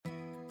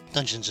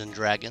Dungeons &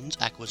 Dragons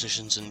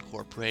Acquisitions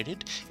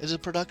Incorporated is a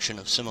production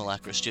of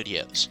Simulacra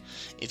Studios.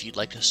 If you'd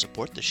like to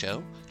support the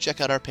show,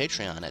 check out our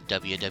Patreon at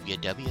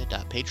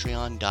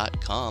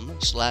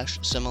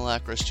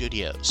www.patreon.com/Simulacra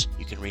Studios.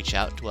 You can reach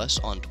out to us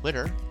on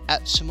Twitter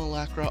at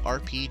Simulacra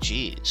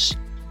RPGs.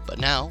 But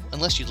now,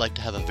 unless you'd like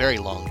to have a very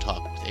long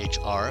talk with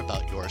HR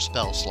about your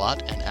spell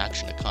slot and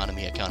action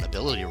economy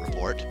accountability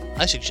report,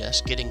 I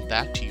suggest getting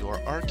back to your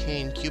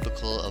arcane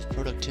cubicle of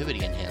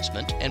productivity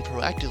enhancement and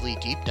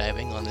proactively deep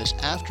diving on this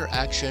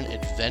after-action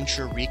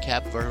adventure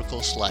recap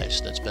vertical slice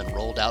that's been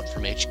rolled out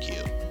from HQ.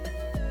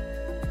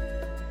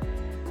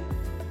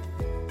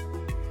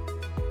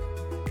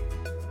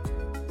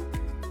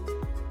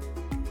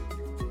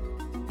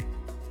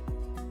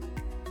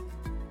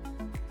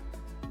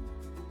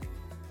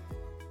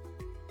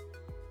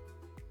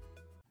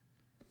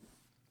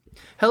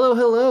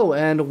 Hello,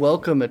 and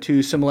welcome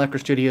to Simulacra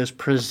Studios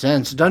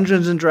Presents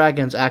Dungeons &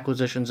 Dragons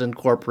Acquisitions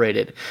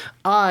Incorporated.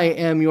 I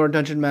am your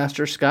Dungeon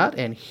Master, Scott,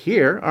 and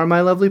here are my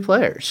lovely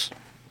players.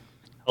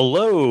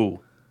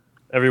 Hello,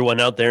 everyone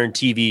out there in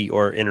TV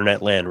or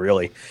internet land,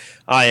 really.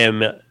 I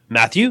am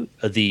Matthew.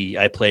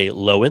 I play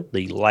Lowen,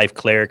 the Life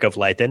Cleric of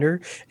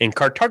Lythander, and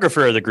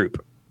Cartographer of the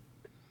group.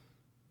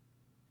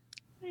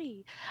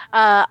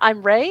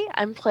 I'm Ray.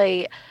 I'm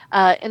play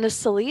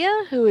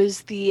Inacelia, who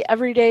is the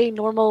everyday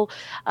normal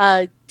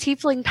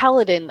tiefling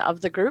paladin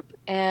of the group,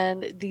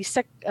 and the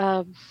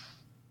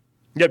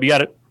Yep, you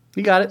got it.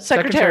 You got it.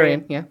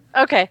 Secretarian. Yeah.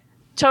 Okay,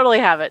 totally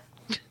have it.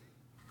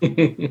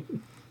 Next.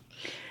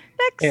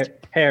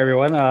 Hey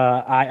everyone.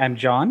 I'm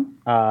John.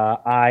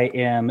 I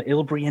am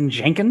Ilbrian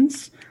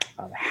Jenkins,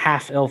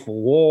 half-elf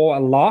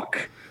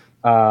warlock,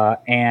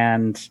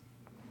 and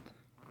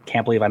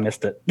can't believe I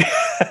missed it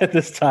at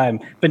this time.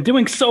 Been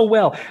doing so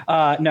well.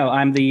 No,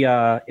 I'm the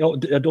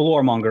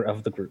loremonger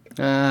of the group.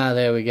 Ah,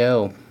 there we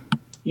go.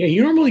 Yeah,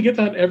 you normally get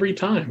that every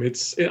time.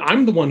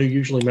 I'm the one who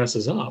usually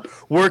messes up.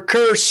 We're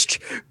cursed.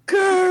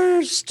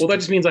 Well, that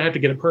just means I have to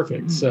get it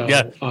perfect. So,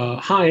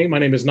 hi, my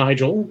name is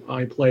Nigel.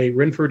 I play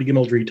Renford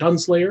Gimmeldry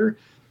Tunslayer,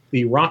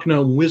 the rock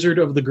gnome wizard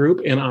of the group,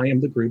 and I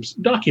am the group's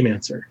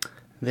documancer.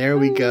 There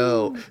we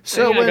go.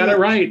 So I got it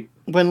right.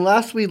 When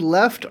last we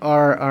left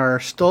our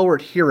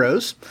stalwart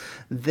heroes,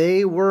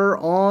 they were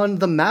on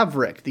the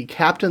Maverick, the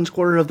captain's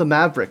quarter of the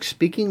Maverick,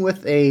 speaking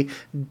with a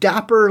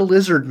dapper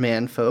lizard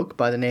man folk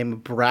by the name of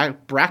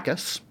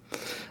Brackus,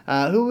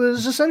 who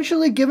was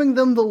essentially giving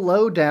them the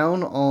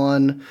lowdown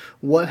on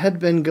what had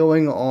been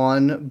going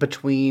on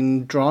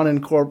between Drawn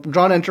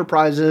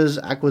Enterprises,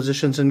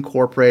 Acquisitions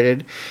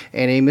Incorporated,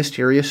 and a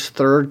mysterious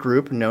third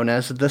group known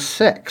as the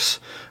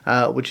Six,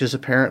 which is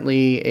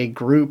apparently a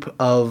group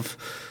of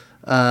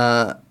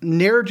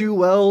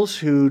ne'er-do-wells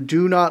who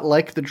do not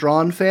like the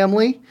Drawn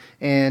family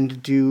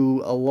and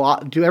do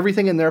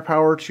everything in their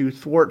power to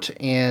thwart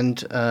and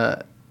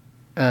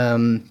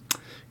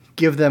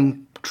give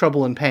them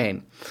trouble and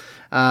pain.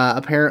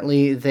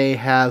 Apparently, they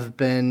have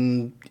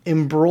been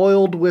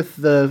embroiled with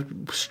the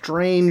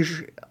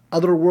strange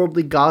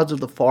otherworldly gods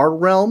of the Far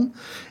Realm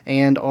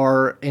and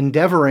are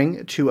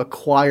endeavoring to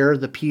acquire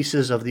the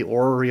pieces of the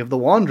Orrery of the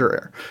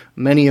Wanderer,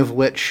 many of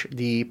which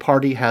the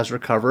party has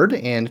recovered,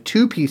 and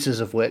two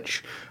pieces of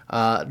which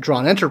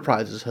Drawn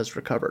Enterprises has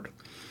recovered.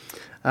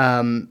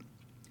 And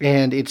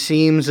it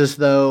seems as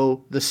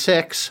though the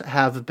Six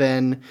have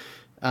been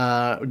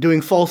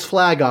doing false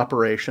flag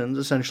operations,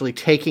 essentially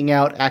taking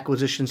out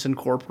Acquisitions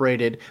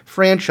Incorporated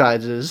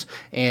franchises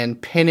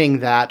and pinning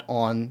that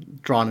on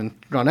Drawn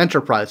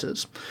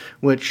Enterprises,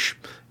 which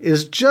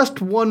is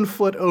just 1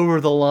 foot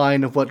over the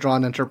line of what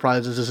Drawn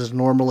Enterprises is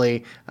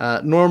normally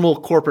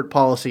normal corporate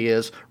policy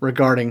is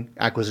regarding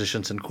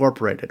Acquisitions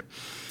Incorporated.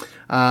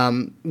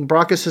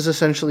 Brackus has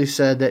essentially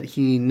said that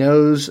he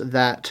knows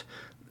that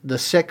the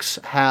Six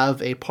have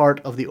a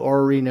part of the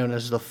orrery known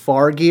as the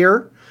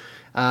Fargear,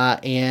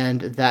 and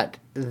that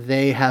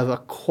they have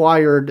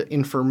acquired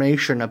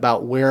information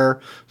about where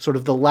sort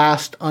of the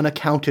last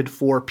unaccounted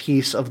for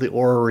piece of the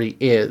orrery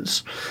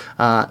is.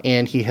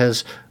 And he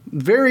has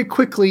very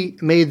quickly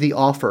made the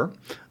offer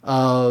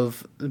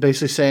of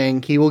basically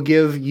saying he will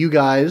give you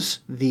guys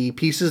the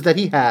pieces that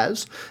he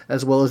has,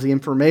 as well as the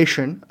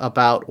information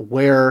about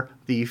where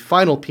the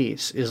final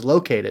piece is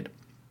located,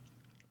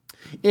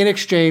 in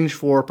exchange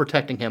for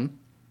protecting him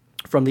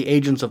from the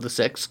agents of the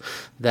Six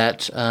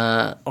that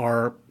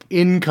are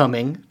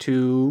incoming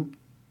to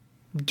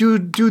do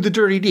the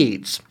dirty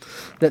deeds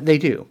that they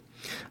do.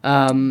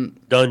 Done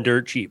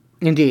dirt cheap.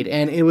 Indeed.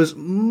 And it was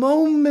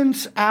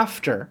moments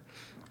after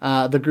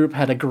the group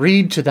had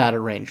agreed to that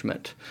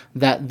arrangement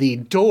that the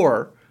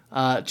door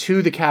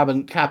to the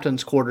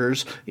captain's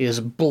quarters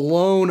is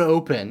blown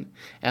open,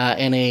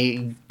 and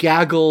a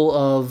gaggle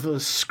of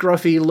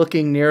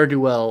scruffy-looking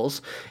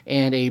ne'er-do-wells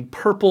and a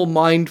purple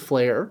mind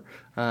flayer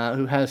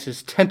who has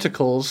his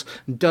tentacles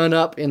done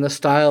up in the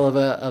style of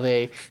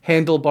a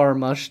handlebar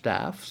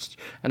mustache,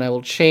 and I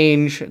will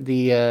change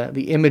the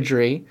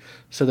imagery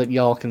so that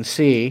y'all can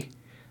see.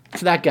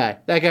 It's that guy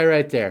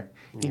right there.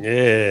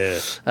 Yeah.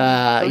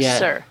 Yeah,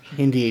 sir.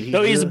 Indeed.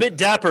 No, he's a bit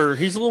dapper.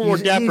 He's a little more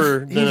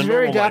dapper than he's a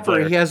very normal dapper.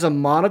 player. He has a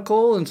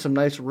monocle and some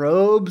nice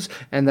robes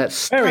and that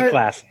Very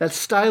classy. that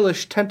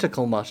stylish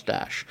tentacle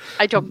mustache.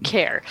 I don't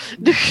care.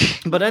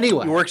 But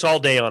anyway, He works all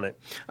day on it.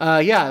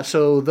 yeah.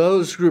 So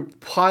those group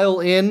pile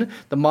in.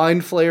 The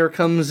Mind Flayer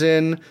comes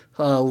in,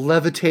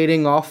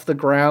 levitating off the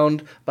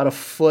ground about a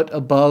foot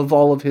above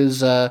all of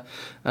his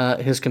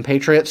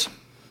compatriots,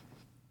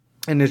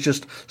 and it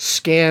just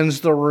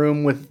scans the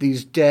room with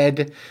these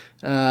dead,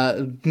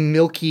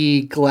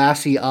 milky,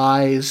 glassy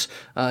eyes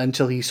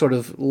until he sort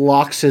of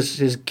locks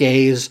his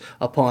gaze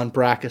upon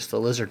Brachus the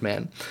Lizard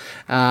Man.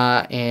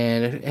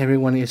 And if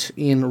everyone is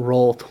in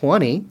roll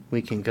 20,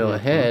 we can go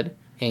ahead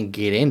and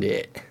get into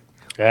it.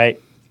 All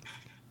right.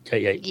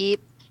 Okay, Yep.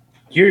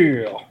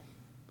 Yeah.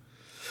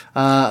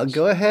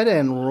 Go ahead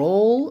and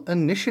roll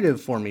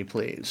initiative for me,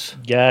 please.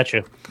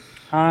 Gotcha.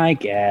 I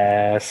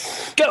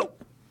guess. Go.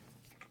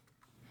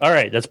 All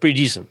right, that's pretty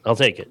decent. I'll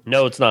take it.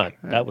 No, it's not.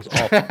 That was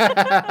awful.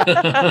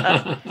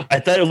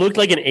 I thought it looked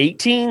like an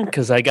 18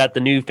 because I got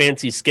the new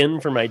fancy skin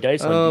for my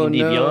dice on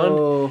D&D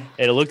Beyond,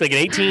 and it looked like an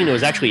 18. It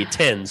was actually a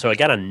 10, so I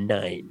got a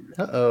 9.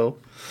 Uh-oh.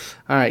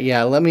 All right,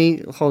 yeah,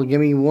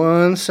 give me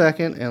 1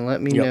 second and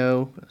let me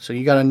know. So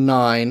you got a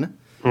 9,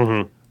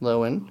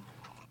 Lowen.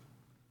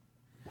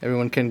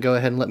 Everyone can go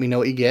ahead and let me know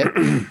what you get.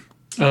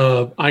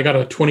 I got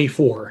a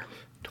 24.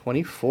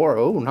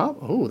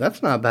 24.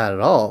 That's not bad at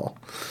all.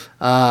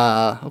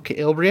 Okay,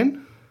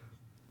 Ilbrian.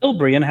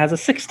 Ilbrian has a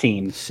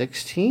 16.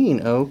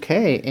 16.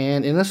 Okay,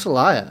 and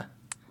Inasalaya.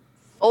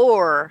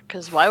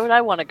 Because why would I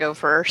want to go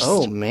first?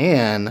 Oh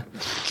man.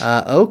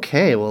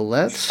 Okay, well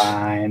let's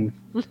Fine.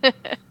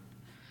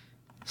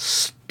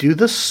 do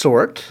the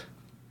sort,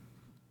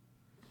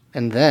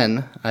 and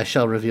then I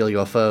shall reveal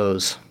your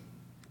foes.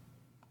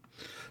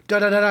 Da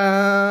da da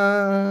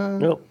da.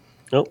 Nope.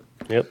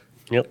 Yep.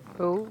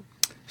 Oh.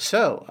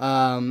 So,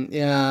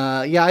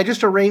 yeah, I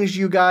just arranged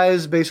you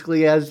guys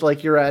basically as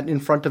like you're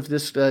in front of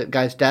this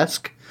guy's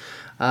desk.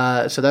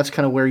 So that's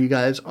kind of where you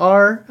guys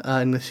are,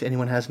 unless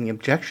anyone has any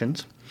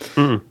objections.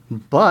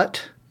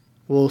 But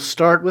we'll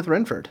start with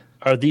Renford.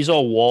 Are these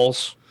all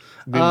walls?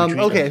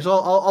 Okay, so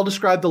I'll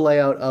describe the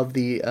layout of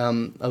the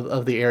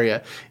of the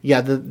area.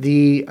 Yeah,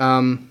 the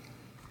hold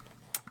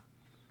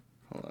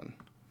on,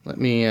 let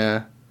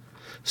me.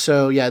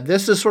 So yeah,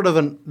 this is sort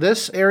of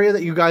this area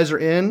that you guys are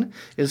in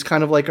is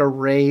kind of like a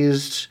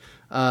raised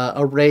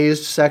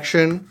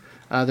section.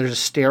 There's a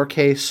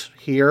staircase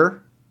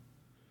here,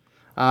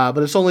 but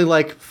it's only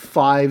like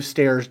 5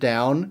 stairs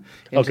down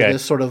into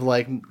this sort of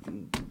like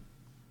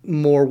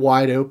more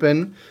wide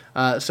open.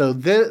 So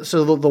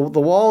the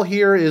wall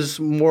here is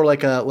more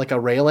like a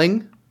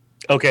railing.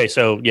 Okay,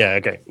 so yeah,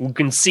 okay, we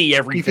can see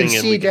everything. You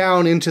can see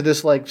down into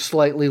this like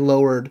slightly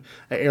lowered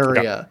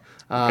area. Okay.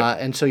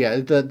 And so, yeah,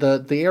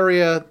 the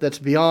area that's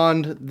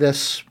beyond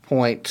this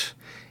point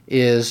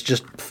is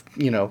just,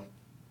 a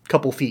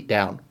couple feet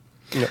down.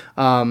 Yep.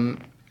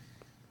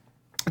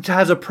 It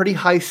has a pretty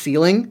high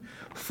ceiling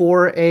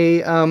for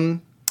a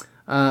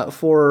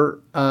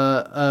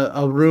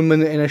room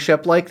in a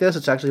ship like this.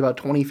 It's actually about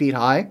 20 feet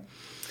high.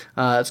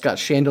 It's got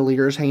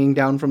chandeliers hanging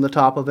down from the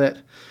top of it.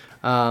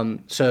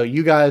 So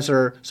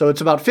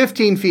it's about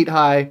 15 feet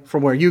high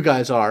from where you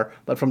guys are,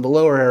 but from the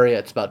lower area,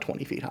 it's about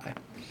 20 feet high.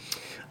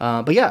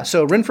 But yeah,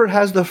 so Renford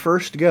has the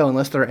first go,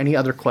 unless there are any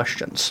other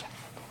questions.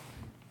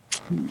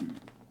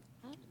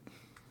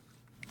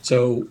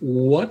 So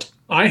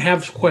I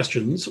have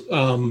questions,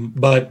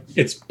 but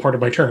it's part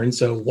of my turn.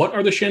 So what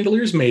are the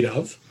chandeliers made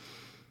of?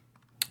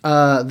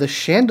 The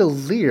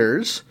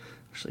chandeliers,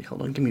 actually,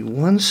 hold on, give me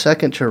 1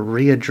 second to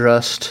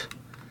readjust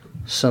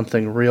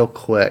something real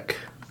quick.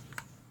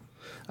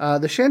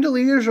 The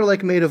chandeliers are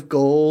like made of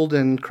gold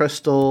and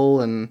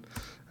crystal, and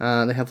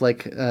they have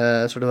like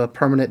sort of a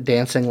permanent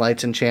dancing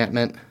lights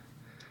enchantment.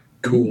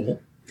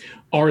 Cool.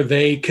 Are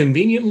they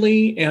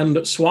conveniently and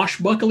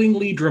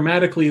swashbucklingly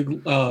dramatically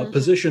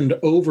positioned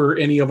over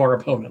any of our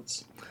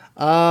opponents?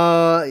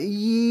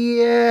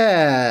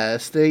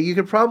 Yes. You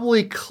could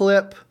probably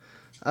hold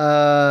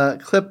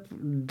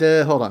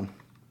on.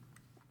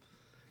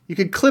 You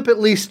could clip at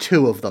least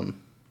 2 of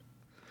them.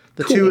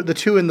 The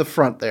two in the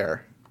front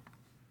there.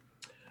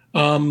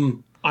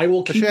 I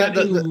will keep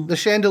the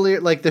chandelier.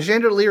 Like the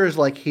chandelier is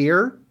like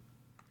here,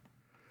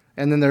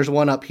 and then there's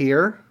one up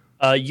here.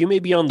 You may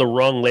be on the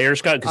wrong layer,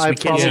 Scott, because we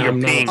can't see your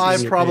ping.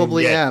 I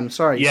probably am.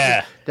 Sorry.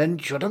 Yeah. Then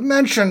should have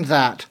mentioned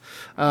that.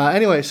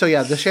 Anyway, so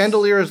yeah, the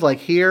chandelier is like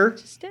here,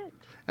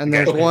 and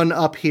there's one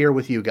up here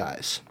with you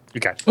guys.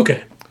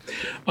 Okay.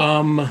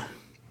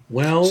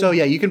 Well. So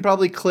yeah, you can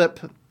probably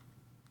clip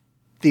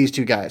these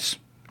 2 guys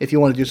if you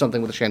want to do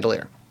something with the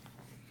chandelier.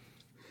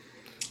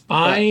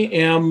 I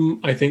am,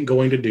 I think,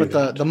 going to do that.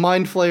 But the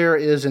Mind Flayer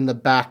is in the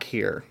back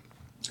here.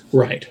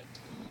 Right.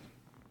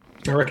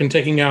 I reckon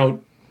taking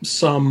out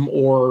some,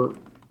 or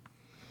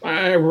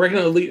I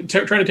reckon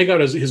trying to take out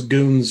his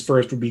goons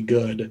first would be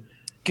good.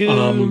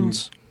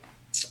 Goons.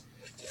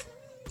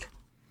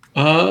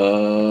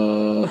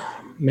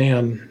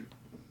 Man.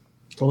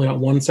 Only got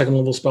 1 second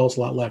level spell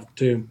slot left,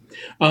 too.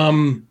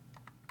 Do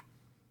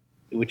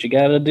what you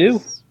gotta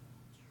do.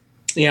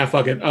 Yeah,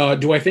 fuck it.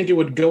 Do I think it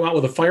would go out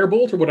with a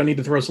firebolt, or would I need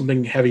to throw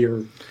something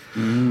heavier?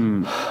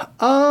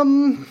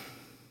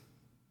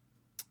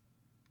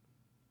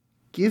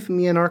 Give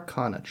me an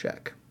Arcana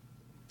check.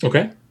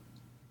 Okay.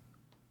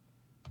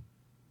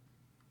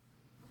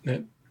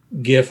 That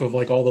gif of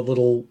like all the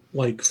little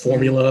like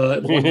formula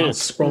and whatnot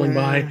scrolling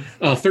by.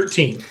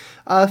 13.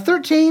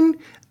 13.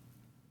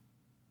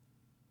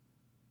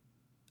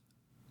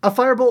 A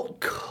firebolt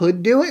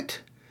could do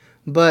it,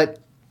 but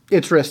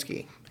it's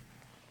risky.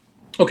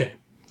 Okay.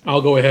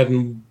 I'll go ahead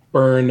and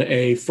burn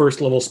a first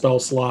level spell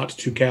slot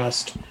to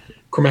cast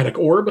Chromatic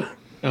Orb.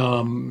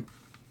 I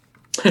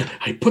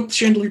put the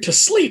chandelier to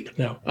sleep.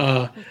 No.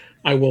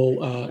 I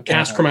will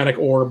cast Chromatic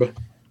Orb.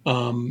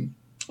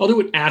 I'll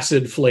do it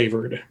acid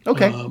flavored.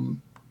 Okay.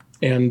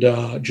 And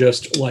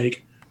just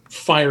like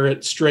fire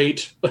it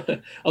straight.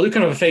 I'll do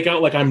kind of a fake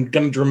out, like I'm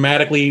going to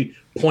dramatically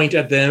point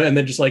at them and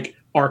then just like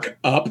arc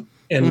up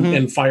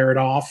and fire it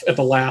off at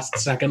the last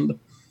second.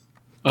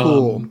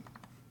 Cool.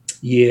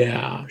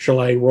 Yeah. Shall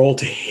I roll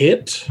to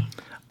hit?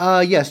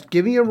 Yes.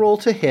 Give me a roll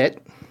to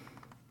hit.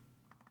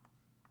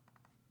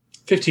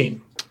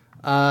 15.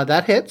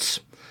 That hits.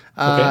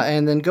 Okay.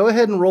 And then go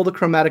ahead and roll the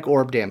Chromatic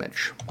Orb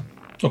damage.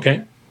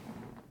 Okay.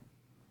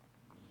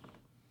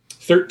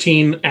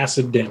 13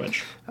 acid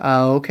damage.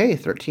 Okay,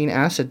 13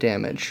 acid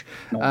damage.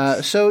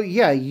 Nice. So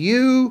yeah,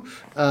 you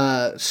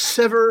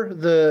sever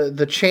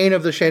the chain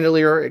of the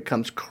chandelier. It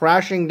comes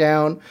crashing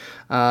down,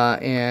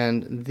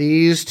 and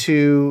these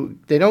two,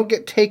 they don't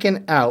get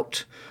taken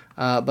out,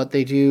 but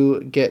they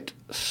do get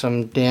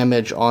some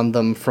damage on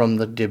them from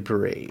the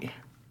debris.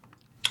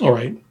 All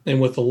right,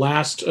 and with the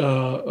last,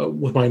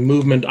 with my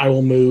movement, I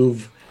will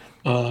move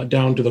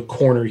down to the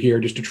corner here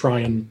just to try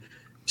and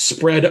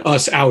spread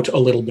us out a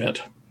little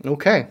bit.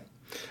 Okay.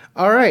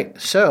 All right,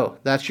 so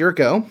that's your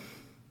go.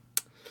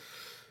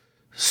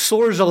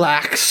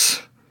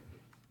 Sorzalax.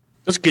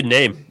 That's a good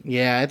name.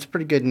 Yeah, it's a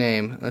pretty good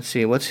name. Let's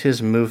see, what's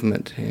his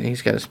movement?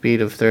 He's got a speed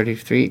of 30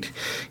 feet.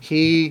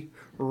 He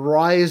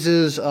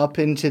rises up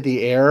into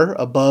the air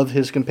above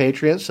his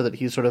compatriots so that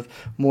he's sort of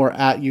more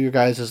at you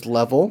guys'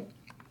 level.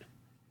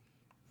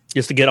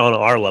 Just to get on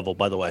our level,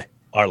 by the way.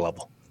 Our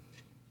level.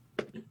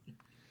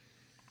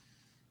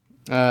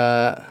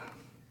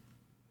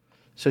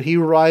 So he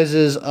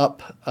rises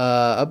up.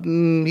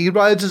 He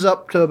rises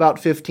up to about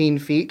 15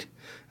 feet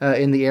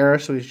in the air.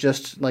 So he's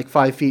just like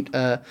 5 feet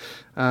above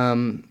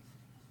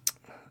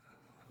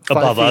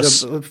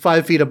us.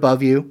 5 feet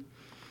above you.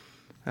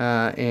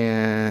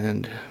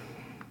 And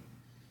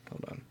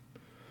hold on.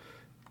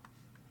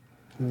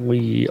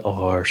 We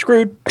are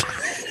screwed.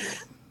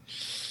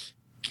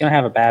 Gonna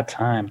have a bad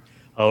time.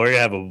 Oh, we're gonna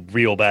have a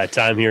real bad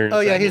time here. Oh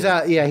yeah, he's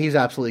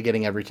absolutely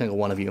getting every single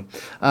one of you.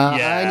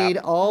 I need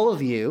all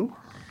of you.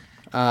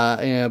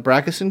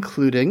 Brackus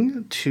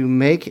including, to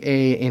make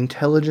a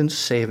intelligence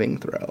saving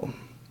throw.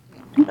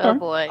 Oh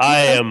boy! I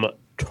am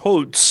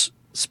totes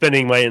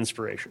spending my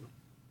inspiration.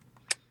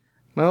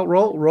 Well,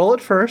 roll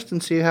it first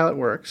and see how it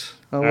works.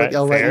 I'll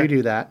let you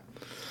do that.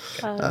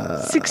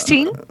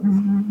 16.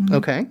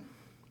 Okay.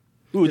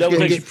 Ooh, that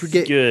was actually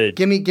pretty good.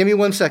 Give me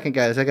 1 second,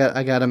 guys. I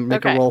got to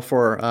make a roll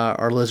for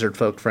our lizard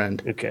folk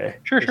friend. Okay.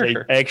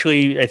 Sure.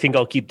 Actually, I think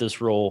I'll keep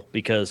this roll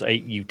because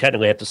you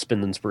technically have to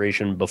spend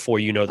inspiration before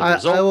you know the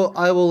result.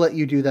 I will let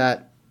you do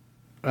that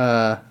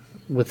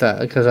with that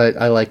because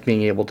I like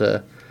being able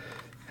to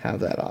have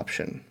that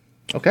option.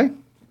 Okay.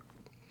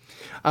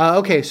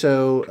 Okay.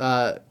 So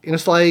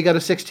Inaslaya, you got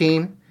a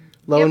 16.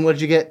 Lowen, what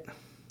did you get?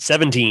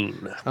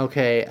 17.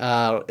 Okay.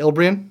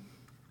 Ilbrian?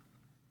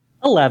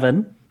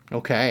 11.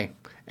 Okay.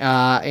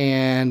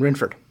 And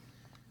Rinford?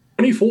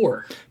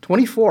 24.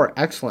 24.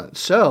 Excellent.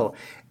 So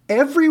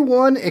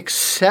everyone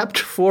except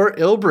for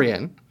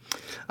Ilbrian,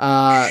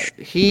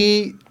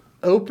 he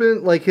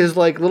opened like his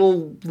like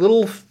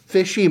little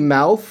fishy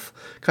mouth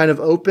kind of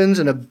opens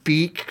and a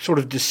beak sort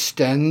of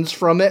distends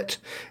from it,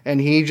 and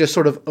he just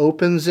sort of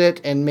opens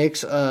it and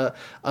makes a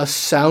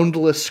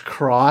soundless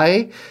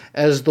cry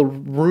as the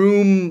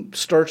room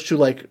starts to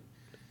like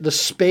the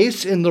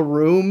space in the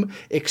room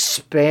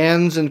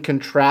expands and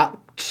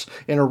contracts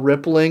in a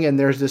rippling, and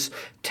there's this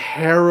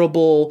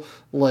terrible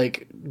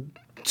like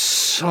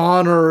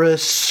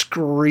sonorous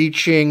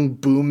screeching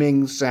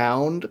booming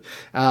sound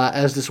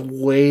as this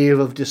wave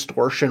of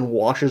distortion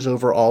washes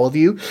over all of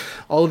you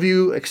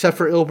except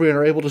for Ilbrian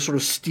are able to sort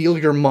of steel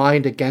your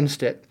mind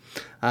against it.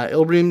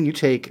 Ilbrian, you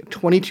take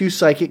 22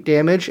 psychic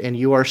damage and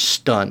you are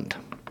stunned.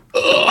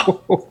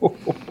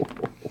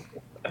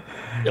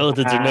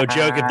 Illithans are no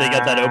joke if they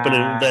got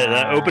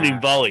that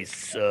opening volley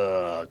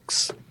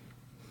sucks.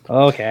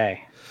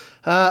 Okay.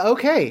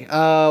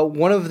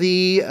 One of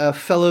the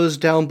fellows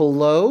down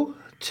below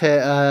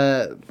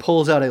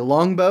pulls out a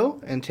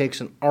longbow and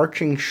takes an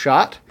arching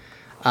shot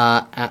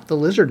at the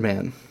lizard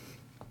man.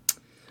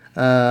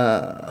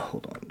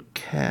 Hold on,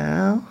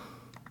 Cal.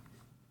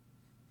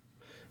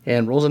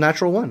 And rolls a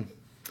natural 1.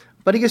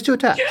 But he gets 2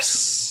 attacks.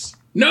 Yes!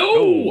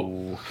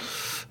 No!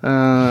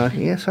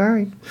 Yeah,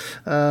 sorry.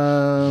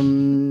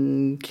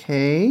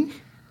 Okay.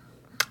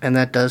 And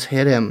that does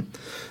hit him.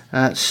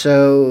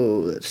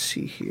 So let's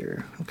see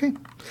here. Okay.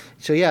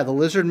 So yeah, the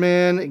lizard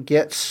man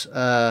gets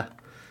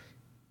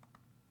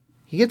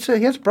he has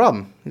a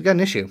problem. He's got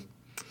an issue.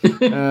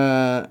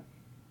 The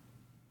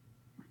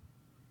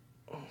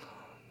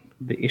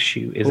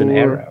issue is an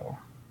arrow.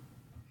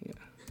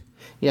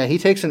 Yeah, he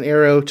takes an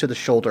arrow to the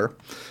shoulder,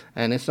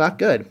 and it's not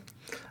good.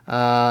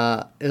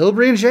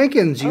 Ilbrian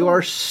Jenkins, you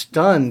are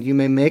stunned. You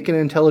may make an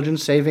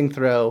intelligence saving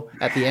throw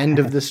at the end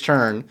of this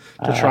turn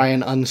to try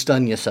and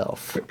unstun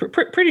yourself.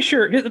 Pretty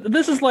sure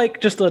this is like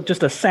just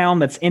a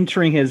sound that's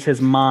entering his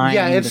mind.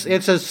 Yeah, it's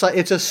a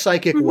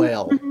psychic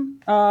wail.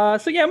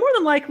 So yeah, more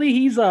than likely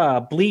he's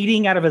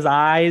bleeding out of his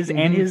eyes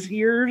and his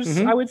ears.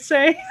 I would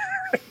say.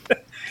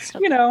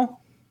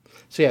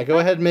 So yeah, go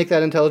ahead and make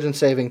that intelligence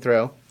saving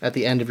throw at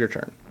the end of your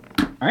turn.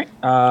 All right,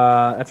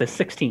 that's a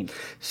 16.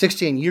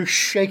 16. You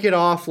shake it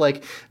off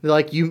like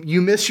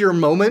you miss your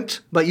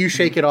moment, but you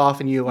shake it off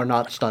and you are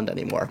not stunned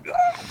anymore.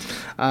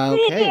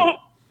 Okay.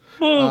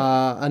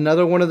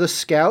 Another one of the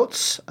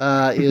scouts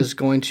is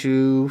going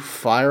to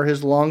fire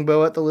his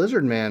longbow at the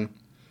lizard man.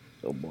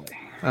 Oh boy.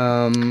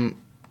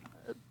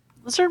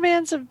 Lizard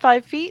man's in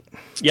 5 feet.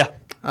 Yeah.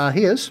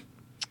 He is.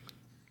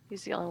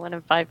 He's the only one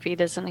in 5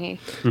 feet, isn't he?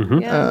 Mm-hmm.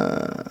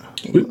 Yeah.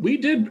 We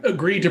did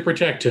agree to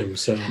protect him,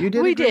 so You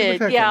did. We agree to did.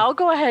 protect Yeah, him. I'll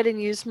go ahead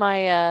and use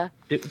my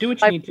Do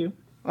what you need to.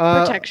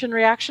 protection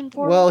reaction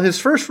for him. Well, his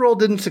first roll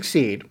didn't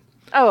succeed.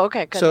 Oh,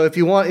 okay, good. So if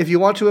you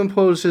want to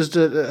impose his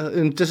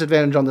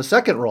disadvantage on the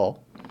second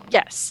roll,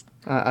 yes.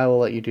 I will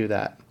let you do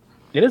that.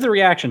 It is a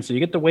reaction, so you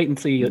get to wait and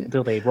see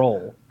until they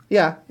roll.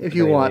 Yeah, if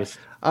you Very want. nice.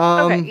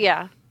 Okay,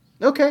 yeah.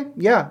 Okay,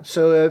 yeah.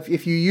 So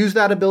if you use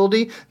that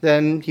ability,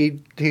 then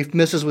he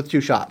misses with 2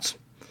 shots.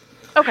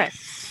 Okay.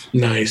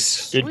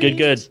 nice.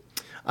 Good.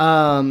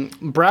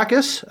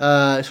 Brachus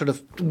sort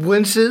of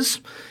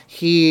winces.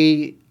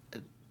 He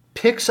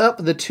picks up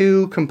the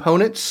 2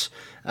 components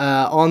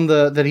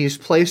that he's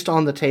placed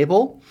on the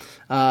table.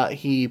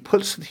 He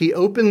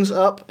opens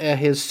up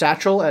his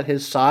satchel at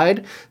his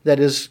side.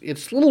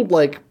 It's a little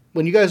like,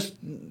 when you guys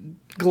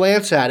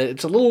glance at it,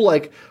 it's a little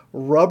like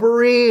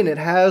rubbery, and it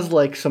has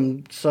like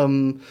some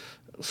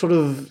sort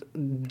of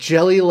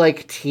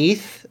jelly-like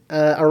teeth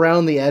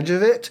around the edge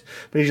of it,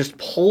 but he just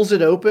pulls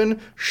it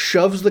open,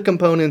 shoves the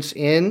components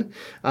in,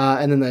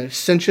 and then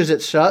cinches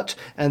it shut,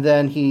 and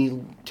then he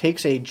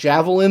takes a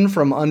javelin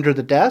from under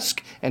the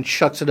desk and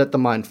chucks it at the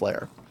mind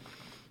flayer.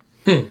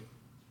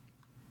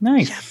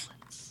 Nice.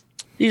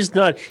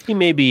 He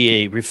may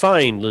be a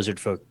refined lizard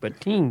folk, but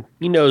he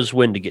knows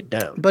when to get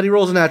down. But he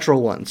rolls a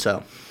natural 1,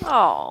 so.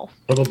 Oh.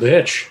 Little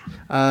bitch.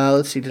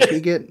 Let's see, does he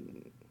get...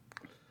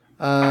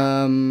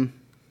 well,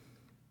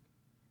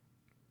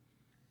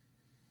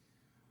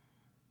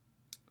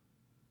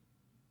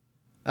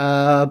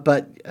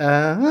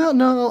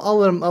 no, I'll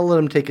let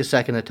him take a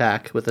second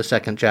attack with a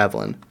second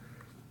javelin.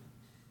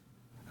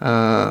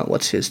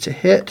 What's his to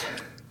hit?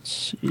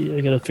 See,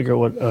 I gotta figure out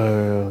what.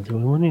 Do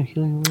we want any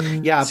healing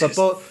words? Yeah,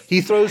 but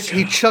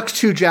he chucks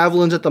 2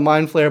 javelins at the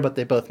mind flayer, but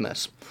they both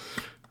miss.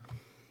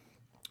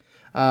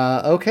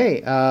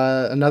 Okay,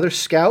 another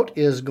scout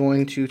is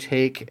going to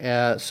take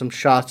some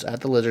shots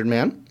at the lizard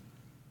man.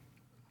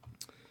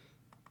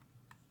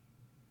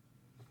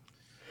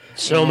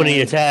 So many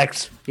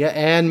attacks. Yeah,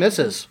 and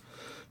misses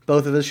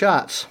both of his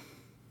shots.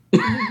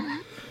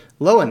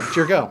 Lowen, it's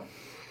your go.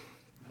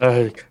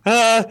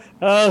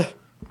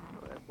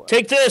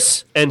 Take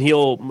this, and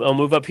I'll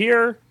move up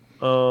here.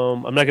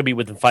 I'm not gonna be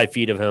within 5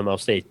 feet of him. I'll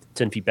stay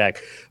 10 feet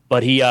back.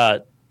 But he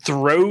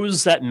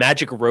throws that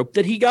magic rope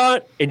that he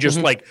got and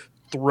just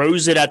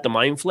throws it at the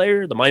mind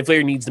flayer. The mind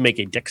flayer needs to make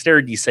a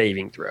dexterity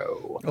saving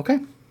throw. Okay.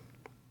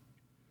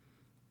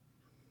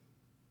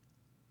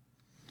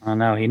 Oh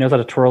no, he knows how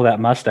to twirl that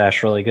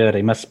mustache really good.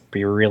 He must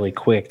be really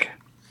quick.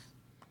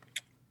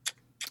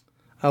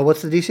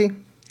 What's the DC?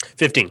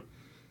 15.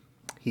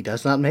 He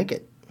does not make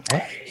it.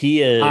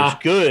 He is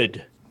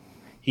good.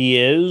 He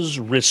is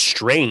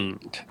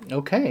restrained.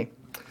 Okay.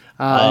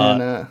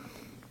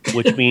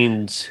 Which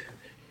means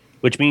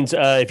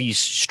if he's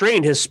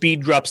strained, his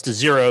speed drops to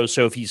 0.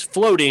 So if he's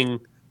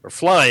floating or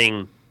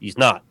flying, he's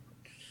not.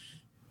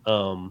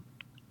 Okay.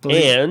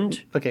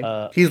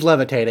 He's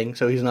levitating,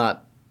 so he's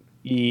not.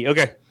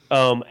 Okay.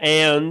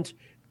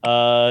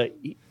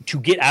 To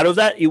get out of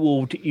that,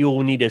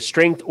 you'll need a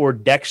strength or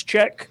dex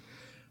check.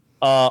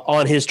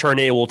 On his turn,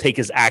 it will take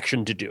his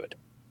action to do it.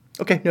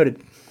 Okay,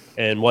 noted.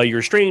 And while you're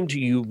restrained,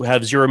 you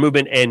have 0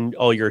 movement, and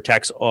all your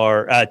attacks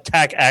are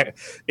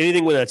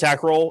anything with an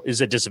attack roll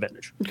is at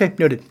disadvantage. Okay,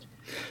 noted.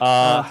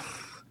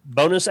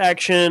 Bonus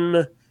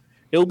action.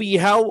 It'll be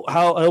how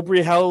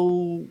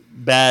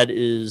bad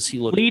is he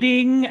looking?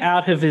 Bleeding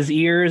out of his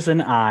ears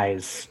and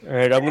eyes. All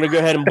right, I'm going to go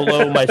ahead and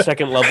blow my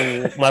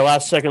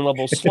last second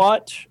level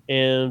slot,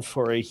 and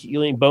for a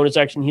healing bonus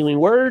action healing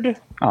word.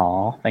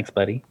 Aw, thanks,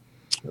 buddy.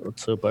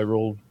 Let's hope I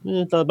rolled.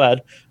 It's not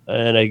bad,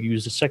 and I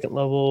use the second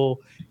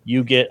level.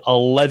 You get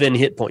 11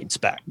 hit points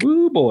back.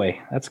 Woo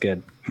boy, that's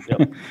good.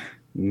 Yep.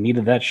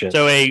 Needed that shit.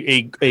 So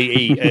he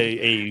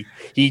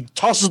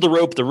tosses the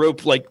rope. The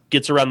rope like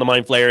gets around the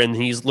mind flayer, and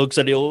he looks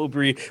at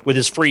Ilbri with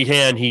his free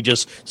hand. He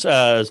just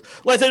says,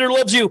 "Lythander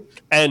loves you,"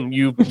 and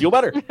you feel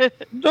better.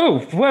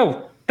 Oh,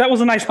 well, that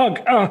was a nice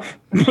hug.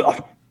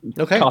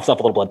 Okay. Coughs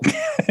up a little blood.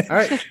 All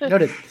right.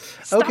 Noted.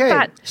 Stop Okay.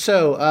 that.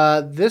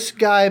 So this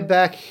guy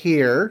back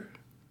here,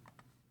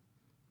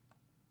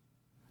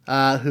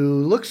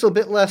 who looks a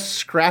bit less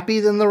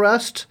scrappy than the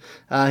rest,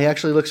 he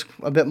actually looks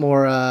a bit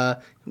more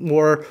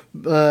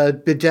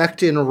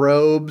bedecked in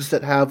robes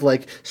that have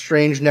like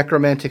strange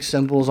necromantic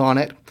symbols on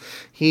it.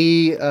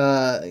 He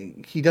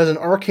does an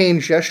arcane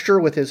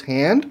gesture with his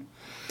hand.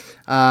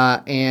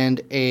 And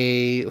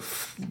a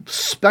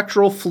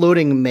spectral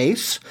floating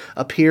mace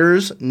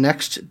appears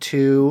next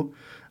to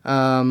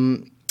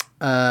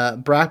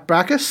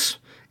Brachus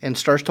and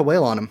starts to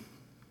wail on him.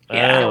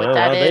 Yeah, I know what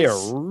that they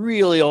is. are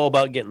really all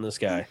about getting this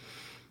guy.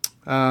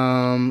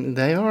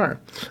 They are.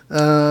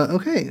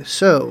 Okay,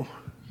 so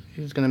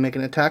he's going to make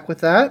an attack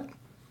with that.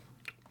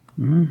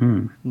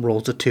 Mm-hmm.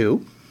 Rolls a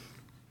 2.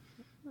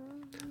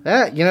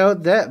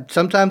 That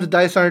sometimes the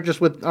dice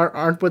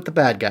aren't with the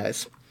bad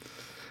guys.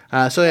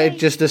 So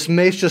this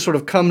mace just sort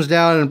of comes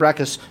down and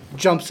Brachus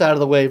jumps out of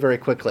the way very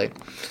quickly.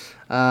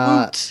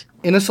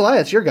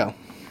 Inasaliah, it's your go.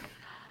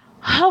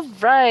 All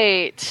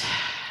right.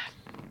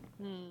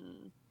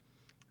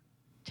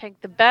 Take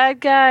the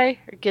bad guy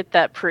or get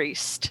that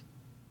priest.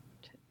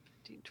 10,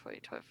 15, 20,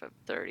 25,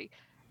 30.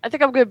 I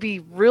think I'm going to be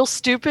real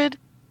stupid,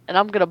 and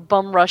I'm going to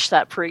bum rush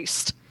that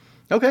priest.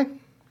 Okay.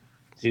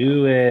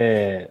 Do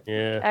it.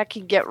 Yeah. I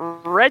can get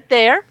right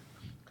there,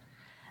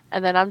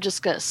 and then I'm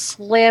just going to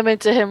slam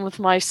into him with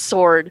my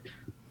sword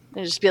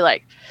and just be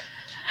like,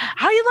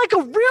 how you like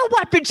a real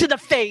weapon to the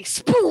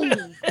face?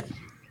 Boom!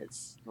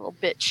 Because little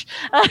bitch.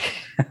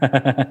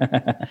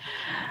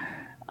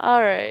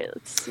 All right,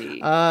 let's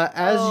see.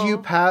 As you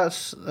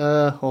pass,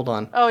 hold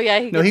on. Oh yeah,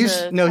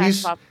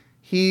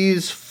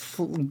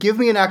 Give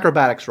me an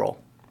acrobatics roll.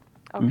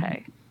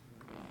 Okay.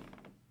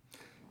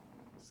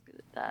 Let's get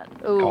at that.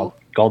 Oh,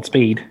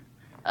 Godspeed.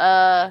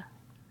 I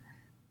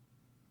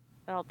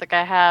don't think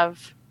I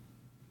have.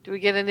 Do we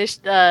get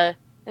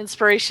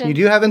inspiration? You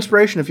do have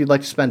inspiration if you'd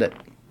like to spend it.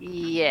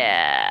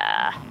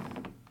 Yeah.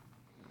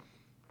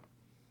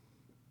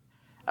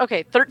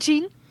 Okay,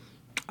 13.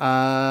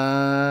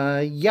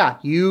 Yeah,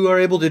 you are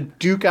able to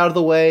duke out of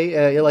the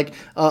way.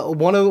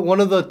 One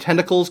of the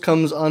tentacles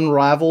comes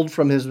unraveled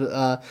from his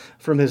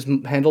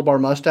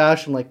handlebar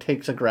mustache and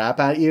takes a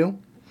grab at you.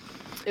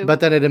 Ooh.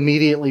 But then it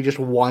immediately just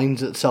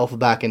winds itself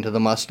back into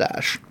the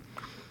mustache.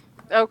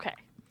 Okay.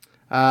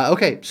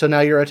 Okay, so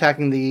now you're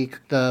attacking the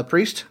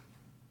priest.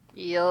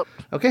 Yep.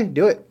 Okay,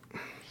 do it.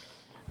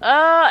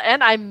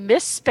 And I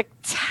missed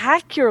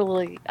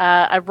spectacularly.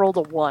 I rolled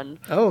a 1.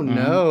 Oh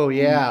no,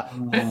 yeah,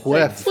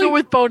 whiff. So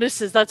with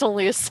bonuses, that's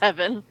only a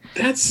 7.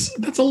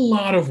 That's a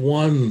lot of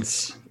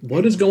ones.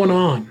 What is going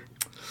on?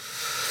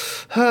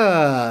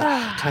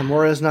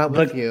 Timora is not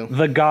with you.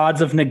 The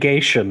gods of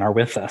negation are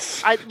with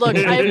us. I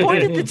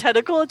avoided the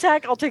tentacle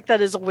attack. I'll take that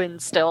as a win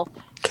still.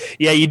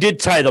 Yeah, you did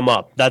tie them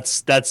up.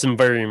 That's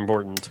very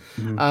important.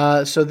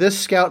 So this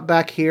scout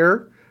back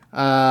here,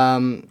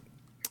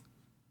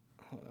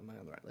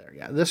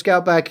 this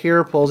scout back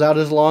here pulls out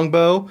his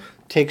longbow,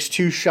 takes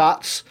 2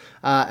 shots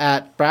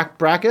at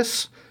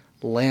Brachus,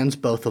 lands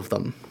both of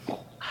them.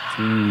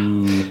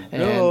 And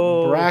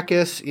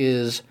Brachus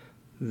is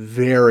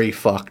very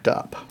fucked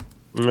up.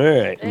 All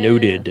right,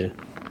 noted.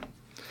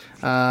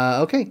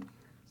 Okay.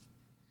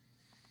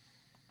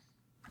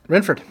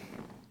 Renford.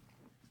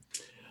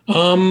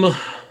 Well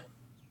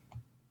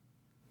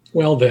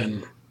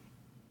then.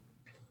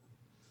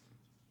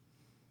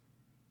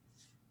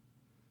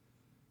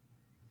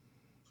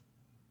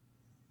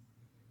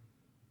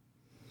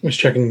 I was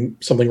checking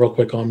something real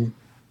quick on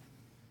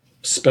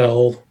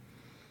spell.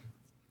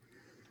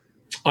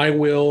 I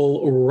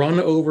will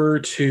run over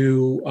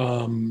to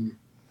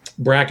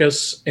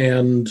Brachus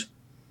and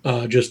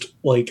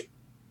just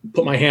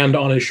put my hand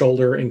on his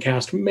shoulder and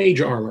cast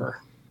Mage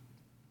Armor.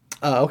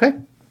 Okay.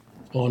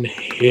 On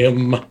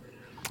him.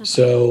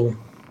 So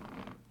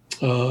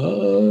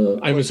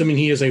I'm assuming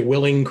he is a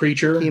willing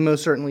creature. He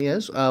most certainly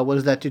is. What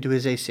does that do to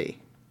his AC?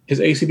 His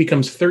AC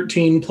becomes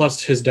 13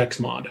 plus his Dex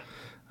mod.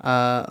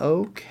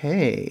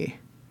 Okay.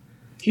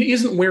 He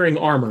isn't wearing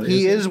armor.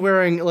 He is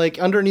wearing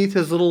underneath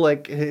his little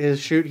his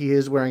chute. He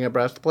is wearing a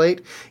breastplate.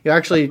 You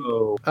actually,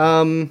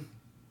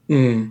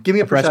 give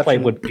me a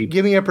perception.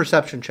 Give me a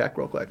perception check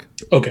real quick.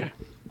 Okay.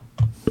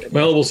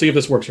 Well, we'll see if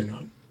this works or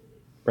not.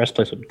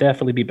 Breastplates would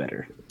definitely be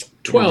better.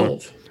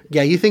 12.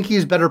 Yeah, you think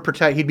he's better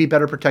He'd be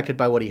better protected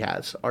by what he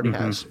already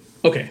has.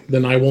 Okay,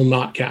 then I will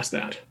not cast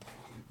that.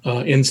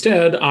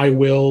 Instead, I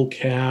will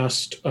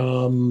cast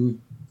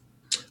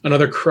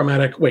another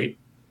chromatic. Wait.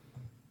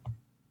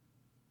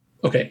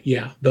 Okay,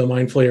 yeah, the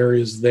Mind Flayer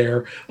is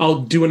there. I'll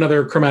do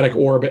another chromatic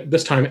orb,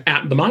 this time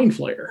at the Mind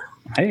Flayer.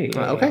 Hey.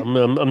 Okay.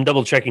 I'm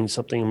double checking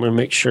something. I'm going to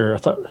make sure. I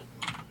thought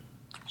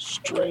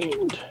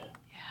strained.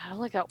 Yeah, I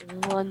only got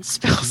 1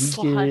 spell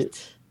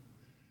slot.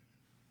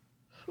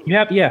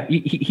 Yeah.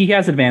 He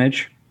has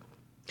advantage.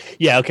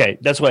 Yeah, okay.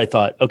 That's what I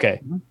thought. Okay.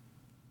 Mm-hmm.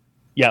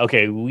 Yeah,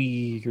 okay.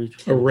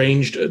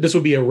 This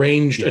would be a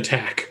ranged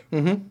attack.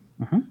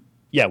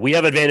 Yeah, we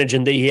have advantage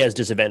and he has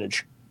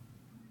disadvantage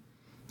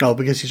Oh,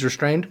 because he's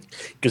restrained?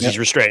 because he's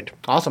restrained.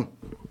 Awesome.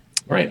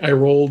 All right, I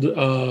rolled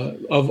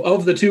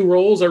of the 2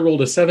 rolls, I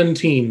rolled a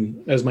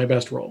 17 as my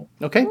best roll.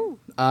 Okay. Hold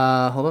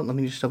on. Let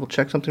me just double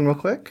check something real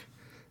quick.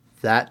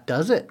 That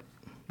does it.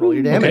 Roll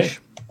your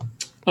damage.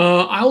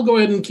 I'll go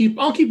ahead and keep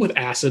with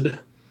acid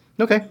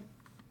Okay.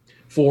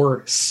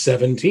 for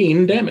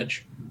 17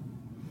 damage.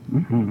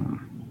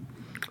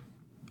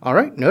 All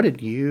right. Noted.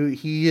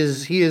 He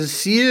is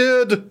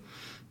seared.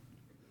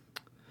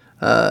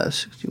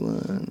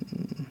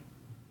 61.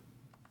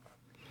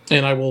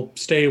 And I will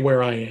stay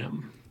where I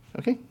am.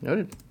 Okay.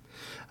 Noted.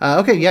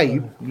 Okay. Yeah.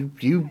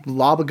 You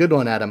lob a good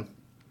one at him.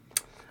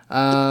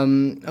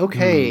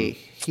 Okay.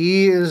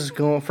 He is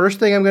going. First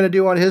thing I'm going to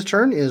do on his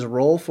turn is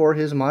roll for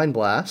his mind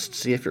blast.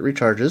 See if it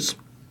recharges.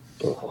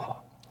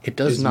 It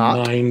does His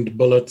not. mind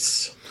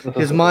bullets.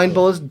 His mind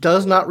bullets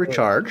does not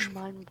recharge.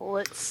 Mine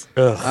bullets.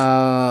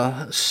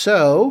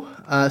 So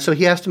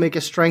he has to make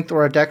a strength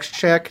or a dex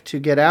check to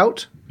get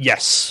out,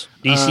 Yes.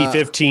 DC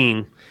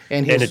 15.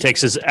 and And it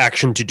takes his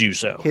action to do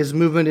so. his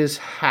movement is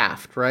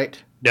halved,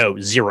 right? No,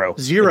 0.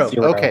 Zero. It's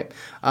 0. Okay.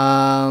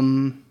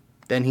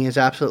 Then he is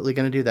absolutely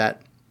going to do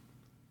that.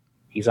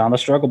 He's on the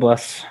struggle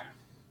bus.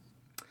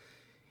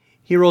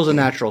 He rolls a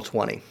natural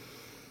 20.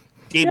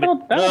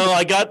 No,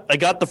 I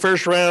got the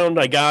first round.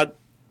 I got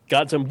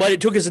some, but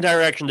it took his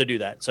entire action to do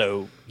that.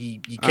 So he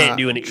can't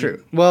do any.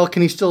 True. Well,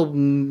 can he still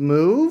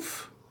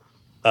move?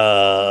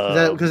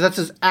 Because that's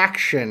his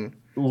action.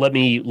 Let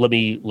me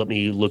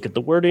look at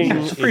the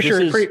wording.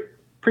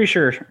 Pretty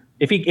sure.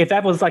 If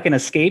that was like an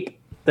escape,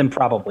 then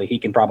probably he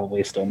can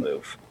probably still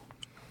move.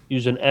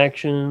 Use an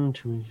action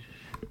to.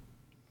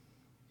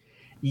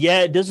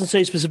 Yeah, it doesn't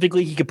say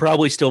specifically. He could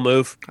probably still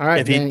move. All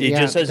right, If it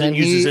just says it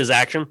uses his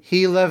action.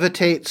 He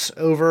levitates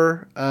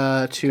over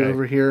to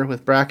over here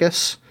with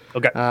Brachus.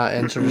 Okay.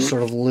 And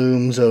sort of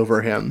looms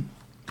over him.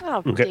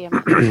 Oh, Okay.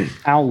 damn it.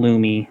 How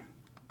loomy.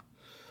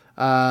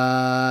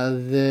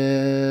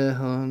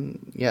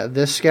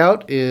 This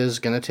scout is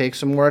going to take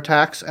some more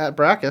attacks at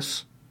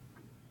Brachus.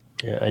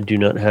 Yeah, I do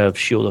not have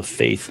Shield of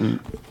Faith.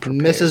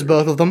 Misses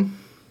both of them.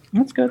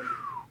 That's good.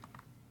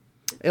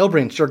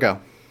 Ilbreen, sure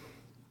go.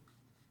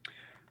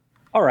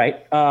 All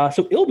right.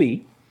 So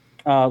Ilby,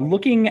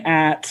 looking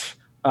at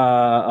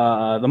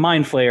the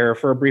Mind Flayer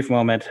for a brief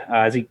moment,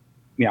 as he,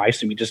 I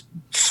assume he just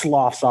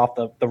sloughs off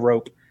the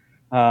rope.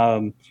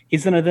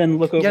 He's gonna then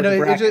look over.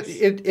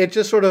 It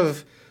just sort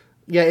of,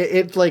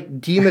 it like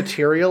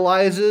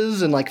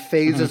dematerializes and like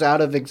phases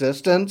out of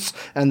existence,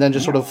 and then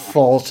just sort of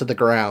falls to the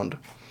ground.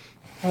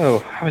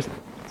 Oh, I was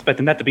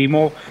expecting that to be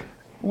more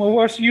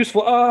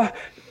useful.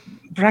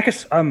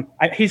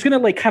 Brachus, he's gonna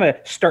like kind of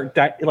start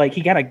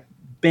he kind of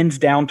bends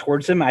down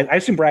towards him. I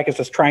assume Brachus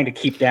is trying to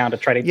keep down to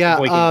try to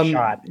avoid getting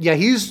shot. Yeah,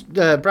 he's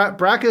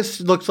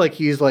Brachus looks like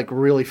he's like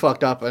really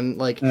fucked up, and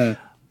like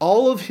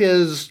all of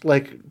his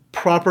like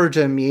proper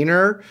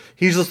demeanor,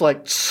 he's just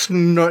like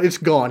it's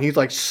gone. He's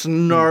like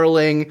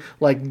snarling,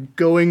 like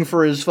going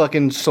for his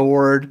fucking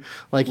sword.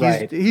 Like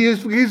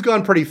he's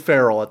gone pretty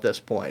feral at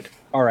this point.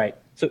 All right,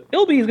 so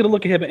Ilby is gonna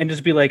look at him and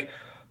just be like,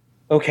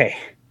 "Okay,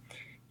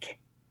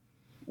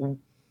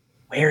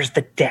 where's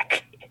the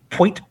deck?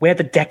 Point where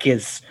the deck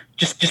is.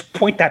 Just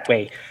point that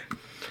way.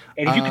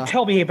 And if you could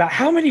tell me about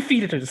how many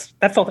feet it is,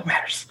 that's all that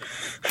matters."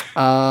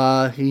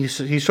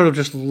 He sort of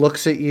just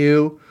looks at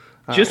you.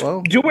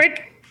 Do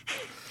it.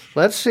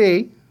 Let's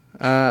see.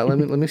 Let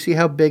me see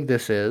how big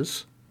this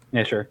is.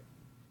 Yeah, sure.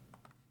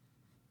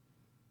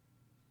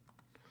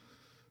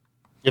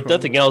 If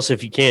nothing else,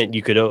 if you can't,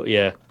 you could.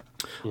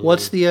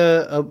 What's the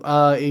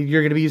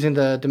you're going to be using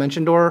the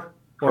dimension door?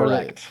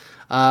 Correct.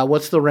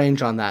 What's the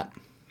range on that?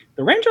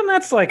 The range on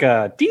that's like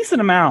a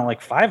decent amount, like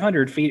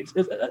 500 feet.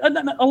 It's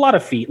a lot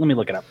of feet. Let me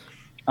look it up.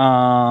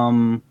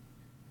 I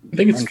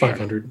think it's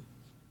 500.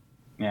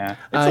 Yeah.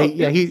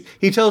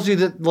 He tells you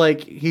that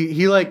like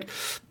he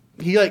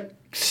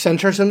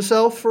centers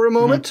himself for a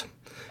moment,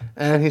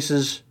 and he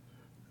says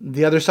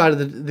the other side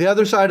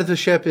of the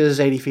ship is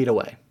 80 feet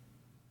away.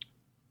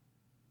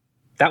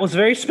 That was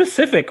very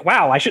specific.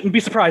 Wow, I shouldn't be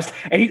surprised.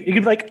 And he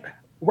could like,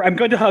 I'm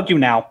going to hug you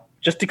now.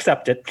 Just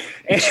accept it.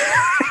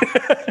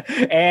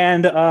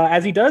 And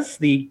as he does,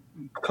 the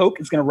cloak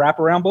is going to wrap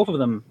around both of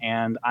them,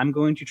 and I'm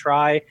going to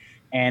try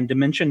and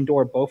dimension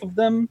door both of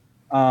them,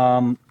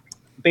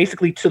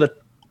 basically to the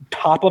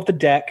top of the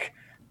deck.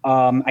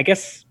 I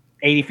guess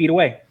 80 feet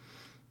away.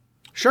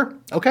 Sure.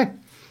 Okay.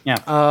 Yeah.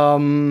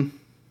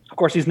 Of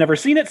course, he's never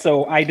seen it,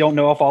 so I don't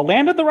know if I'll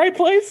land at the right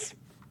place.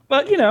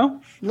 But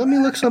let me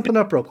look something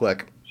up real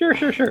quick.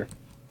 Sure.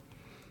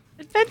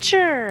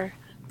 Adventure.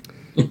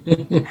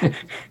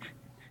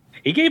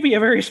 He gave me a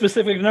very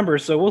specific number,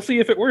 so we'll see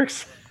if it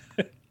works.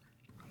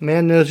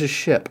 Man knows his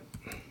ship.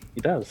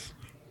 He does.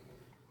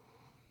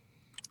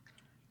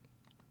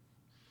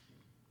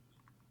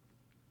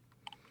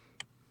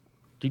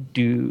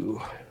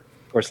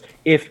 Of course,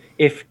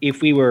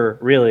 if we were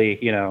really,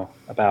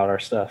 about our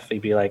stuff,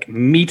 it'd be like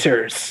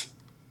meters.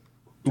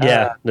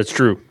 Yeah, that's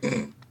true.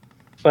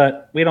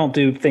 But we don't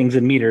do things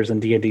in meters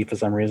in D&D for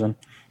some reason.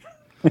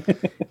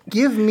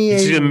 Give me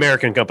It's an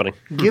American company.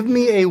 give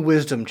me a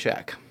wisdom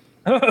check.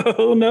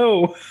 Oh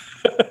no.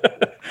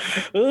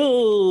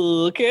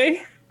 Oh,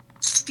 okay.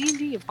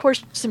 D&D, of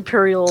course, it's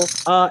Imperial.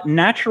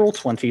 Natural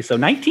 20, so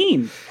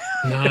 19.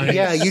 Nice.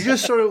 Yeah, you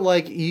just sort of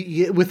like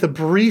with the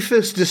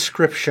briefest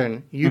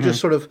description, you just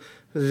sort of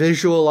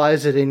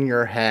visualize it in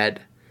your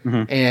head,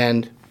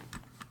 and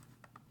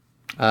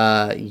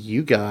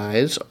you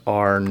guys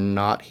are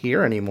not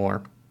here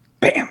anymore.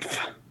 Bamf.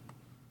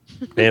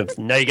 Man,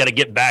 now you got to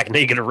get back. Now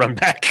you got to run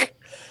back.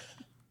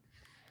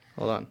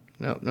 Hold on.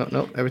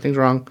 No. Everything's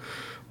wrong.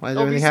 Why is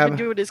Obi's everything been happening?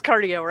 doing his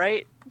cardio,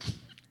 right?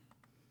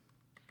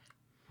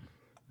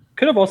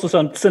 Could have also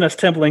sent us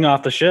templing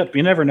off the ship.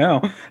 You never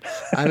know.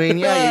 I mean,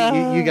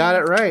 yeah, you got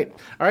it right.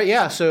 All right,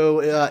 yeah.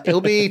 So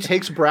Ilby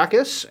takes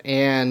Brachus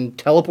and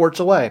teleports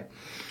away.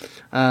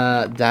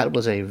 That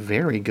was a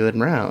very good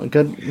round.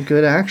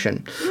 Good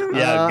action.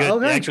 Yeah, good.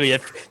 Okay. Actually,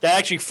 that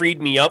actually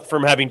freed me up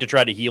from having to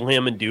try to heal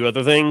him and do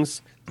other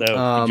things. So,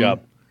 good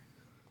job.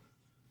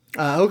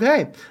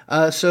 Okay.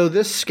 So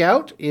this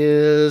scout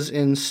is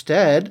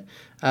instead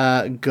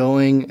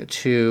going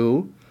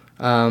to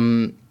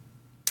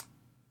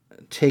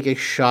take a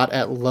shot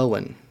at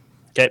Lowen.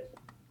 Okay,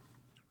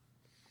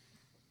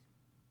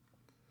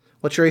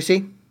 What's your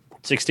AC?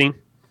 16.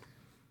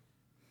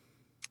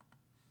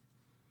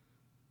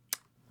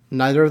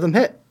 Neither of them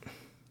hit.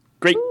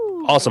 Great.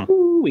 Awesome.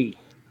 Ooh-wee.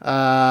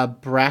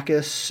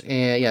 Brachus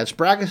and it's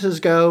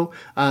Brachus's go.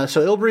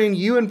 So Ilbrian,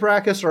 you and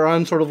Brachus are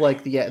on sort of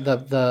like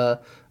the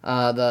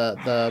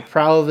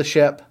prow of the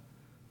ship,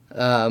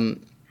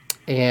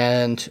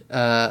 and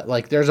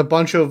like there's a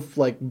bunch of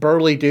like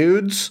burly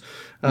dudes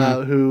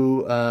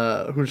who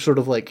sort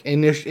of like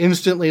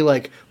instantly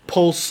like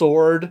pull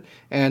sword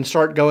and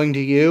start going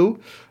to you,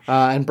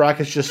 and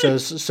Brachus just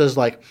says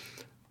like,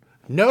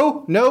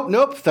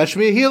 nope, fetch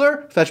me a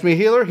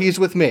healer. He's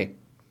with me.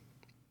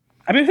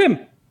 I'm with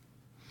him.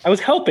 I was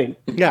helping.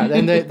 Yeah,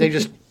 and they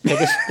just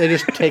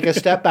take a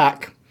step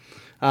back,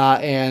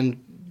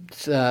 and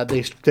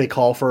they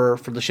call for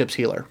the ship's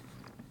healer.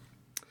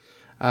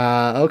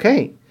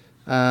 Okay,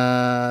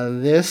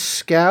 this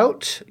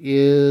scout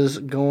is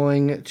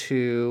going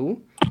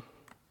to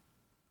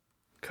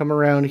come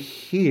around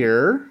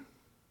here.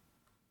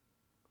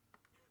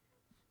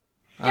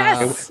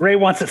 Yes. Ray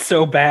wants it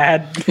so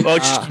bad. Oh,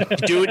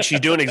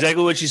 she's doing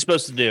exactly what she's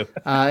supposed to do.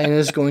 And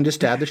is going to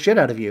stab the shit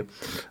out of you.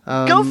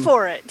 Go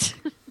for it.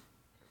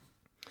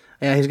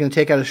 Yeah, he's going to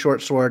take out a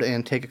short sword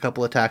and take a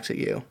couple attacks at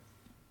you.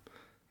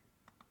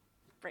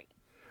 Right.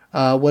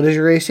 What is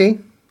your AC?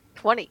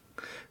 20.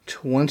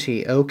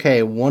 20.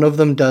 Okay, one of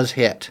them does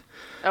hit.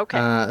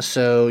 Okay.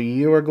 So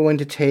you are going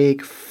to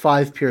take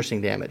 5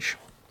 piercing damage.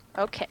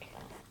 Okay.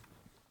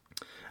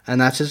 And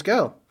that's his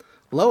go.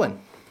 Lowen.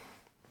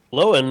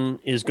 Lowen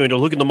is going to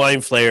look at the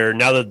mind flayer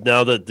now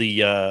that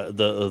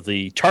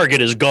the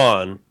target is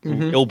gone.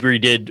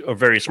 Ilbury did a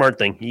very smart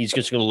thing. He's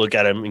just going to look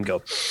at him and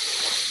go.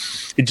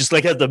 It just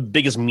like has the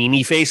biggest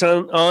meanie face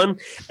on,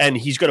 and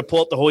he's going to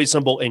pull out the holy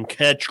symbol and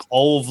catch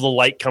all of the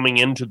light coming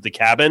into the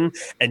cabin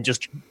and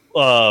just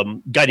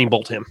guiding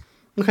bolt him.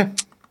 Okay.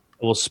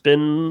 I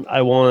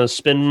want to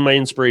spin my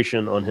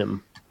inspiration on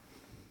him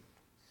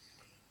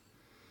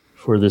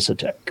for this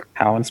attack.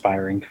 How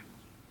inspiring.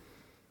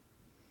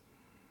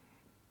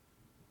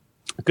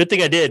 Good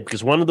thing I did,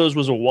 because one of those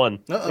was a 1.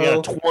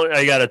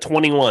 I got a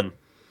 21.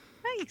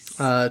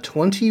 Nice.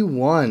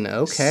 21.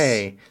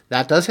 Okay.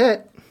 That does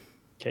hit.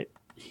 Okay.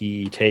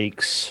 He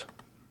takes...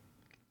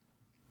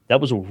 That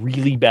was a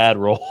really bad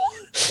roll.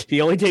 He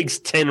only takes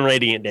 10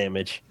 radiant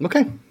damage.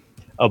 Okay.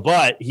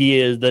 But he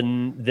is but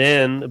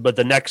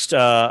the next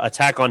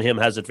attack on him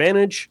has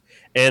advantage,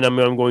 and I'm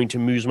going to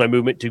use my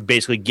movement to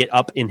basically get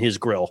up in his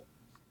grill.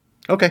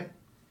 Okay.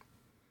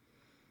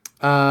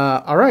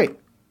 All right.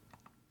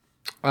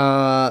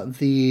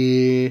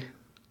 The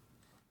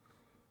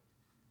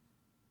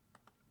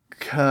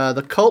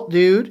cult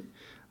dude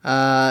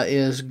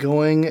is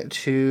going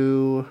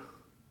to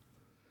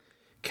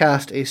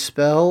cast a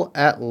spell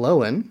at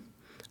Lowen.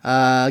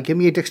 Give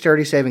me a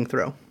dexterity saving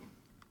throw.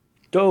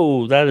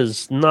 Oh, that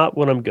is not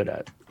what I'm good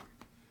at.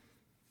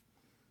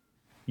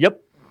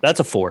 Yep, that's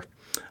a 4.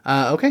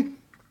 Okay.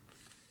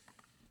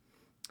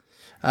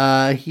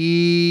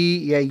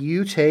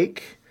 You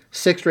take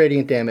 6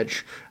 radiant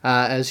damage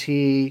as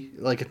he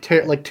like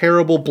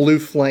terrible blue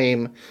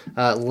flame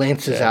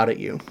lances out at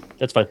you.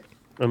 That's fine.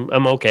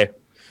 I'm okay.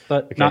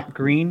 But not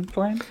green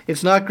flame?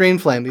 It's not green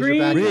flame. These are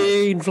bad guys.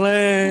 Green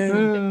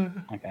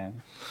flame. Okay.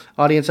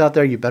 Audience out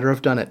there, you better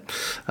have done it.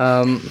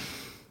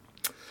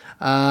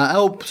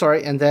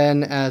 Sorry. And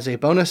then as a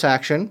bonus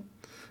action,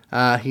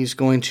 he's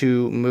going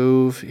to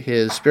move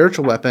his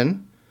spiritual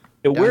weapon.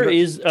 Where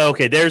is...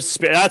 okay, that's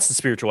the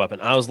spiritual weapon.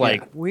 I was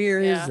like, where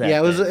is Yeah. that?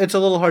 Yeah, thing? it's a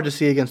little hard to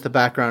see against the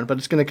background, but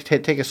it's going to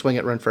take a swing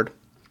at Renford.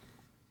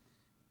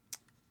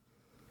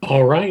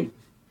 All right.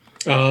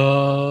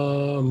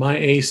 My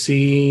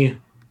AC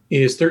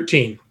is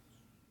 13.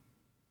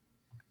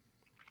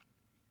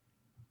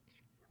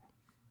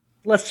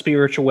 Less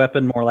spiritual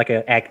weapon, more like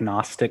an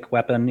agnostic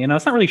weapon.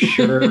 It's not really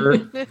sure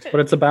what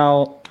it's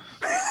about.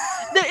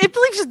 It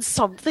believes in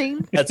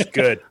something. That's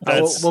good.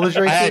 That's, what was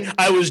your AC?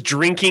 I was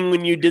drinking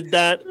when you did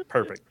that.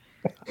 Perfect.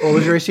 What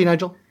was your AC,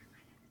 Nigel?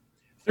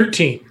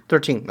 13.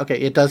 13. Okay,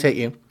 it does hit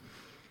you.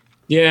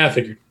 Yeah, I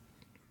figured.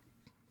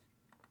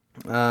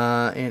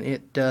 And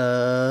it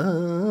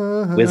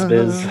does... Whiz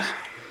biz.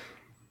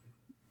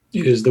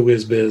 It is the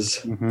whiz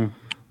biz.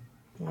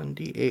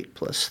 1d8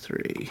 plus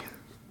 3.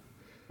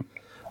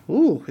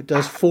 Ooh, it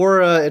does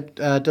 4. It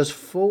does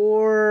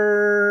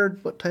 4.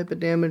 What type of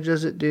damage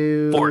does it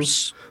do?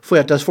 Force. Yeah,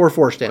 it does 4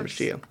 force damage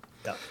to you.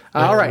 Yeah.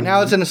 All right,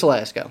 now it's in the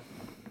Celesco.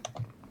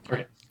 All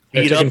right.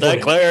 Beat up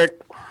that cleric.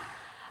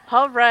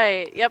 All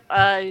right. Yep.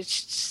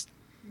 She's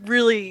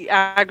really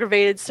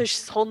aggravated, so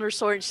she's holding her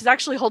sword. She's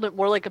actually holding it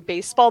more like a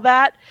baseball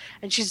bat,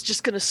 and she's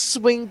just going to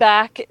swing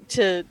back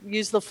to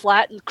use the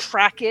flat and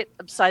crack it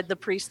upside the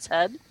priest's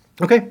head.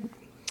 Okay.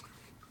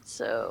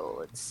 So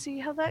let's see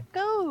how that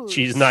goes.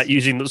 She's not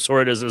using the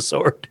sword as a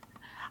sword.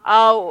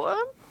 Oh,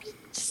 I'm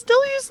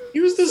still using.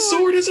 Use the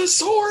sword as a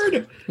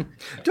sword.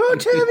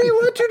 Don't tell me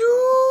what to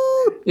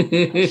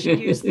do. I should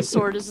use the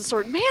sword as a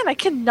sword. Man, I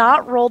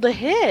cannot roll to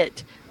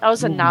hit. That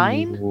was a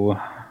 9. Ooh.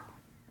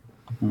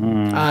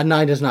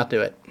 9 does not do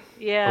it.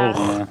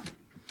 Yeah.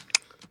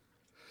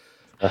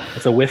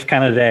 It's a whiff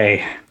kind of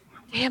day.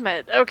 Damn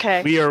it.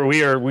 Okay.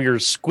 We are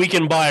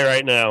squeaking by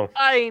right now.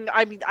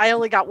 I mean, I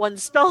only got 1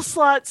 spell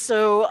slot,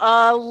 so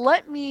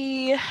let's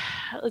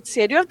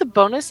see. I do have the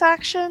bonus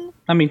action.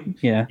 I mean,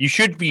 yeah. You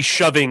should be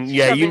shoving.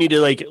 Yeah, you Shoving. need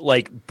to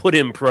like put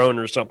him prone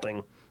or something.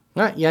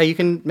 All right, yeah, you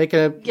can make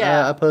a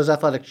opposed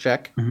athletics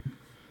check.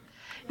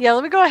 Yeah,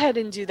 let me go ahead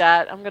and do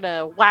that. I'm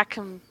gonna whack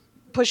him,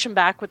 push him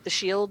back with the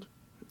shield.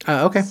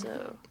 Okay.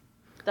 So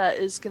that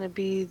is gonna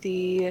be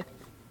the.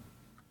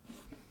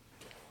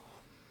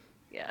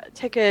 Yeah,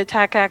 take an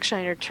attack action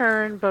on your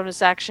turn.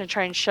 Bonus action,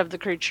 try and shove the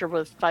creature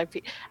with 5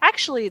 feet.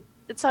 Actually,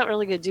 it's not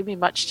really going to do me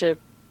much to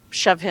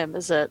shove him,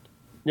 is it?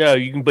 Yeah,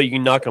 you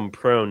can knock him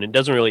prone. It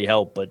doesn't really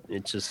help, but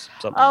it's just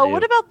something. Oh, to do.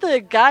 what about the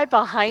guy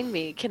behind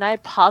me? Can I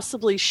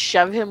possibly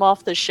shove him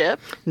off the ship?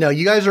 No,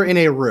 you guys are in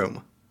a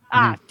room.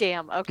 Ah,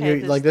 damn.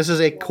 Okay. This is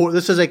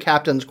a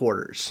captain's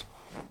quarters.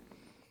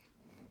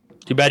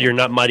 Too bad you're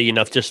not mighty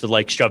enough just to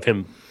like shove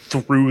him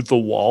through the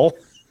wall.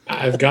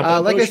 I've got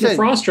the like I potion of said-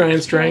 frost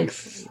giant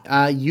strength.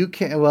 You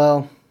can.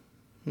 Well.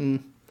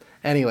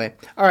 Anyway.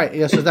 All right.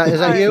 Yeah. So is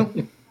that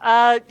you?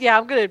 Yeah,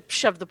 I'm gonna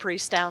shove the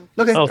priest down.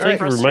 Okay. Oh, all thank right. you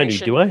for reminding me.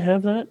 Frustration. Do I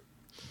have that?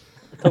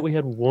 I thought we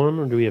had one,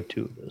 or do we have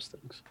 2 of those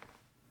things?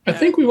 I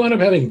think we wound up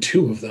having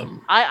 2 of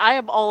them. I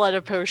am all out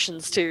of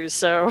potions too,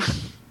 so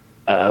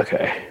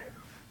Okay.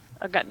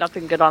 I've got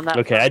nothing good on that.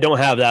 Okay, I don't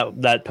have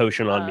that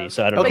potion on me,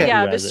 so I don't know. Okay. But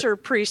yeah, who has it.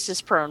 Mr. Priest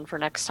is prone for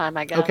next time,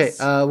 I guess. Okay.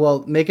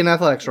 Well, make an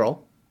athletics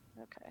roll.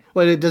 Okay.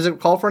 Wait, does it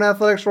call for an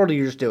athletics roll? Or do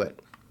you just do it?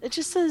 It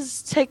just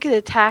says take an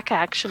attack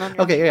action on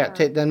your Okay. Yeah.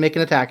 turn. Then make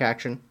an attack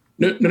action.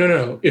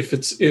 No.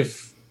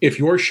 If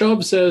your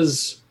shove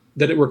says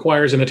that it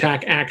requires an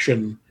attack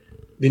action,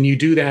 then you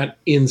do that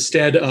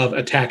instead of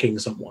attacking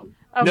someone.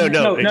 Oh,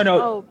 No.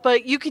 Oh,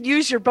 but you could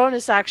use your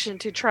bonus action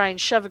to try and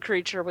shove a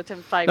creature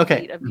within 5 Okay.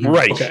 feet of you.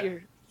 Right.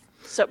 Okay.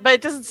 So, but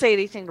it doesn't say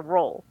anything to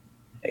roll.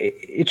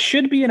 It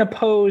should be an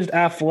opposed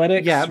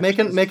athletics. Yeah. Make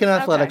an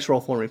athletics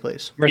roll for me,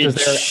 please. versus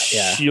It's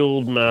their yeah.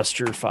 Shield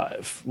Master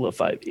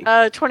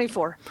 5E.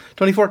 24.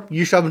 24.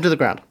 You shove him to the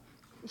ground.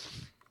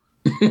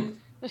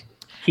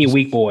 He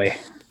weak boy.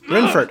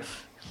 Renford,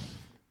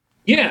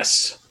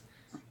 Yes.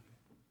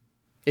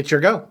 it's your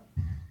go.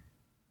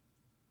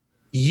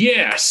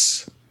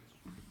 Yes.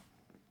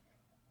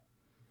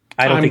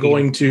 I don't I'm think he-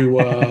 going to.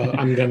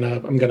 I'm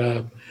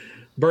gonna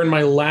burn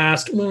my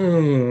last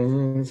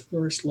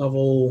first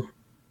level.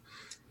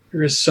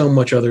 There is so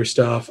much other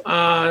stuff.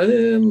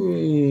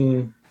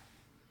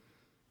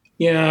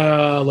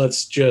 Yeah,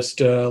 let's just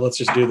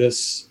do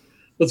this.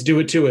 Let's do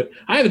it to it.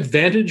 I have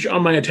advantage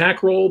on my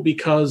attack roll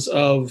because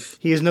of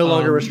He is no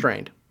longer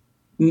restrained.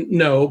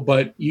 no,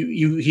 but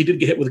he did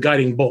get hit with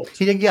guiding bolt.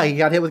 He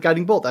got hit with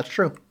guiding bolt. That's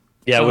true.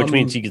 Yeah, which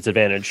means he gets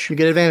advantage. You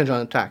get advantage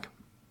on attack.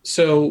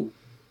 So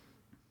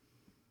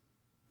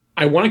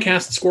I want to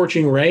cast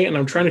Scorching Ray, and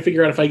I'm trying to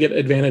figure out if I get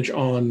advantage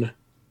on.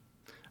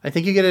 I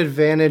think you get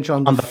advantage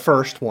on the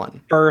first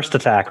one. first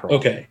attack roll.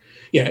 Okay.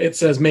 Yeah, it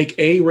says make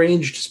a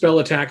ranged spell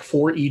attack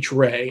for each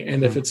ray,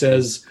 and if it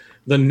says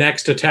the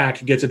next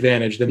attack gets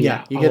advantage, then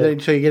Yeah, yeah, you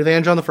get so you get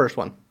advantage on the first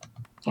one.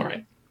 all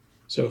right.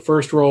 So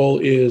first roll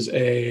is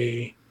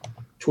a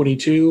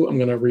 22. I'm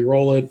going to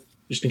re-roll it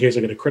just in case I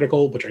get a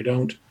critical, which I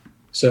don't.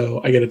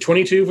 So I get a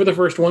 22 for the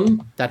first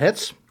one. That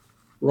hits.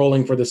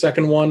 Rolling for the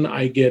second one,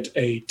 I get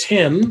a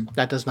 10,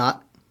 That does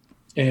not.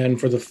 and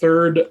for the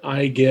third,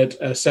 I get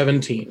a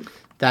 17.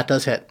 That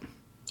does hit.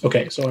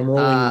 Okay, so I'm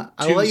rolling.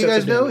 I'll two let you sets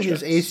guys of know damage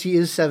his dice. AC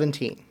is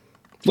 17.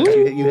 So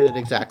you hit it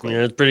exactly.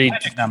 Yeah, it's pretty.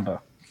 Magic number.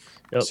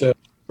 So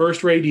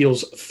first ray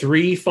deals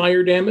 3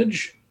 fire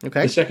damage.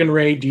 Okay. The second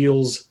ray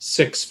deals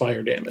 6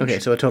 fire damage. Okay,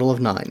 so a total of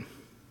 9.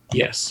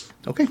 Yes.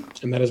 Okay.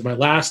 And that is my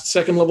last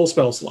second level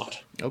spell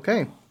slot.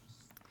 Okay.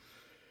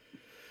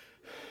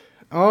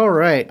 All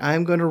right,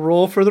 I'm going to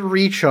roll for the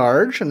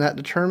recharge, and that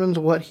determines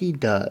what he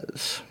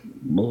does.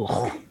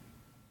 Ugh.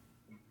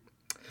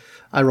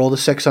 I rolled a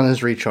 6 on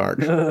his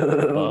recharge.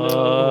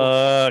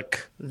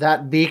 Fuck.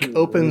 That beak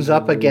opens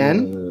up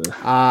again.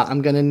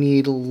 I'm going to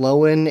need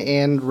Lowen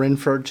and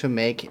Rinford to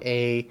make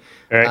a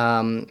All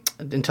right.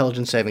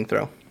 intelligence saving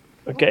throw.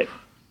 Okay.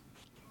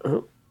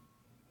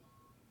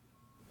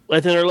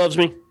 Lathander loves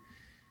me.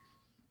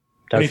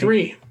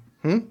 23.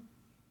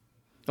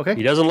 Okay.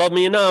 He doesn't love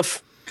me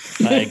enough.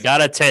 I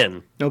got a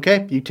 10.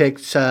 Okay. You take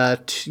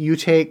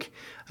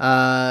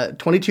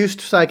 22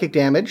 psychic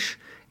damage,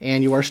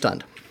 and you are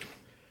stunned.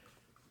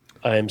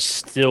 I'm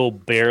still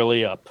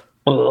barely up.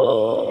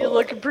 You're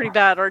looking pretty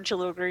bad, aren't you,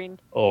 Little Green?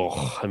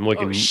 Oh, I'm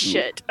looking Oh,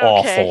 shit.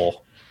 Okay.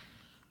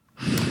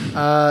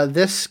 awful.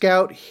 This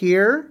scout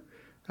here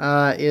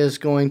is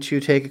going to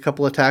take a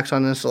couple attacks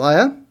on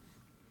Isolaya.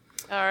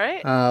 All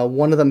right.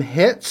 One of them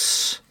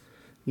hits.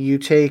 You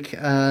take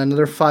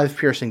another 5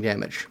 piercing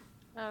damage.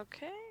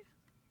 Okay.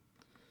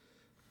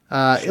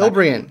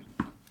 Ilbrian.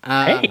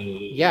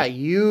 Hey. Yeah,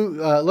 you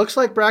looks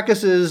like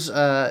Brackus is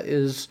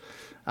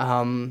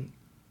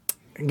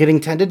getting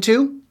tended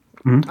to.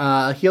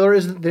 Healer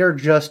isn't there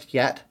just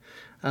yet,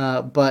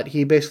 but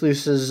he basically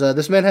says,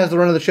 "This man has the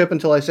run of the ship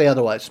until I say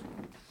otherwise."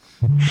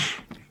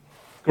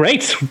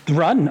 Great,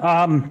 run.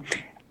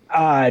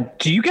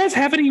 Do you guys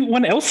have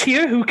anyone else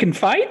here who can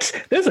fight?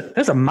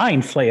 There's a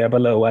mind flayer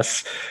below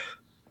us.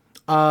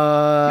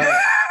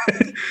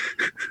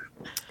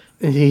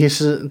 He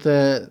says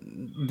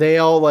they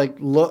all like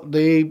look.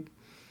 They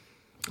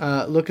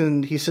look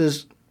and he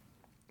says,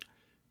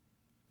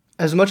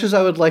 "As much as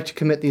I would like to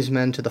commit these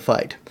men to the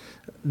fight,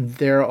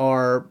 there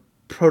are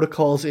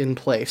protocols in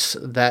place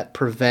that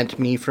prevent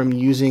me from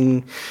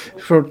commanding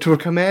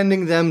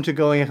them to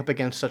going up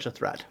against such a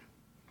threat."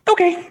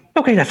 Okay,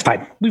 that's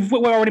fine. We've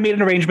already made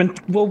an arrangement.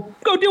 We'll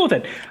go deal with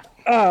it.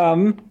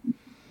 I'm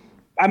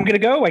gonna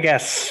go, I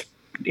guess.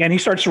 And he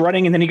starts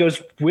running, and then he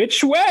goes,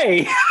 "Which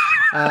way?"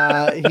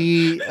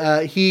 He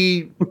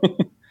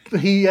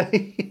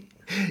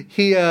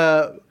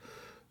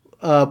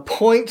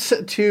points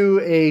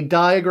to a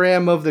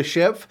diagram of the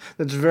ship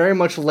that's very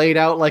much laid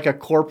out like a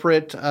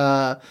corporate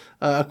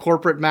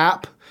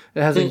map.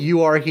 It has a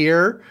 "You are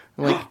here,"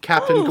 like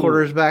captain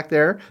quarters back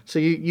there, so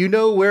you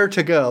know where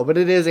to go. But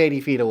it is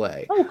 80 feet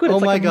away. Oh, good. Oh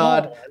It's my like a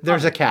God! mall.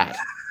 There's a cat.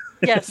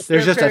 Yes.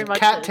 There's there just a very much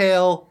cat is.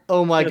 tail.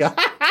 Oh my God!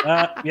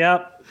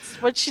 Yep.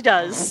 It's what she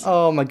does.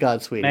 Oh my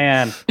God, sweetie.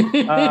 Man.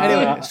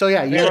 Anyway, so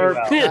yeah, you're.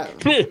 well.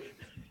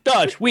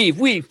 Dodge,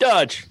 weave,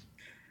 dodge.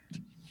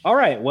 All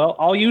right. Well,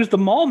 I'll use the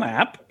mall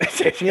map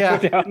to Yeah.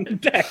 go down the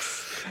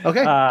decks.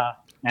 Okay. And So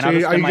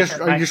I'll are you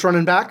spend are you just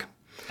running back?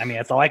 I mean,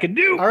 that's all I can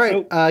do. All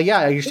right. So,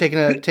 Yeah, you're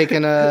just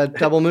taking a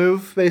double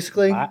move,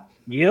 basically.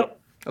 yep.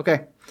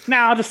 Okay.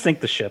 Now I'll just sink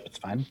the ship. It's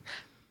fine.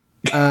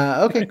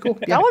 Okay. Cool.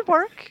 Yeah. That would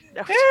work.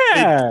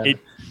 Yeah. It-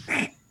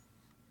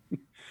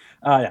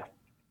 Yeah.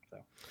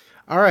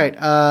 All right.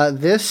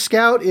 This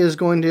scout is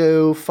going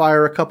to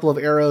fire a couple of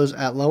arrows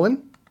at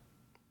Lowen.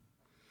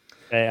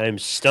 I'm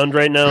stunned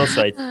right now,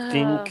 so I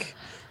think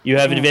you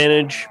have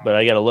advantage, but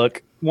I gotta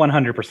look.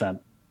 100%.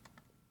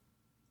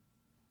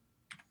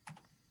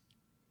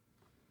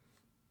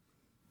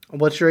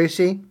 What's your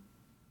AC?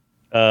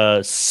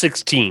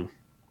 16.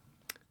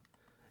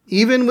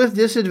 Even with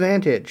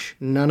disadvantage,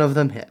 none of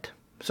them hit.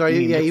 Sorry. You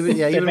mean Yeah. with Even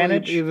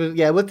disadvantage?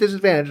 with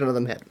disadvantage, none of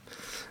them hit.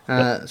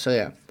 So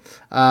yeah.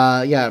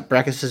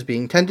 Brackus is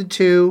being tended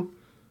to.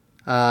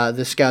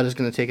 This scout is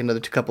going to take another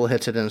couple of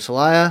hits at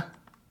Insalaya.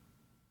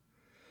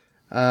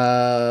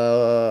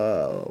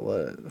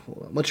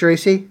 What's your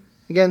AC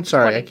again?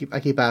 Sorry, 20. I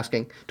keep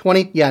asking.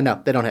 20? Yeah,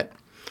 no, they don't hit.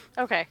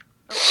 Okay.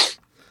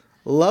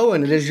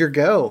 Lowen, it is your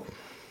go.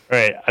 All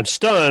right, I'm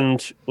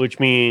stunned, which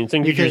means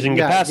You creature's can-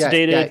 yeah,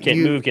 incapacitated, yeah, can't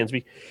you- move, can't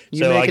speak.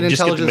 You So make I an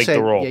just get to intelligence make save.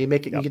 the roll. Yeah, you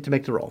get to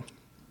make the roll.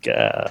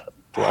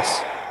 Bless.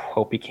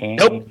 Hope he can.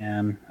 Nope.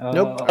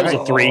 Nope. That was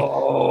a 3.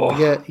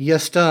 Yeah, you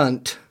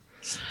stunned.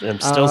 I'm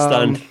still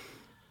stunned.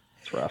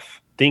 It's rough.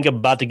 Think I'm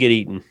about to get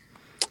eaten.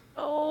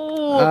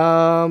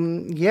 Oh.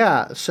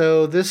 Yeah.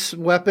 So this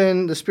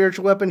weapon, the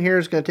spiritual weapon here,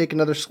 is going to take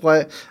another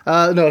swipe.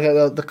 No,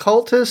 the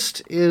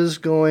cultist is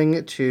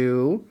going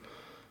to.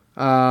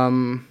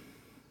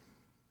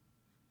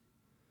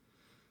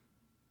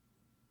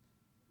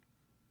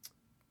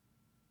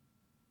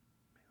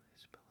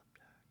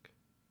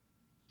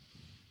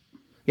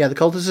 Yeah, the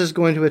cultist is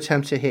going to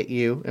attempt to hit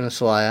you in a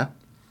Salaya.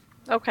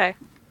 Okay.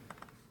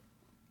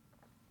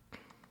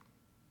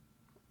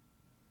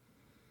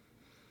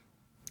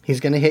 He's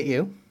going to hit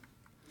you.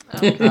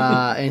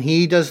 And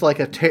he does like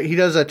a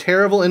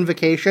terrible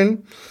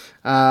invocation,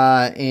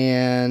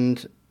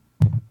 and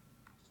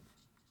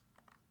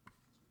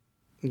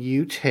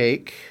you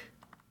take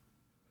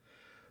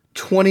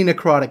 20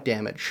 necrotic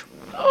damage.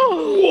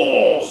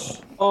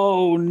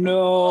 Oh no!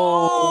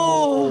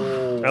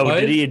 Oh, What?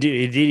 did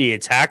he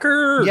attack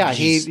her? or Yeah,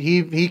 just-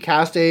 he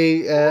cast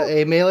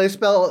a melee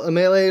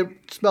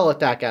spell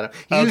attack at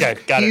him. Okay,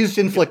 got he it. used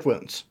inflict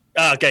wounds.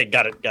 Okay,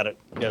 got it. Yeah,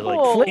 like,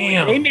 Oh,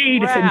 Damn. They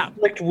made crap.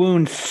 inflict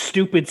wounds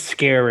stupid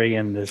scary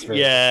in this version.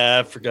 yeah,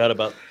 I forgot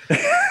about.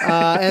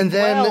 And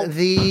then Well,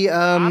 the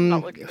I'm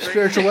not looking great.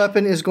 spiritual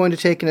weapon is going to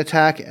take an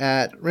attack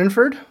at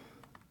Rinford.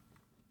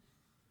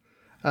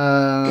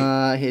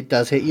 It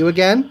does hit you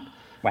again.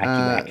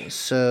 Wacky whack.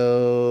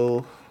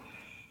 So,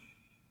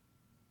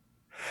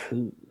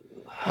 Ooh.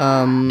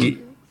 God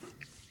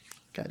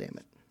damn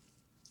it.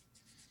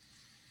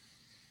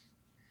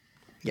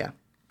 Yeah.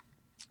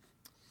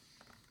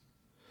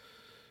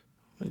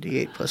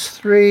 1d8 plus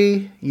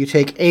 3. You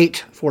take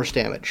 8 force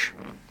damage.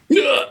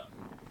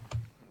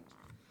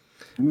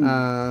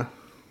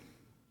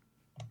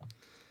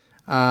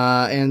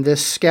 And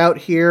this scout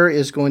here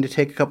is going to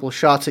take a couple of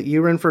shots at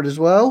you, Rinford, as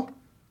well.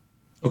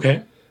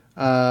 Okay.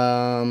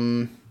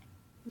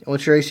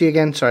 What's your AC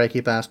again? Sorry, I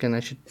keep asking. I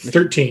should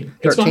 13.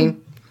 It's 13.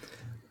 fine.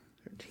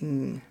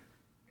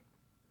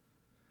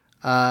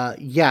 13.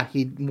 Yeah,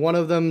 one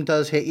of them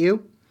does hit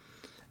you,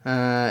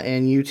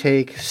 and you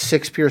take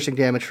 6 piercing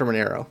damage from an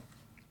arrow.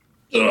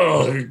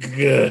 Oh,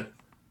 good.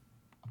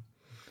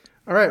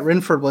 All right,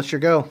 Rinford, what's your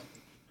go?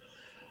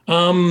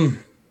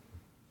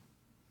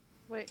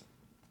 Wait.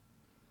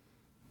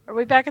 Are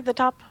we back at the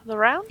top of the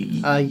round?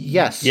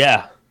 Yes.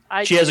 Yeah,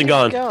 I She hasn't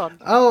didn't gone.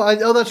 go.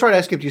 Oh, that's right.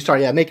 I skipped you.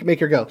 Sorry. Yeah, make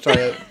your go.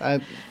 Sorry.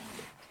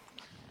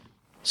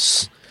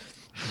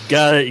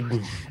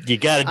 you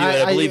gotta do it.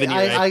 I believe in you.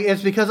 Right?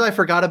 It's because I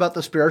forgot about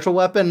the spiritual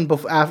weapon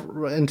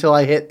until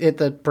I hit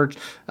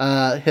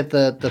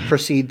the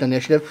proceed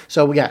initiative.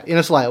 So yeah,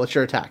 Inasalaya, what's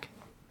your attack?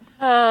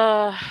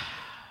 Fuck.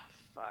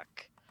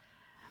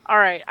 All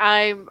right,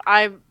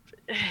 I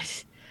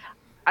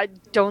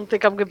don't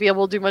think I'm gonna be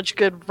able to do much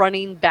good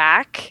running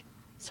back,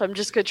 so I'm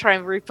just gonna try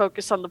and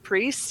refocus on the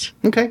priest.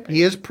 Okay,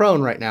 he is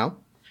prone right now.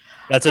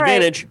 That's All right.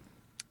 advantage.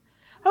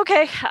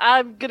 Okay,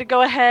 I'm gonna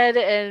go ahead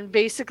and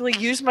basically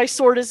use my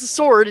sword as a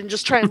sword and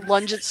just try and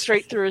lunge it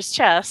straight through his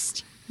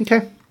chest.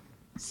 Okay.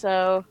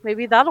 So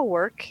maybe that'll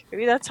work.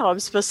 Maybe that's how I'm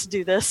supposed to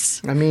do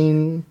this. I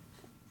mean,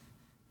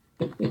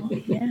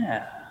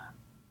 Yeah.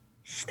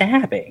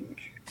 Stabbing.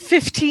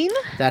 15?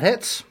 that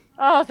hits.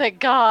 Oh, thank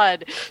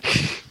God.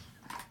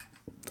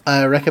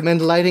 I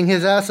recommend lighting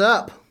his ass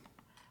up.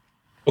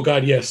 Oh,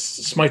 God, yes.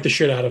 Smite the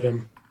shit out of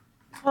him.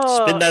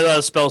 Oh, Spin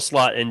that spell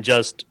slot and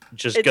just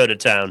go to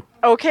town.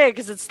 okay,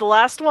 because it's the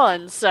last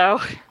one, so.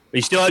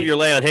 You still have your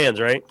lay on hands,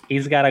 right?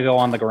 He's got to go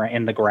on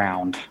in the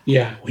ground.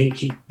 Yeah, they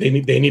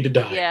need to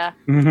die. Yeah.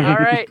 All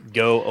right.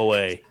 Go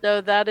away.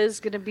 So that is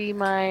going to be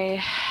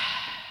my.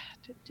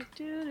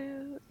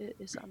 It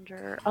is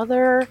under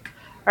other.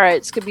 All right,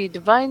 it's going to be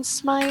Divine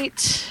Smite.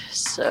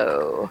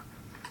 So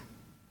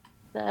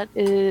that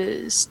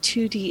is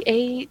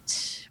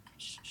 2d8.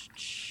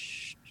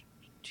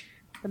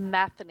 The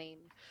Mathanine.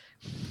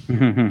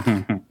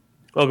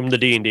 Welcome to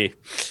D&D.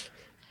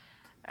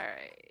 All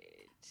right.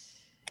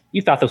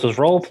 You thought this was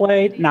role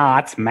play? Nah,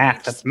 it's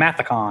math. That's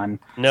Mathicon.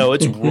 No,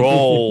 it's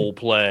role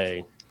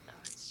play.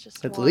 It's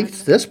just At one.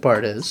 least this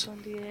part is.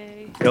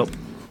 1d8. Yep.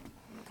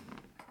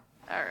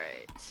 All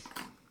right.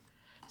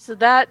 So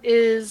that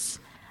is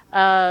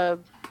 8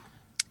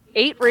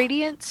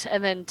 radiant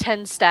and then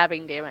 10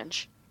 stabbing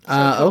damage. So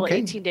total Okay.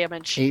 18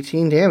 damage.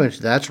 18 damage.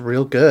 That's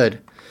real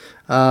good.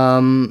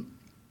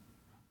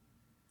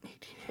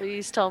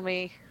 Please tell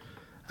me.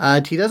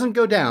 He doesn't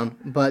go down,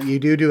 but you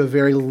do a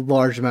very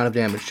large amount of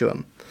damage to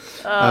him.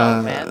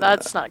 Oh man,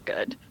 that's not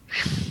good.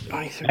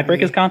 I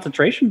break his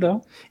concentration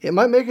though. It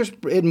might make his.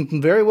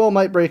 It very well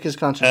might break his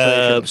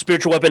concentration.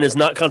 Spiritual weapon is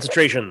not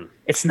concentration.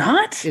 It's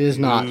not. It is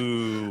not.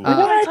 Ooh. I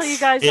What? want to tell you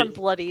guys It- I'm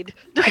bloodied.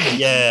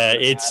 Yeah,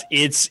 it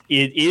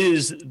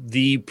is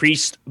the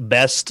priest's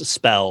best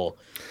spell.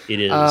 It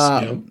is.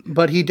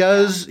 But he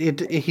does.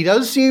 He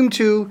does seem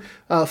to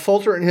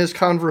falter in his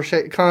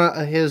concentration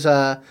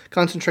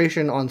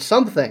on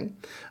something,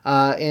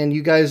 and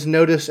you guys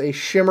notice a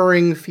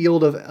shimmering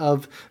field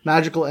of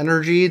magical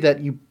energy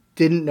that you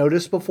didn't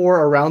notice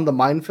before around the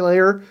mind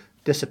flayer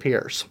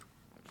disappears.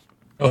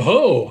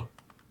 Oh,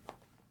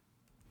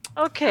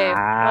 Okay. The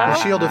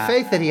Ah. shield of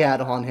faith that he had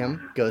on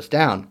him goes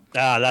down.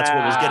 That's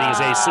what was getting his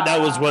AC.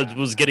 That was what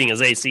was getting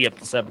his AC up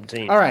to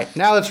 17. All right,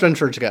 now it's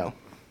Renford's go.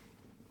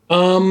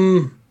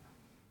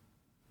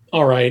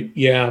 all right.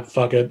 Yeah,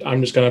 fuck it.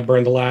 I'm just gonna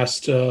burn the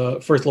last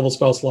first level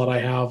spell slot I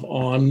have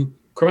on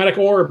Chromatic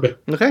Orb,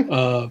 Okay.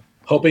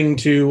 hoping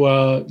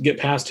to get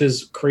past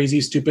his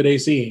crazy stupid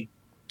AC.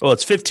 Well,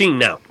 it's 15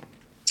 now.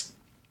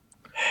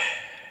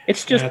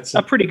 It's just That's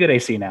a pretty good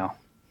AC now.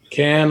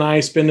 Can I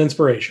spend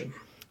inspiration?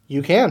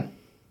 You can.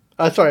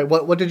 Sorry.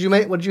 What did you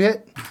make? What did you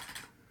hit?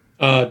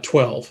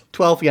 12.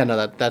 12. Yeah, no,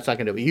 that's not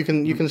gonna do it. You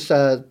can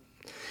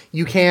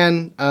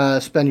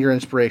spend your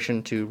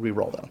inspiration to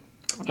reroll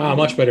though.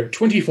 Much better.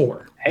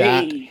 24.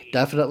 That Hey,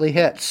 definitely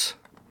hits.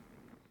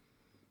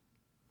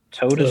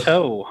 toe to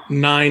toe.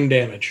 9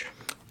 damage.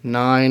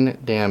 9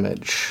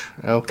 damage.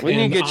 Okay. We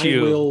need to And get I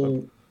you.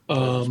 will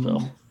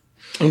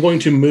I'm going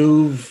to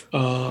move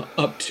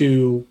up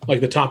to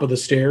like the top of the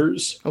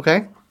stairs.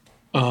 Okay.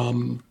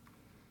 And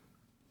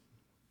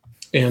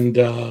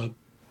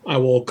I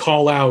will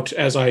call out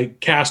as I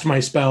cast my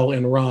spell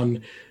and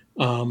run.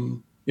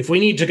 If we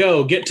need to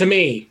go, get to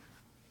me.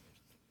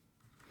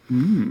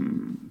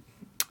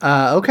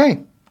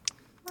 Okay.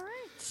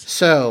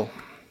 So,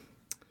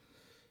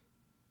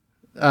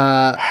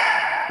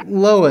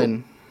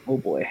 Lowen, Oh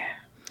boy.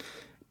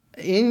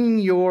 in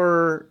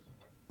your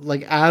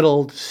like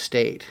addled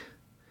state,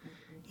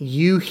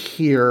 you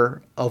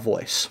hear a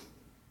voice.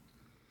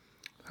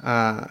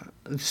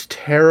 It's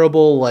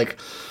terrible, like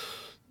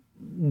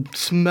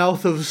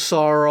mouth of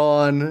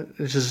Sauron.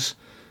 It's just,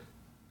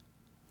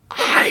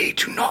 I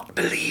do not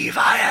believe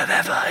I have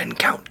ever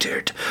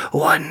encountered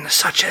one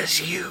such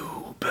as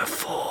you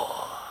before.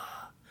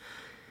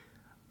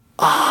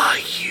 Are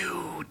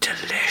you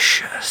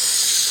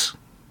delicious?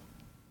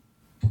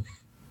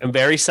 I'm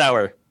very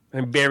sour.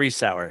 I'm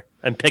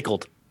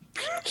pickled.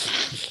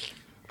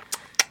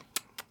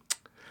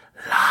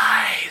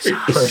 Lies A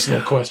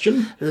personal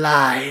question.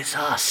 Lies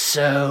are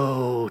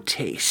so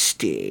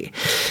tasty.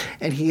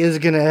 And he is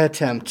going to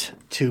attempt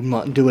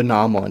to do a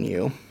nom on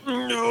you.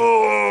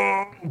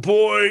 Oh,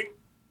 boy.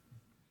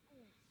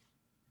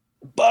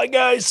 Bye,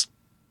 guys.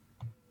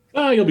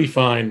 You'll be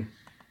fine.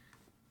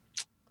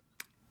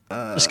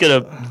 Just get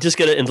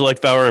an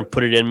intellect power and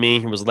put it in me.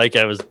 It was like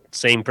I was the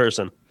same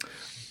person.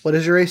 What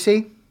is your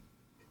AC?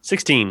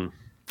 16.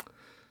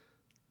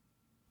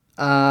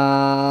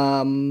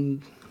 I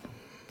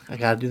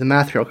gotta do the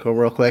math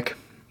real quick.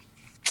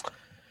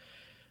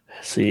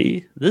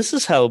 See, this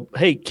is how.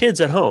 Hey,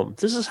 kids at home,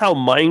 this is how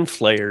mind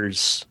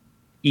flayers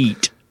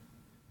eat.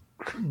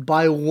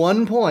 By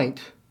 1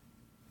 point,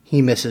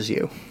 he misses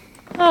you.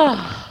 You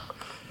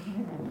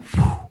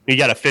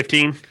got a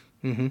 15.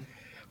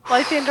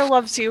 Lythander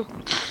loves you.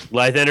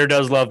 Lythander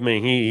does love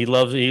me. He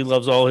loves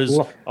all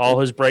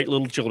his bright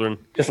little children.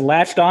 Just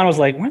latched on. Was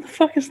like, where the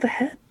fuck is the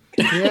head?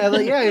 Yeah,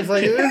 he's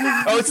like,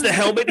 Oh, it's the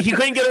helmet. He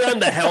couldn't get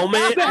around the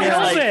helmet.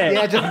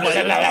 yeah,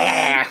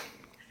 just.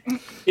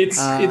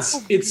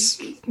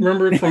 It's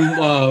remember from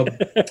I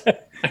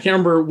can't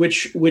remember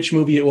which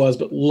movie it was,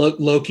 but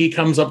Loki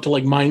comes up to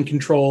like mind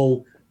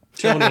control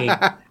Tony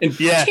and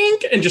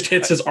tink, and just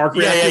hits his arc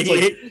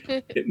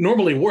reactor. It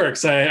normally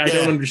works. I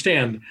don't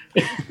understand.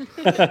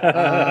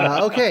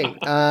 Okay,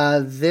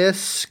 this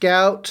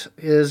scout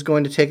is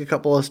going to take a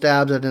couple of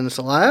stabs at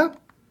Inisalaya.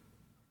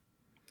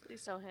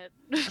 Please don't hit.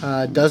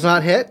 Does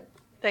not hit.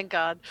 Thank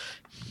God.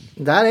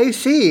 That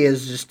AC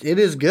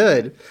is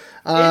good.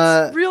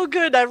 It's real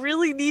good. I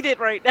really need it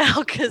right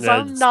now because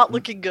I'm not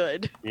looking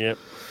good. Yep.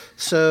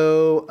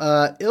 So,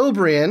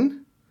 Ilbrian,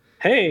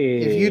 Hey.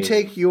 if you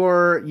take you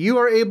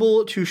are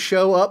able to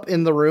show up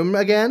in the room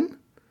again.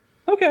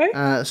 Okay.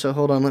 So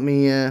hold on, let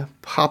me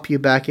pop you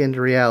back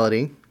into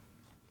reality.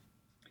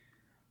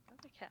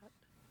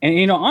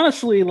 And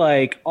honestly,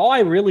 like all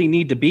I really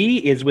need to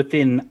be is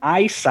within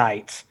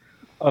eyesight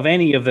of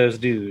any of those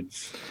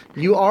dudes.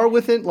 You are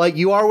within,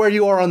 you are where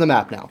you are on the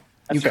map now.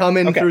 That's you fair. come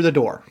in Okay. through the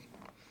door.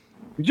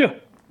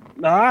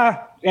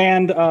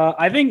 And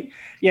I think,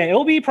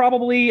 it'll be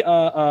probably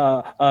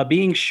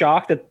being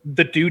shocked that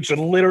the dude's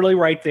literally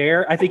right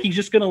there. I think he's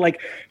just gonna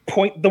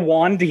point the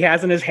wand he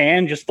has in his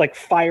hand, just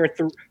fire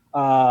through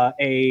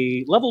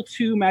a level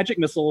 2 magic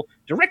missile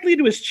directly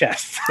to his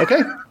chest.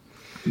 Okay.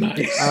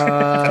 Nice.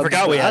 I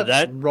forgot we had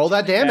that. Roll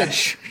that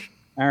damage.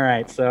 All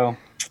right, so,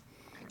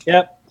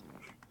 yep.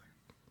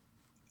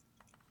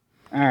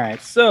 All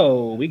right,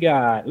 so we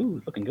got,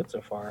 looking good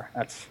so far.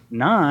 That's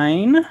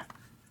 9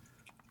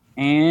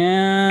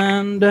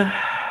 and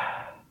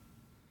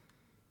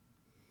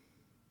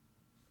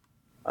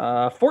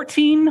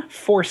 14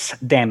 force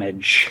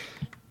damage.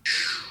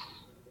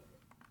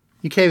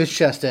 You cave his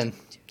chest in.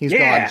 He's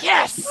Yeah. gone.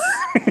 Yes!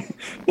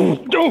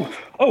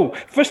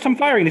 First time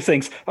firing these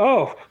things.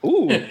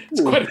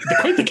 It's quite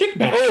the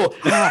kickback.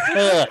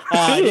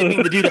 I didn't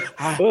mean to do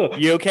that.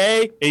 You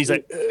okay? And he's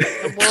like,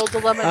 The moral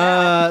dilemma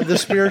now. The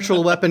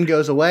spiritual weapon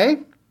goes away.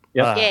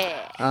 Yep.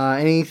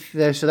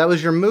 Yeah. So that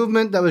was your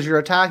movement. That was your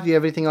attack. Do you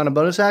have anything on a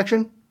bonus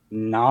action?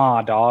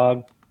 Nah,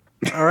 dog.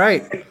 All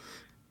right.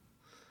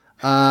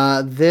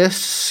 This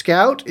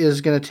scout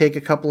is going to take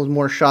a couple of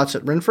more shots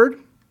at Rinford.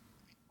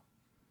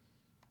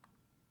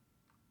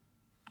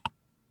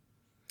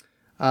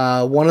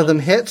 One of them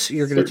hits.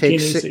 You're going to take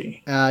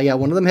 13 6.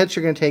 One of them hits.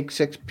 You're going to take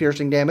 6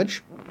 piercing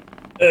damage.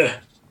 I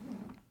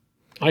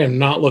am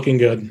not looking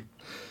good.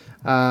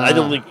 I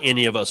don't think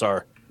any of us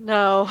are.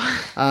 No.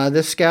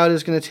 This scout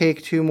is going to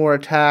take 2 more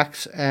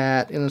attacks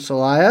at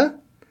Inisalaya.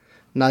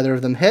 Neither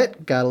of them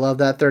hit. Gotta love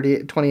that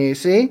 20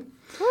 AC.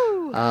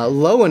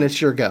 Lowen,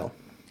 it's your go.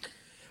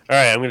 All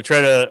right, I'm going to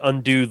try to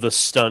undo the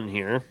stun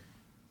here.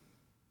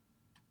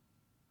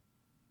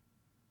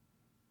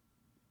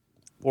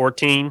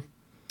 14.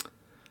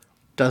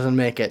 Doesn't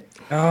make it.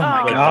 Oh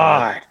my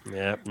god.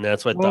 Yeah,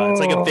 that's what I thought. It's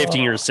like a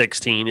 15 or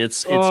 16.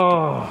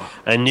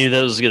 I knew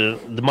that was gonna.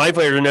 The mind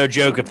flayers are no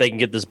joke if they can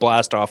get this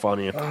blast off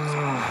on you.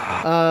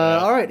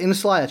 All right,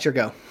 Inisalaya, it's your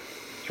go.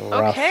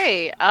 Rough.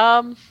 Okay.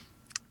 Well,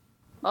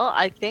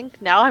 I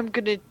think now I'm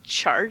gonna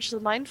charge the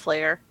Mind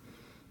Flayer.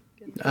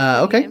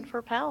 Okay. In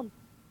for pound.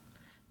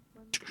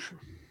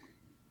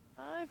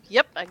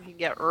 Yep, I can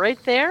get right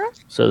there.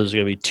 So there's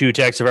going to be 2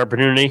 attacks of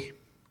opportunity.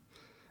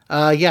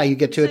 Yeah, you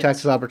get 2 Is it-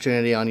 attacks of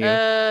opportunity on you.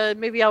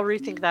 Maybe I'll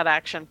rethink that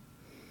action.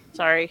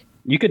 Sorry.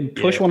 You could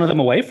push Yeah. one of them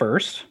away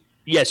first.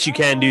 Yes, you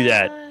can do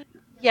that.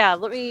 Yeah,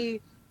 let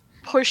me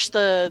push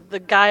the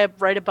guy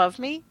up right above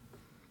me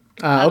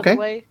out of Okay. the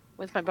way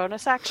with my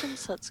bonus action.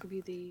 So that's gonna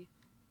be the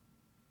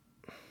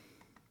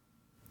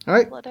All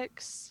right.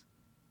 athletics.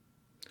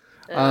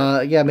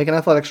 Yeah, make an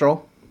athletics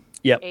roll.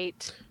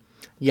 8.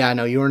 Yeah,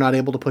 no, you are not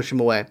able to push him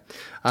away.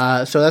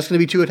 So that's going to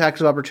be 2 attacks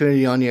of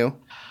opportunity on you.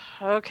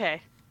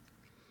 Okay.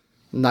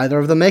 Neither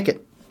of them make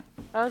it.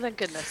 Oh, thank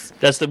goodness.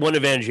 That's the one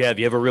advantage you have.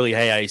 You have a really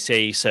high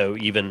IC, so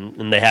even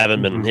and they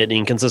haven't been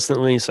hitting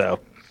consistently. So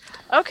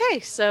Okay,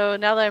 so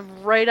now that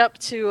I'm right up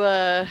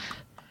to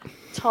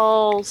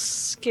tall,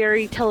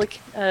 scary tentacles,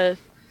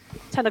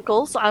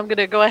 I'm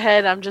gonna go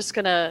ahead. I'm just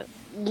gonna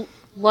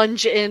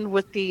lunge in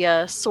with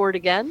the sword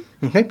again,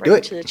 Okay, right do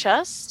it. to the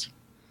chest.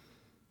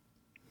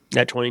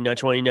 nat 20, nat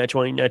 20, nat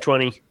 20, nat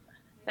 20.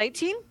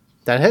 19.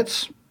 That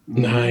hits.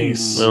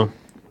 Nice. Well,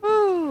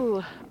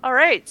 Woo! All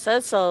right, so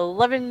that's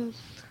 11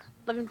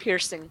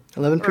 piercing.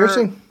 11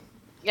 piercing.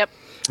 Yep.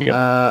 Yep.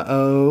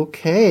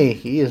 Okay,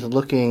 he is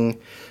looking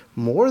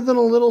more than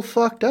a little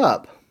fucked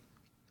up.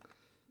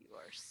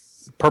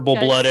 purple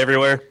Okay. blood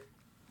everywhere.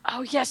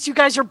 Oh yes, you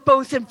guys are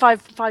both in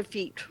 5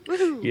 feet.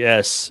 Woohoo!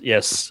 Yes,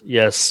 yes,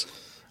 yes.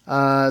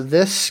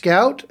 This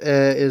scout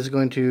is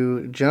going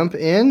to jump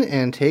in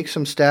and take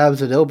some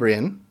stabs at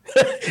Ilbrian.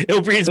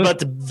 Ilbrian's about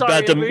to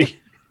Sorry,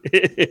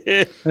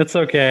 It's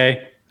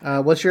okay.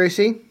 What's your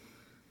AC?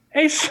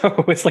 Hey,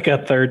 so it's like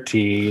a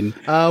 13.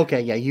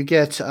 Okay, yeah, you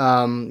get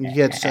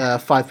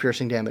 5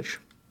 piercing damage.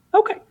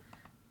 Okay.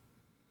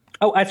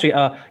 Oh, actually,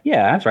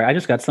 yeah, that's right. I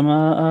just got some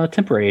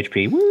temporary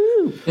HP.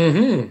 Woo!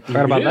 Mm-hmm.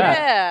 Right about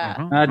that.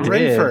 Yeah. I did.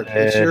 Renford,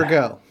 it's your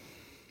go.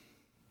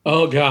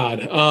 Oh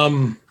God.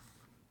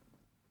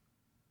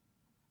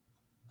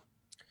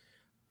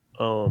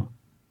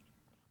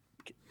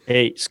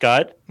 Hey,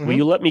 Scott, will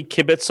you let me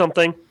kibitz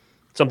something?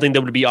 Something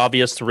that would be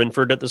obvious to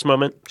Renford at this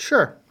moment?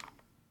 Sure.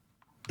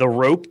 The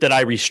rope that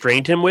I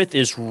restrained him with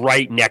is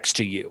right next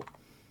to you.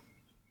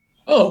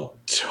 Oh,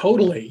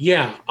 totally.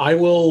 Yeah, I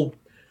will.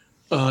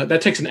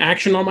 That takes an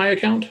action on my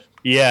account.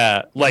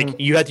 Yeah, like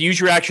you have to use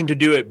your action to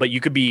do it, but you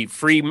could be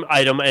free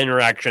item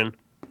interaction,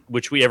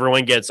 which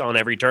everyone gets on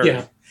every turn.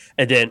 Yeah.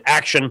 And then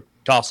action,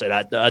 toss it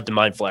at the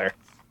Mind Flayer.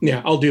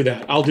 Yeah, I'll do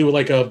that. I'll do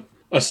like a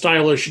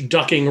stylish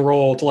ducking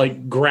roll to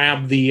like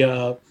grab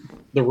the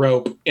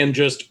rope and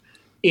just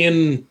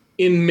in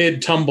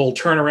mid tumble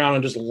turn around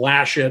and just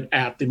lash it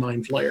at the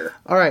Mind Flayer.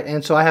 All right,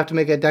 and so I have to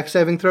make a dex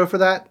saving throw for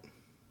that.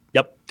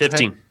 Yep,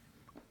 15. Okay.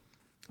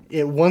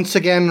 It once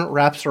again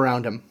wraps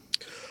around him.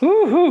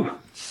 Woohoo!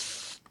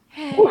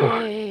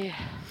 Hey.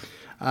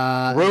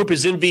 Rope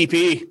is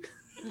MVP.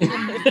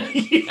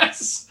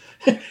 Yes.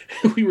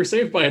 We were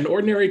saved by an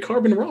ordinary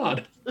carbon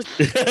rod. All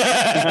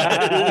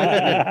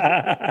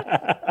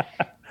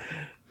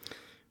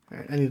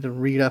right, I need to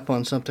read up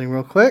on something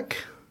real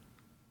quick.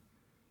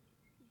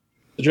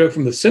 The joke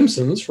from The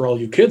Simpsons for all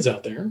you kids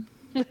out there.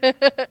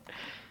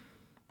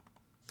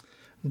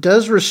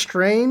 Does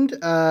restrained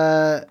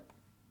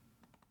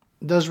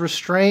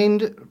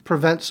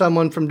prevent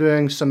someone from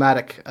doing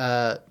somatic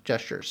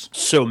gestures?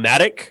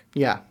 Somatic?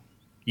 Yeah,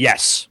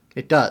 Yes.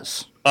 it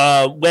does.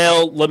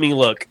 Well, let me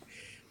look.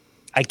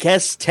 I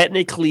guess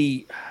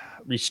technically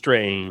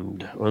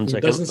restrained. One It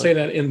second. doesn't say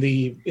that in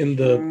the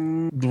The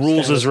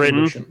rules status is written.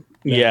 condition.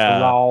 No. Yeah.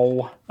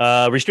 Wow.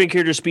 Restrained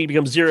character speed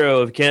becomes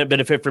 0 if it can't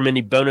benefit from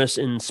any bonus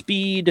in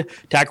speed.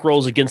 Attack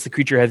rolls against the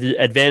creature have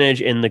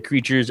advantage, and the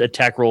creature's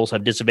attack rolls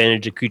have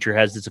disadvantage. The creature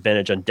has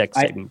disadvantage on dex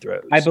saving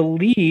throws. I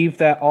believe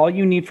that all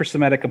you need for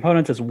somatic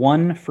components is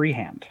one free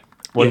hand.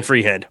 One Yeah.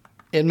 free hand.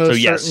 It most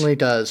yes. certainly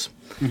does.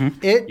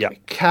 It Yeah.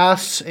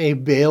 casts a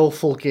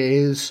baleful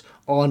gaze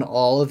on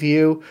all of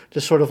you,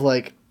 just sort of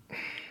like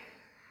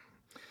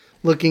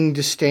looking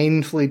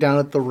disdainfully down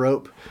at the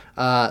rope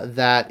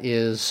that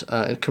is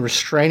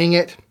restraining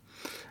it.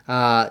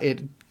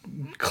 It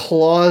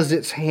claws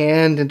its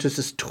hand into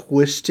this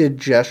twisted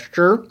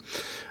gesture,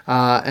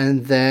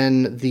 and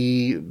then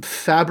the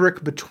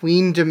fabric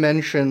between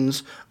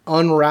dimensions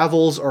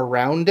unravels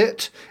around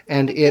it,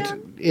 and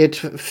it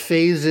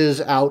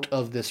phases out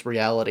of this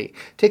reality,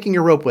 taking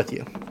your rope with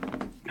you.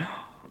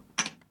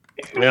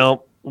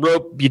 Well,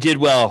 rope, you did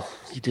well.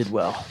 You did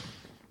well.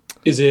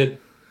 Is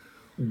it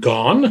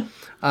gone?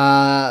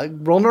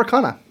 Roll an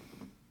Arcana.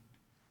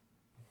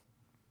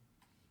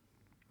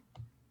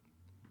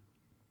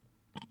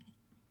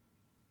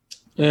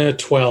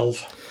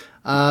 12.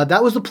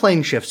 That was the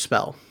plane shift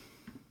spell.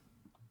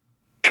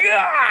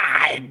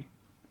 God!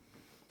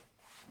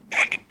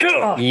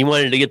 He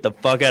wanted to get the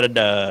fuck out of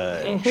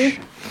Dodge.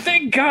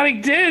 Thank God he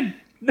did!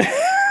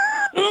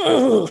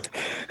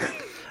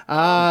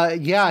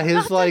 Yeah, his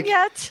Not done like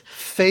yet.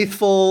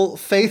 faithful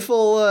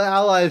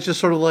ally is just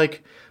sort of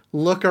like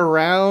look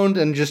around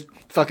and just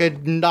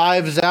fucking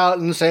knives out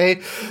and say,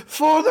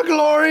 "For the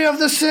glory of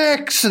the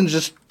Six," and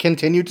just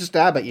continue to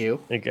stab at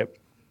you. Okay.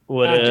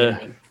 What? God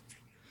damn it.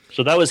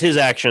 So that was his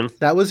action.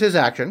 That was his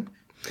action.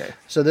 Okay.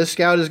 So this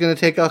scout is going to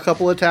take a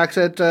couple attacks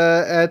at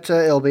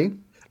Ilby.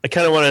 I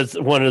kind of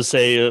wanted to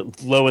say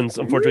Lowen's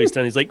unfortunately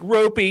stunned. He's like,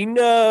 Ropey,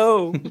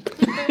 no.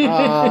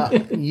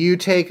 You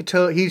take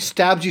he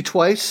stabs you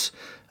twice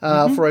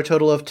for a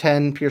total of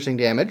 10 piercing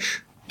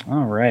damage.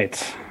 All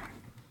right.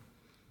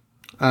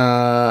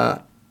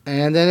 And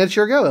then it's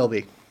your go,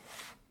 Ilby.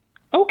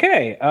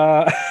 Okay.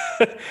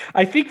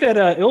 I think that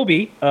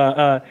Ilby,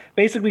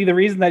 basically the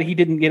reason that he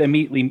didn't get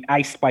immediately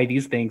iced by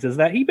these things is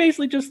that he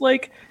basically just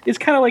like is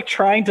kind of like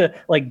trying to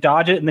like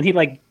dodge it, and then he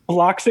like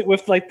blocks it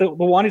with like the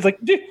wand. He's like,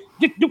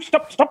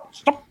 stop,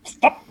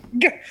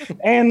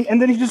 and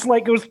then he just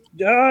like goes,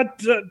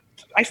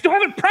 I still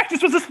haven't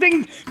practiced with this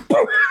thing.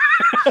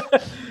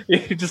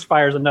 He just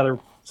fires another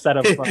set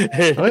of.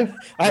 Okay.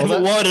 I have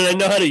a wand and I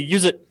know how to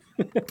use it.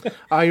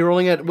 Are you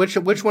rolling it? Which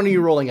one are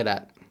you rolling it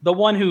at? The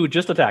one who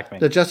just attacked me.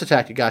 That just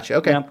attacked you. Gotcha.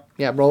 Okay. Yep.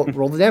 Yeah. Roll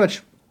the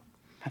damage.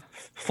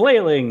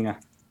 Flailing.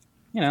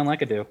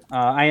 Like I do.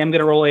 I am going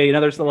to roll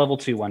another level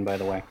 2 one, by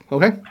the way.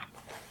 Okay.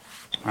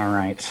 All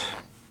right.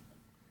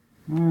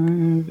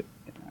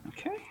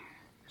 Okay.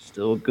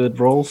 Still a good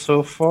roll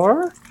so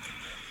far.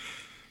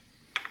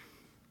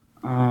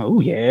 Oh,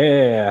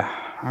 yeah.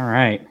 All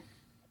right.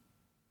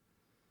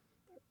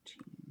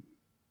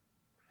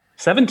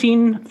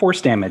 17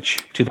 force damage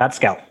to that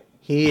scout.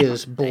 He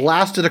is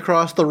blasted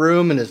across the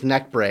room and his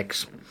neck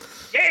breaks.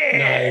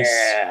 Nice.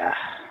 Yeah.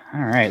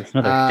 All right. Take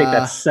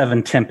that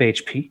 7 temp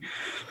HP.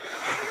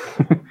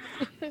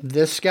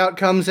 This scout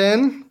comes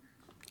in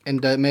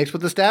and makes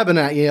with the stabbing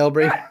at you,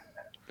 Ilby.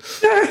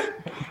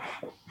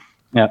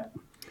 Yep.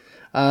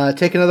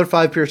 Take another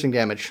 5 piercing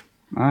damage.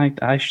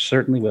 I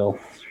certainly will.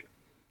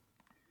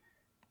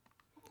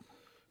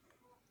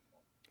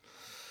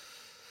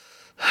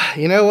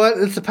 You know what?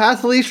 It's the path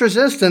of least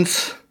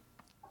resistance.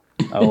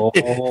 Oh.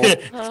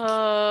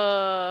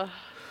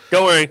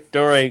 Don't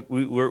worry.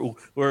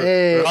 We're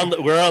Hey. on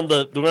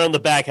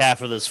the back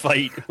half of this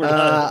fight.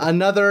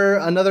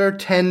 Another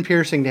 10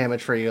 piercing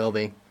damage for you,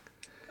 Ilby.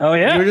 Oh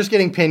yeah. You're just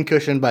getting pin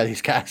cushioned by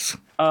these guys.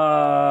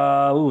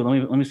 Let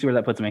me see where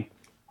that puts me.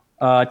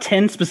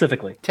 10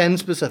 specifically. 10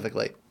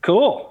 specifically.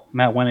 Cool. I'm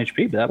at 1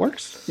 HP, but that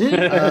works.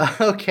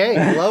 Okay,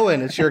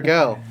 Lowen, it's your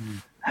go.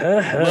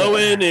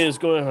 Lowen is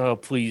going. Oh,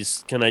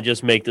 please! Can I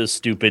just make this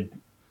stupid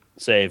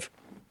save?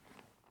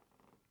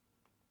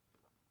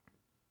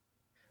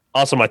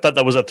 Awesome! I thought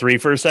that was a 3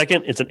 for a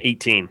second. It's an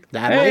 18.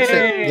 That makes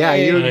it. Yeah,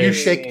 you Nice.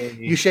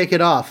 shake it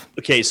off.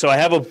 Okay, so I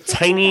have a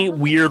tiny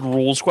weird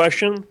rules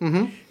question.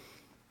 Mm-hmm.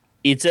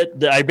 It's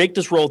I make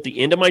this roll at the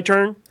end of my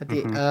turn. At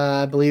the,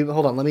 I believe.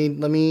 Hold on. Let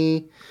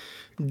me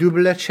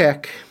double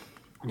check.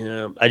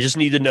 Yeah, I just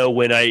need to know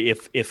when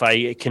if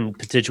I can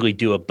potentially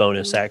do a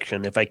bonus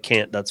action. If I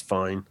can't, that's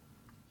fine.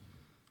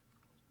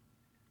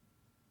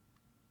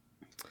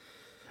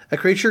 A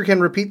creature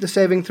can repeat the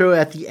saving throw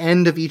at the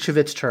end of each of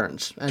its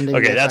turns.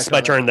 Okay, that's my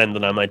turn then.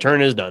 Then my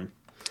turn is done.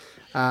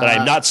 But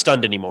I'm not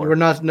stunned anymore. You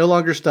are no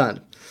longer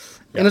stunned.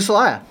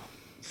 Inasalaya.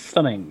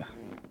 Stunning.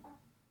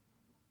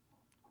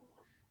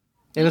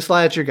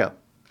 Inasalaya, it's your go.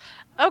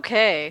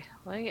 Okay,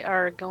 we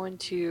are going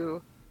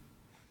to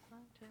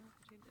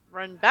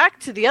run back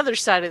to the other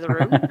side of the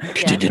room.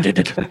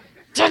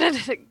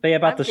 They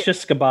about the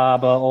shish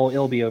kebab, old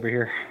Ilby over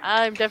here.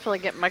 I'm definitely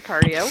getting my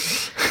cardio.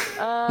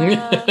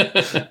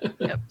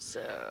 Yep, so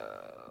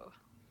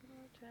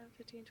 10,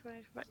 15,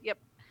 20, 25. Yep,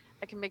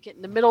 I can make it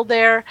in the middle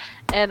there,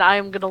 and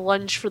I'm going to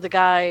lunge for the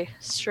guy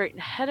straight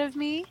ahead of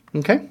me.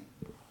 Okay.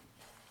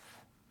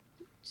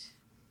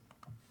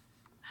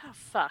 Oh,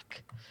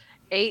 fuck.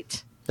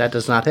 8. That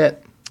does not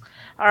hit.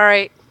 All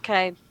right,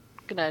 okay.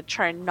 I'm going to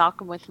try and knock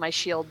him with my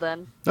shield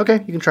then. Okay,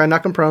 you can try and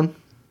knock him prone.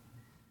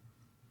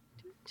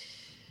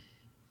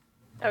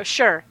 Oh,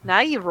 sure. Now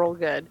you roll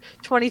good.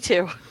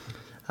 22.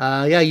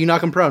 Yeah, you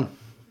knock him prone.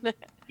 You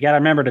gotta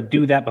remember to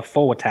do that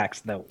before attacks,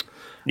 though.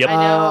 Yep. I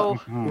know.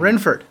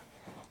 Renford,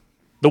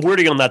 The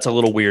wording on that's a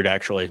little weird,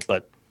 actually,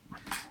 but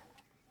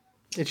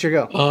it's your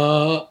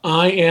go.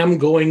 I am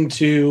going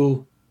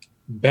to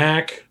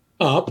back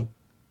up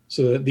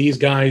so that these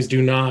guys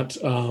do not.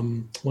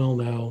 No,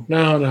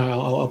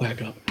 I'll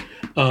back up.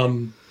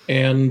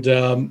 And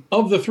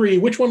of the 3,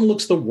 which one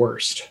looks the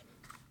worst?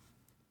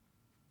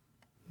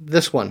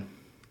 This one.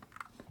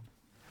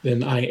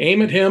 Then I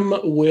aim at him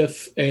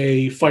with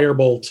a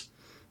firebolt.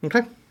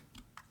 Okay.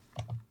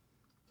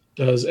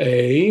 Does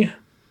a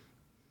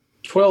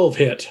 12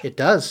 hit? It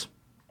does.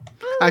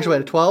 Actually,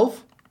 wait, a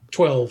 12?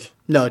 12.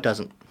 No, it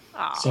doesn't.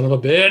 Son of a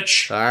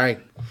bitch. Sorry.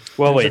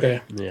 well, wait.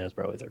 Okay. Yeah, it's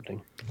probably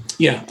 13.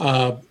 Yeah.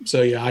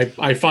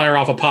 I fire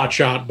off a pot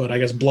shot, but I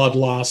guess blood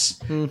loss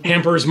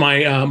hampers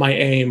my my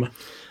aim.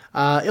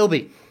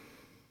 Ilby.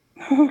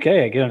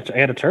 Okay, I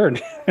get a turn.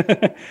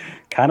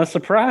 Kind of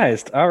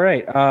surprised. All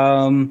right.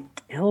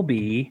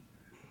 Ilby.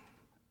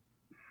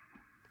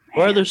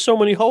 Why are there so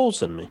many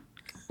holes in me?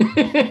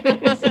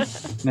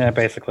 Yeah,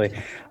 basically.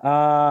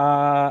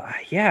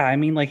 Yeah, I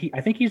mean, like,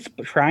 I think he's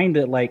trying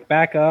to, like,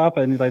 back up,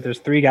 and, like, there's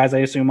 3 guys, I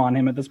assume, on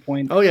him at this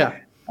point. Oh yeah.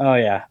 Oh,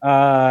 yeah.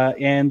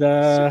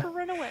 Super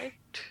run away.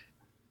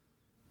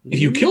 If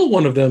you kill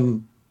one of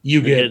them,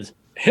 you get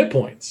hit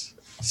points.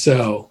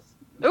 So,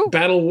 Ooh.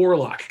 Battle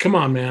Warlock. Come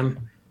on,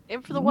 man.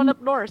 Aim for the one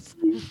up north.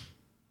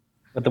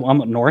 But the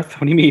one up north?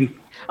 What do you mean?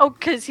 Oh,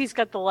 because he's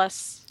got the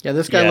less. Yeah,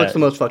 this guy Yeah. looks the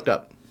most fucked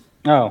up.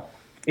 Oh.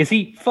 Is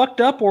he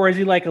fucked up, or is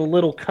he, like, a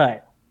little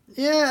cut?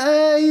 Yeah,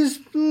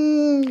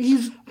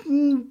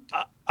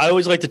 I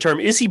always like the term,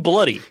 is he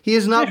bloody? he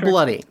is not Yeah, sure.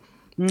 bloody,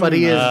 but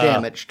he is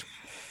damaged.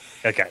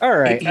 Okay. All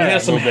right. He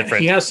has some. little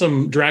different. He has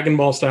some Dragon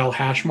Ball style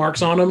hash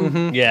marks on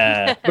him,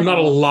 Yeah. but not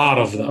a lot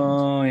of them.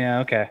 Oh, yeah,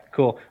 okay,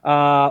 cool.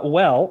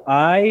 Well,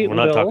 I We're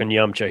not will talking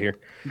Yamcha here.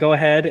 go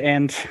ahead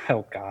and...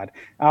 Oh, God.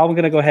 I'm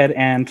going to go ahead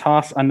and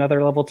toss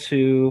another level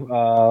 2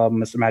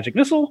 Mr. Magic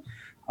Missile.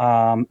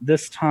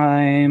 This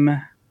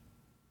time...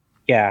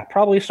 Yeah,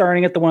 probably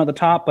starting at the one at the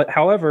top, but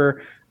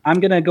however, I'm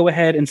going to go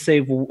ahead and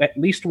save at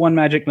least 1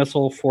 Magic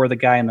Missile for the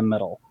guy in the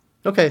middle.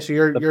 Okay, so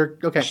you're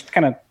okay. Just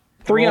kind of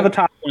 3 on the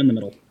top, 1 in the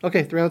middle.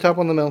 Okay, 3 on the top,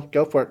 1 in the middle.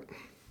 Go for it.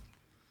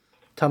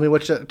 Tell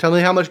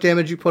me how much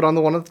damage you put on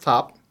the one at the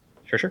top.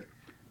 Sure. So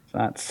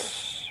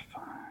that's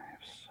 5,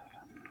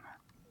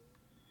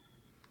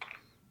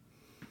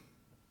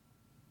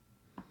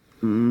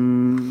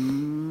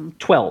 7...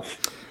 12.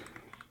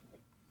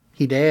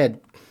 He dead.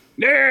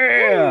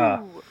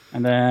 Yeah!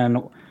 And then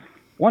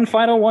 1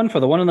 final one for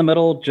the one in the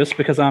middle, just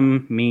because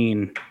I'm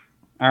mean.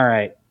 All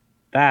right.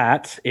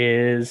 That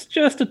is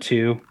just a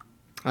 2.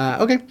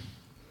 Okay.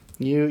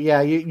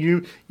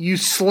 You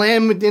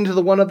slam it into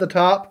the one at the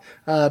top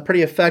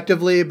pretty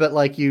effectively, but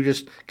like you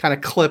just kind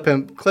of clip.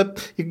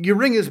 You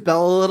ring his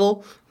bell a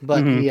little,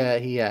 but he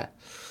Yep.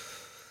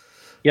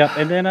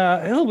 And then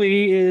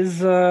Hilby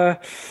is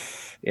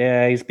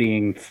he's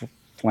being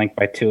flanked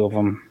by 2 of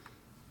them.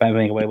 By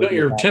being away You with got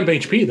your that. temp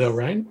HP though,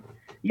 right?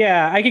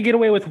 Yeah, I could get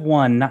away with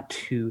 1, not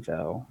 2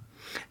 though,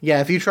 Yeah,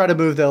 if you try to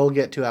move, they'll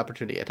get 2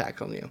 opportunity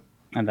attacks on you.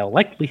 and they'll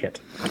likely hit.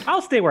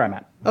 I'll stay where I'm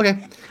at. Okay.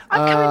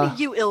 I'm coming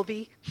to you,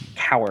 Ilby.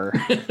 Cower.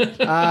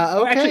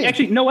 Okay.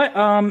 Actually, you know what?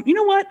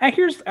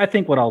 I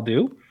think what I'll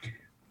do.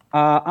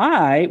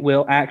 I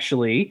will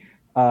actually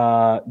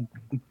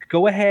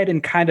go ahead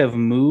and kind of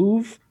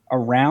move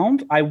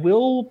around. I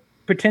will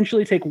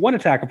potentially take 1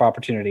 attack of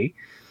opportunity,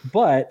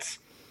 but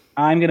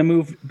I'm going to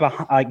move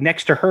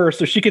next to her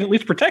so she can at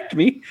least protect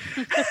me.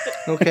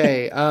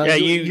 Okay.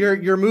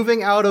 You're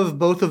moving out of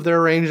both of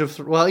their range of.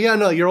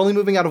 You're only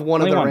moving out of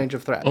one Only of their one. range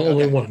of threat.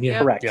 Only Okay. one. Yeah.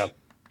 Correct. Yeah.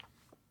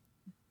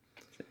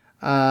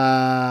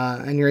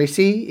 And your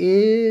AC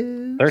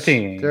is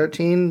 13.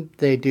 13.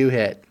 They do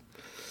hit.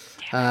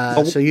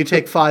 So you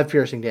take 5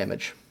 piercing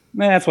damage.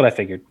 That's what I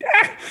figured.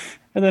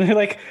 And then they're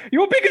like,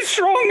 "You're big and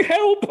strong.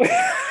 Help!"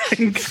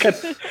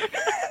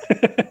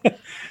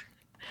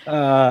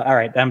 All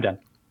right, I'm done.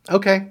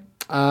 Okay.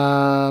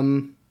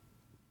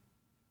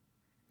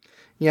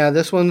 Yeah,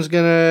 this one's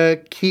gonna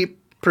keep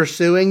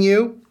pursuing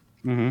you.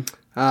 Mm-hmm.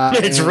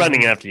 It's and-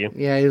 running after you.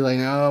 Yeah, he's like,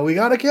 "Oh, we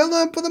gotta kill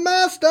them for the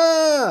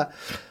master."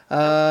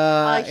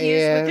 He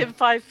is and- within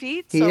 5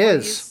 feet. He so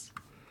is.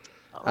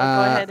 I'll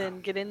go ahead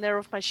and get in there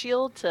with my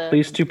shield to.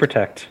 Please to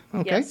protect.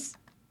 Okay. Yes.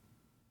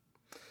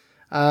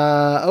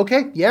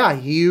 Okay. Yeah.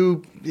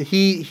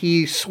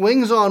 He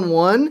swings on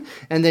one,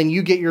 and then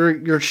you get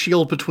your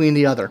shield between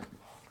the other.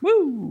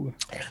 Woo!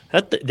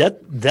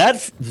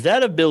 That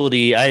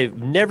ability,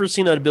 I've never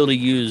seen that ability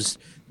used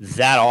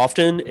that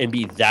often and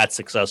be that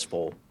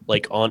successful,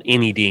 like on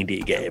any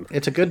D&D game.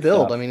 It's a good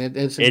build. I mean,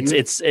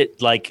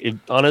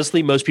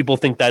 Honestly, most people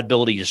think that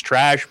ability is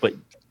trash, but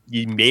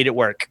you made it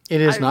work. It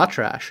is not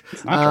trash.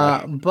 not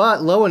trash.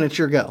 But Lowen, it's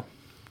your go.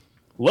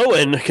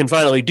 Lowen can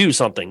finally do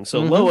something.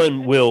 So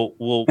Lowen will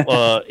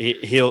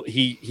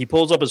he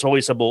pulls up his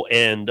holy symbol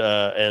and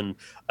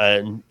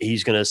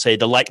he's going to say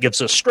the light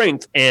gives us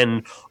strength,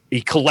 and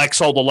he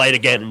collects all the light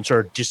again and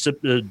sort of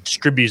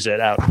distributes it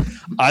out.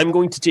 I'm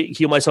going to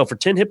heal myself for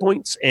 10 hit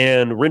points,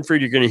 and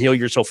Renford, you're going to heal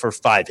yourself for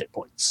 5 hit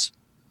points.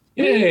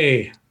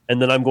 Yay!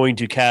 And then I'm going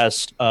to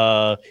cast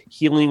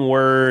healing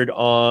word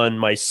on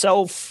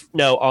myself.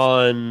 No,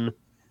 on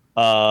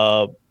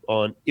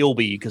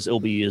Ilby, because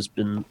Ilby has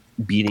been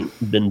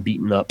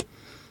beaten up.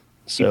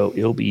 So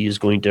Ilby is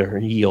going to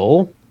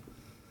heal.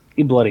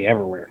 He bloody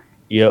everywhere.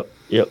 Yep.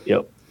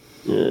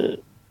 Healing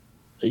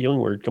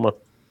word, come on.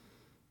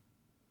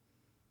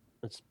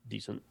 That's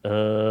decent.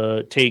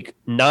 Take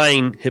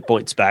 9 hit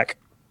points back.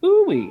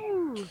 Ooh-wee.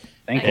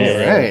 Thank you. All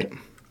Yeah. right.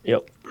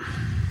 Yep.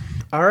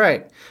 All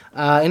right.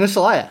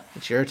 Inasalaya,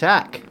 it's your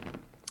attack.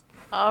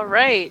 All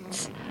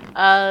right.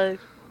 The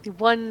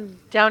one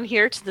down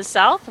here to the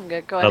south, I'm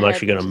going to go ahead. I'm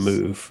actually going to and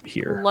move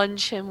here.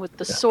 lunge him with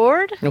the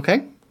sword.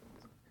 Okay.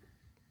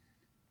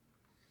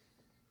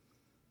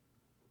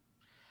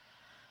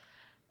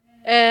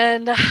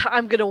 And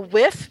I'm gonna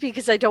whiff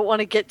because I don't want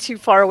to get too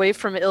far away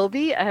from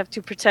Ilby. I have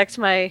to protect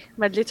my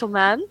little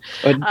man.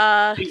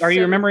 Are you So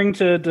remembering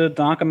to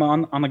knock him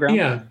on the ground?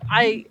 Yeah.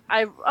 I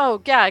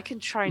can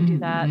try and do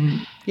that.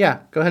 Yeah,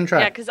 go ahead and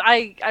try. Yeah, because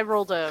I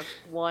rolled a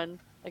 1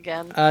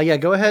 again. Yeah,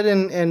 go ahead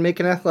and make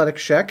an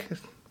athletics check.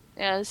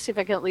 Yeah, let's see if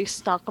I can at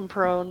least knock him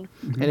prone.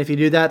 And if you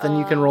do that, then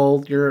you can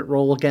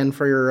roll again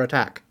for your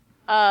attack.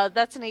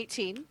 That's an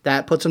 18.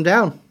 That puts him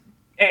down.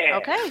 Yeah.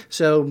 Okay.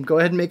 So go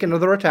ahead and make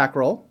another attack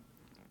roll.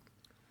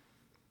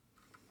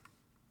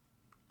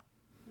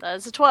 That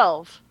is a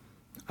 12.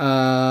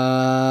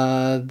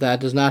 That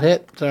does not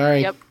hit.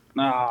 Sorry. Yep.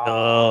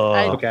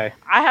 Oh. Okay.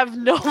 I have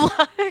no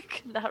luck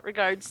in that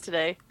regards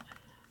today.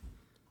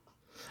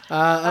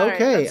 right,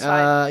 Okay. that's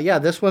fine. Yeah,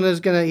 this one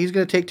he's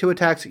gonna take 2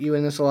 attacks at you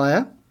in this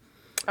Alaya.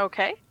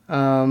 Okay.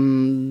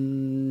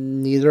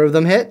 Neither of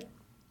them hit.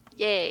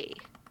 Yay.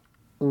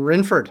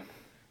 Rinford.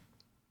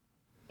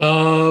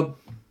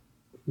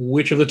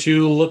 Which of the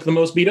two look the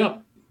most beat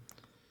up?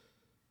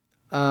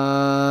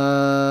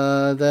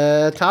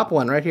 The top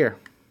one right here.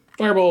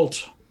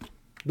 Firebolt.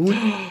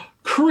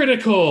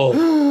 Critical.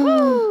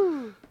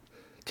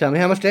 Tell me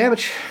how much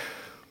damage.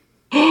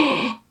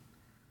 Did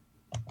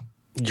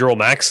you roll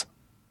max?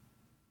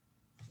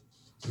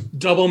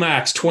 Double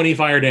max, 20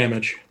 fire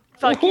damage.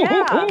 Fuck yeah.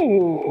 That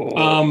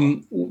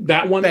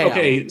one. Bam.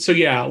 Okay, so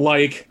yeah,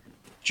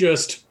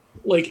 just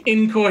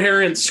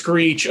incoherent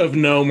screech of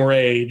gnome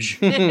rage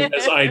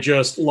as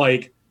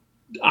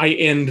I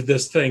end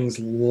this thing's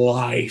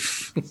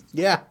life.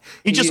 Yeah.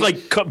 He just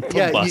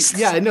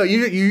Yeah,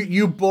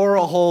 you bore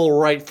a hole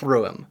right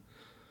through him.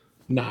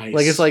 Nice.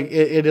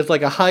 It is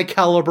like a high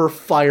caliber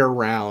fire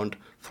round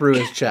through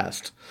his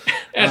chest.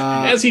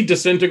 As he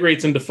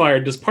disintegrates into fire,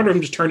 does part of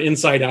him just turn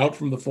inside out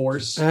from the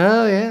force?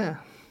 Oh yeah.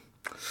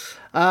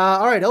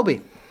 All right,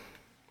 Elby.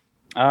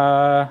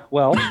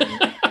 Well,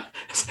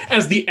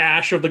 As the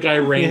ash of the guy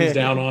rains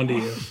down onto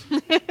you.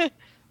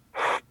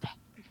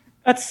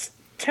 that's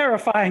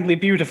terrifyingly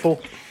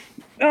beautiful.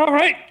 All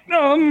right. He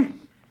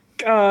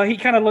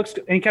kind of looks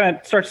and he kind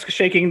of starts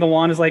shaking the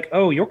wand. Is like,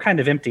 oh, you're kind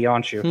of empty,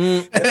 aren't you?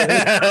 And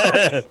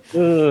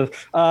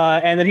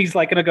then he's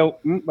like gonna go,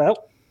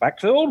 well, back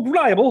to the old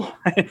reliable.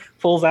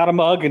 Pulls out a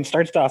mug and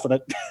starts tossing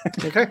it.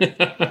 Okay.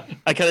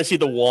 I kind of see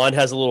the wand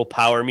has a little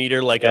power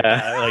meter, like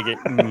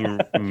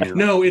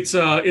No, it's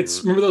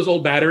remember those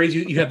old batteries?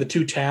 You had the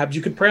 2 tabs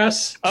you could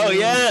press. Oh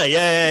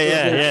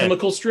yeah.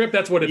 Chemical strip.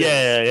 That's what it is.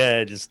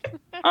 Yeah. Just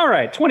All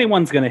right,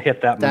 21's gonna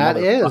hit that. That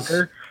is.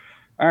 motherfucker.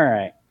 All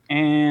right,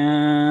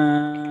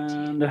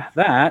 and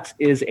that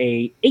is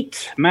a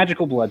 8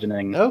 magical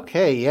bludgeoning.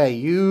 Okay. Yeah.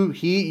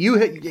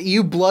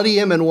 You bloody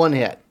him in one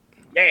hit.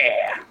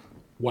 Yeah,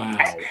 Wow.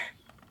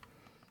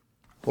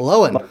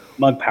 Lowen.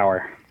 mug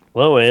power.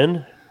 low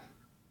in.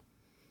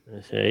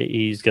 Okay,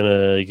 he's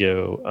gonna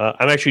go.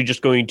 I'm actually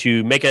just going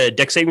to make a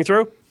dex saving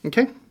throw.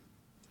 Okay.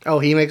 Oh,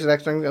 he makes an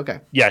extra. Okay.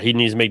 Yeah, he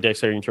needs to make dex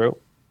saving throw.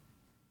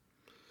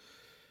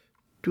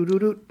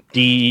 Doo-doo-doo.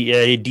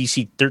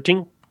 DC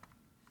 13.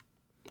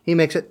 He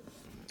makes it.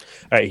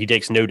 All right, he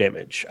takes no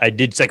damage. I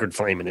did Sacred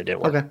Flame and it didn't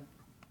work. Okay.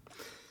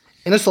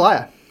 In a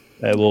Salaya.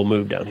 I will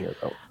move down here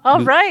though.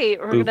 All right.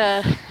 We're going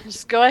to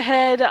just go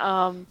ahead.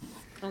 I'm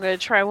going to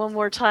try one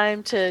more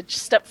time to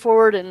just step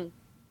forward and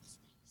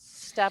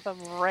stab him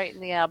right in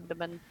the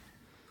abdomen.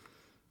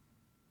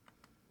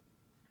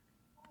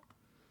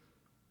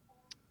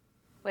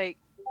 Wait.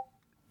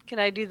 Can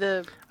I do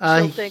the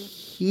shield thing?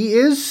 He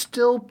is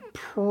still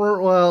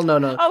prone. Well,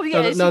 no. Oh,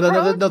 yeah, is he no.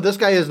 prone? This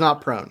guy is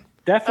not prone.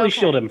 Definitely Okay.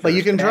 shield him. But you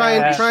first. can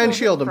try and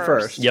shield him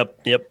first. Yep.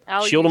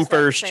 I'll Shield use him that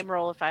first. Same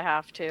roll if I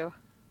have to.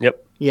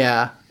 Yep.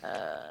 Yeah.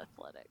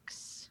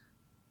 Athletics.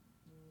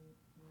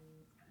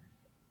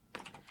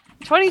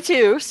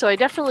 22, so I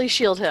definitely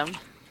shield him.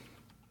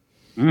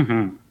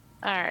 Mm-hmm.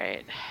 All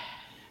right.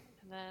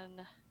 And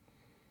then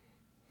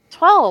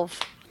 12.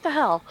 What the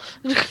hell?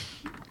 Is that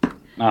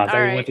All even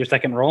right. with your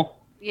second roll?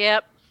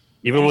 Yep.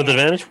 Even with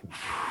advantage.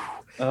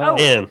 Oh.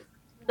 And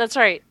That's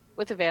right.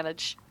 With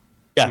advantage.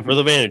 yeah, with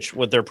advantage,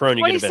 with their prone,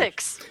 you get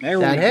advantage. 26. There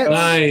we That go. hits.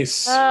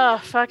 Nice. Oh,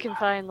 fucking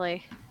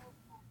finally.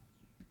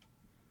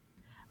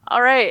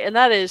 All right, and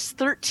that is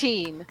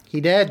 13.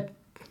 He did.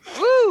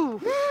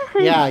 Woo!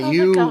 Yeah, Oh my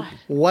you God.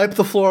 wipe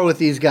the floor with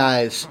these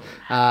guys.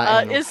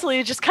 And-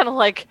 Isley just kind of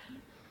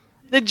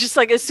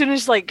as soon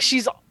as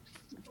she's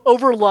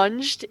over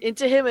lunged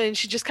into him and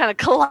she just kind of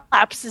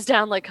collapses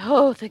down like,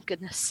 oh, thank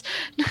goodness.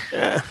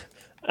 I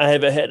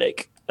have a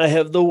headache. I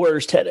have the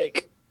worst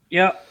headache.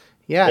 Yep.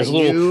 yeah, As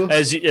you.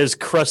 as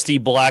crusty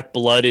black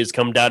blood has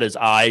come down his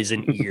eyes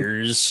and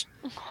ears.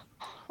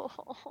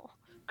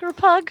 Group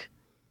hug.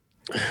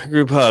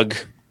 Group hug.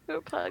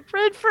 Group hug.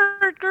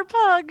 Redford, group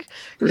hug.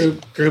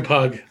 Group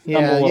hug.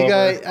 Yeah, stumble you over.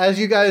 guys. As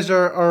you guys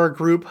are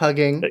group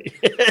hugging.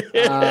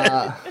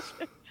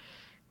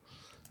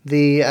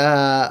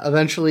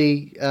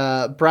 Eventually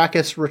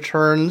Brachus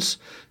returns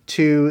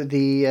to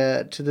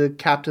the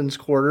captain's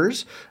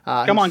quarters.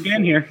 Come on, get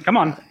in here. Come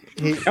on.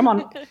 Come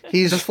on.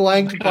 He's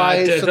flanked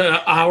by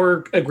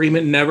Our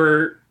agreement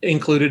never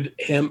included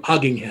him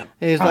hugging him.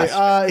 And he's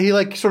like, he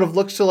like sort of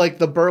looks to like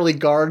the burly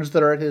guards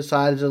that are at his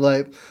side and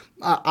like,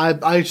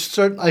 I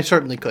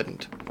certainly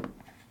couldn't.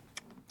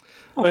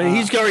 Well,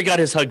 he's already got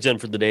his hugs in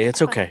for the day.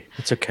 It's okay.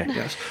 It's okay.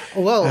 Yes.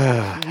 Well,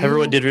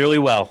 Everyone did really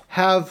well.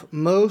 have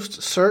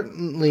most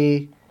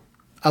certainly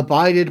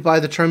abided by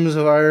the terms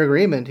of our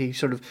agreement. He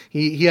sort of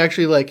he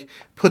actually like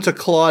puts a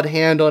clawed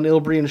hand on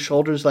Ilbrian's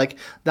shoulders, like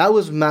that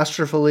was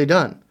masterfully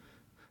done.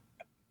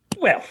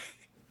 Well,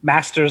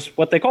 master's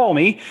what they call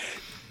me.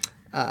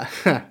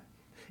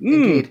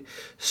 Indeed.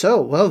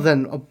 So, well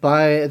then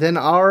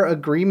our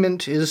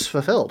agreement is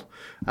fulfilled.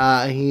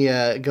 He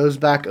goes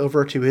back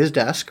over to his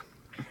desk,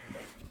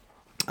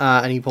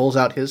 and he pulls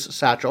out his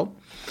satchel,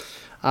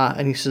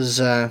 and he says,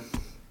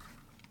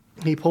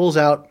 he pulls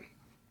out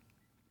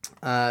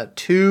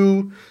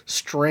two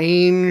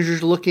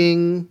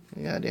strange-looking.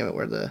 God damn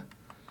it!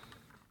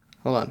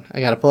 Hold on, I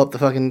gotta pull up the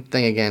fucking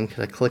thing again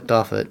because I clicked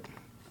off it.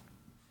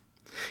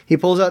 He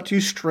pulls out two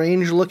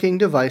strange-looking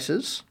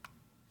devices.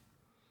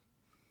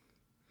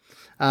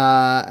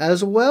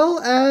 As well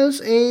as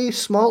a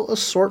small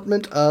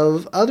assortment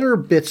of other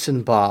bits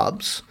and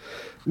bobs.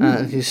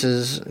 He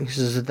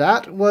says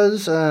that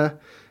was. I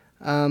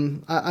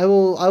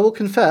will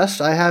confess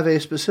I have a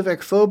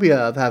specific phobia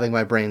of having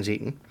my brains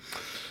eaten,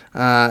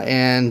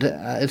 and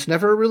it's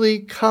never really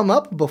come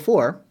up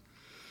before.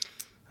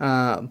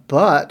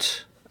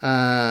 But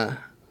I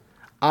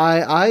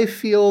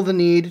feel the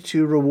need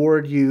to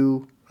reward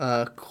you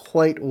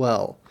quite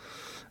well.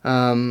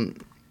 I'm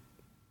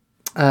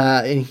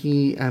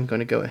going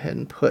to go ahead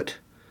and put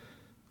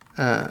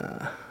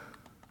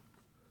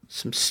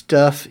some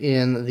stuff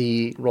in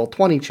the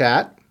Roll20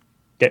 chat.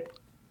 Okay.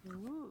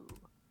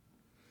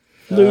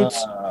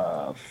 Loots.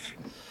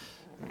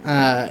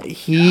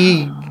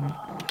 He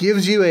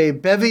gives you a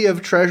bevy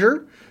of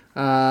treasure,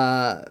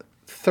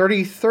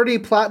 30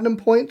 platinum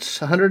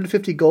points,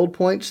 150 gold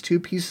points, 2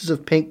 pieces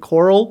of pink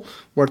coral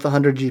worth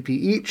 100 GP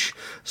each,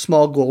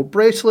 small gold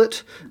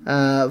bracelet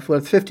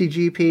with 50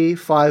 GP,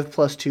 5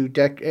 plus 2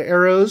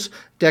 arrows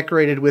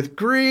decorated with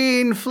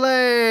green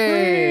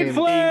flame.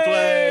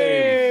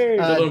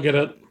 I don't get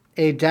it.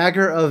 A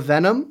dagger of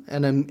venom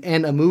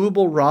and a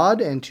movable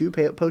rod and 2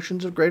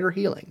 potions of greater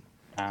healing.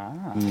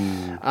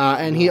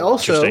 And he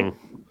also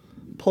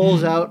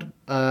pulls out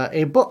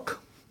a book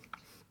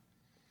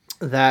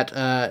that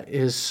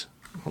is.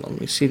 Hold on,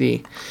 let me see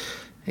the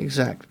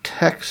exact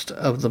text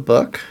of the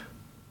book.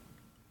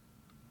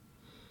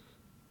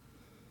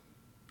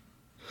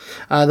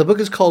 The book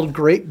is called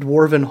Great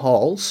Dwarven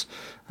Halls,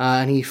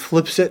 and he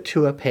flips it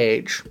to a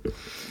page,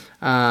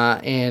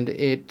 and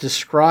it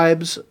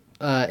describes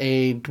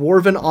a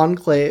dwarven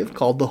enclave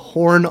called the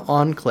Horn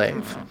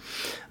Enclave,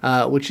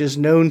 which is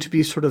known to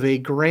be sort of a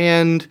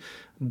grand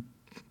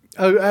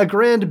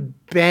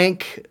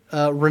bank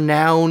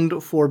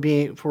renowned for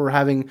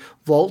having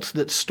vaults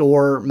that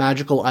store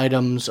magical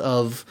items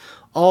of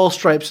all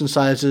stripes and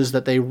sizes,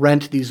 that they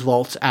rent these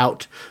vaults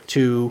out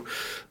to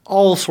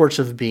all sorts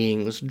of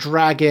beings: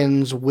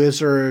 dragons,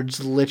 wizards,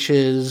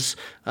 liches,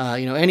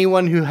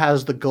 anyone who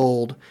has the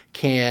gold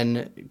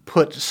can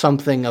put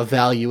something of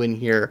value in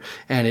here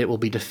and it will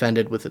be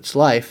defended with its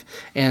life.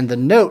 And the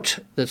note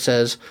that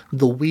says,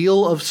 "The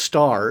Wheel of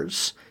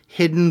Stars,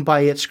 hidden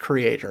by its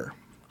creator."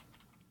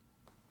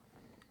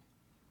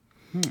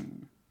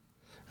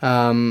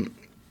 And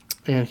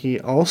he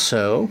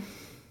also,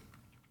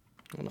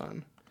 hold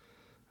on,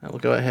 I will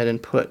go ahead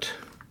and put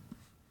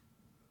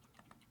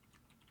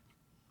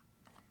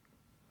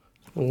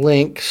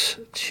links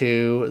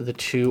to the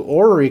 2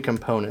 orrery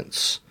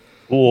components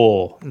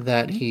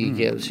that he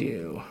gives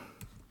you.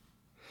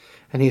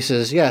 And he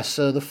says, yes,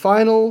 so the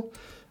final,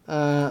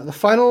 other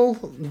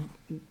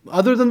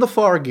than the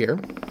far gear,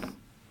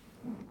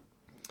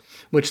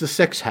 which the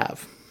 6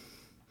 have,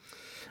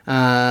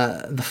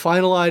 the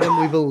final item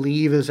we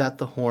believe is at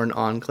the Horn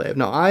Enclave.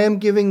 Now, I am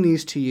giving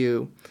these to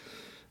you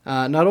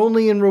not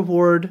only in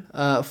reward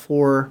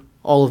for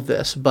all of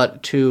this,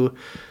 but to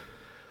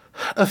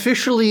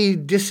officially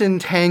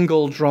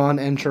disentangle Drawn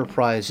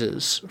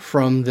Enterprises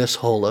from this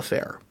whole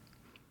affair.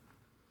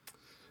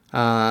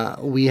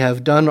 We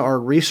have done our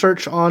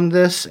research on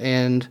this,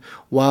 and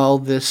while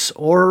this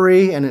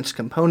orrery and its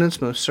components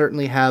most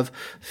certainly have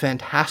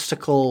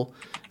fantastical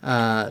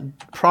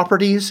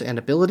properties and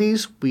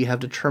abilities, we have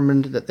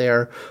determined that they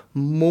are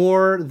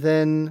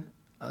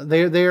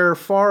they are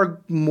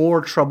far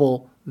more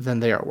trouble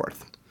than they are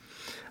worth.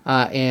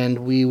 And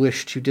we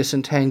wish to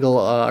disentangle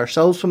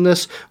ourselves from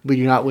this. We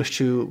do not wish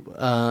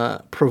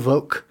to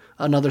provoke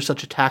another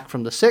such attack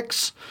from the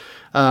 6.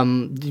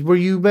 Were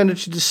you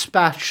managed to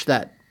dispatch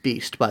that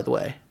beast, by the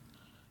way?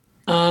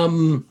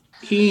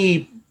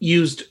 He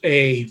used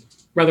a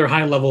rather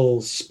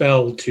high-level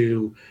spell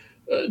to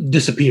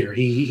disappear.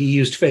 He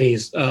used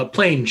phase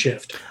plane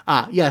shift.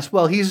 Yes.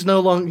 Well, he's no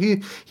longer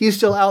he's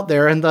still out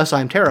there, and thus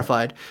I'm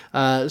terrified.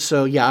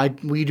 So yeah,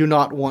 we do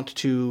not want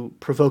to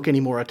provoke any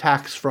more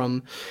attacks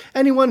from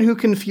anyone who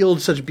can field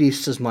such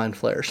beasts as mind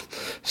flayers.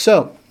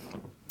 So,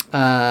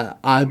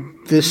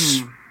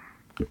 this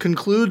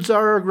concludes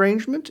our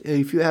arrangement.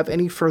 If you have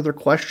any further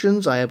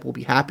questions, I will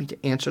be happy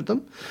to answer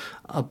them.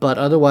 But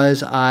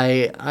otherwise,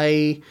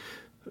 I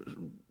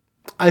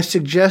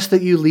suggest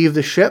that you leave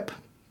the ship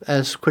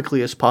as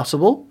quickly as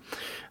possible.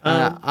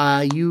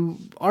 You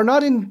are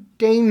not in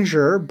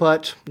danger,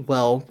 but,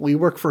 well, we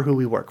work for who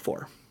we work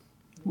for.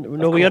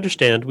 No, we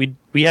understand.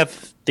 We have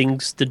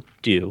things to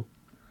do.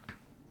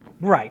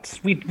 Right,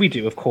 we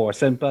do, of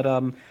course, but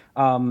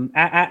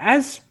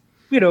as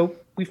you know,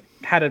 we've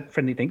had a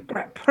friendly thing.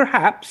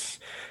 Perhaps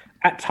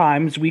at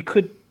times we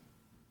could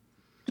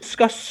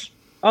discuss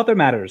other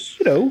matters.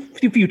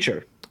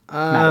 Future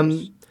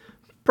matters.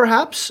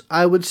 Perhaps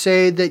I would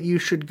say that you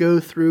should go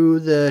through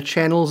the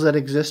channels that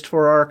exist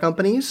for our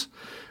companies.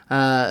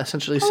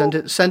 Essentially,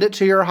 send it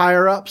to your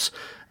higher ups.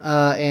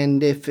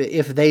 And if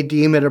they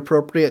deem it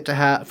appropriate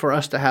for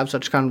us to have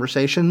such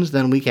conversations,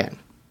 then we can.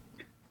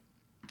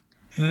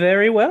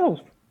 Very well.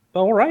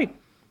 All right.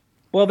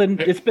 Well, then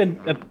it's been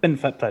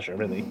a pleasure,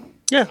 really.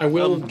 Yeah, I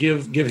will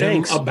give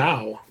him a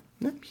bow.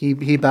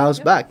 He bows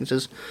back and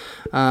says,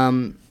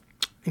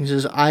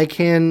 I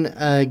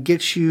can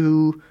get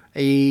you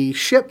a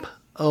ship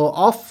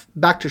off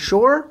back to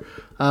shore,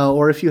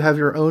 or if you have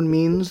your own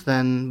means,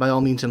 then by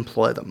all means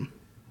employ them.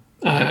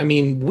 I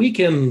mean, we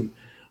can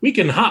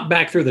hop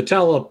back through the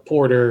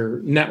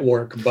teleporter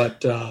network,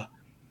 but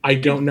I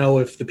don't know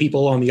if the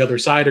people on the other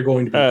side are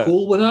going to be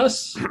cool with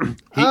us.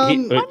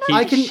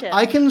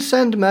 I can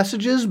send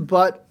messages,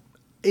 but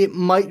it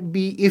might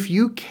be, if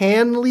you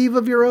can leave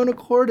of your own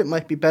accord, it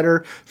might be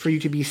better for you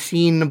to be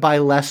seen by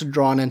less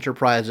drawn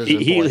enterprises.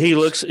 He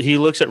looks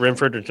at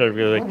Renford and sort of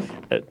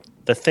like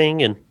the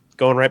thing and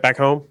going right back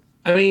home.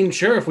 I mean,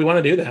 sure, if we want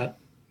to do that.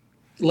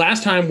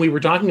 Last time we were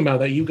talking about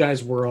that, you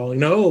guys were all,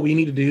 no, we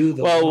need to do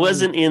the it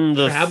wasn't in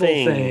the travel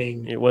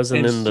thing. It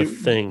wasn't in the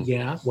thing.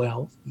 Yeah,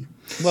 well,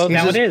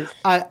 now it is.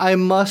 I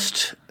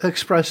must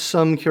express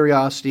some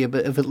curiosity of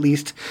at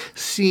least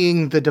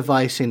seeing the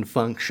device in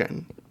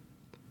function.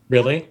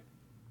 Really?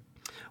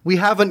 We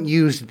haven't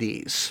used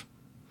these.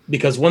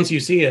 Because once you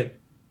see it,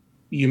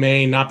 you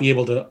may not be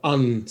able to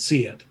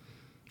unsee it.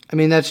 I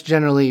mean, that's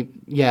generally,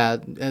 yeah,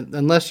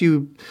 unless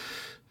we're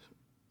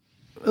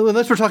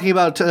talking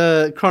about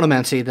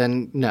chronomancy,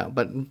 then no.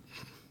 But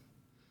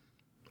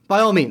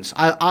by all means,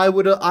 I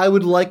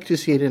would like to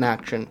see it in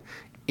action,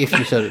 if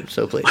you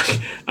so please.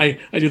 I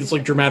do this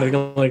like dramatic,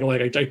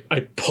 like I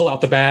pull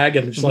out the bag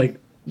and just like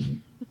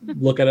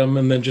look at him,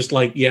 and then just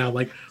like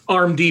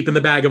arm deep in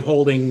the bag of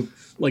holding,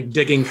 like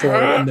digging for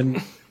it, and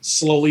then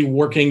slowly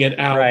working it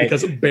out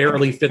because it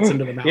barely fits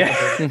into the mouth.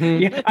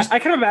 Yeah, I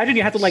can imagine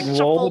you have to like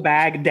roll the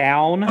bag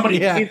down. Somebody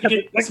get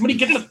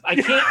the. I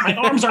can't. My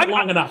arms aren't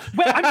long enough.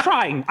 Well, I'm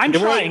trying.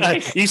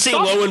 You see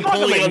Lowen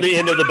pulling on the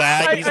end of the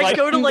bag. He's I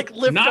go to like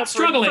lift not up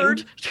struggling.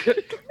 Renford.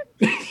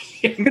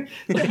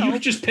 Like, you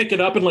just pick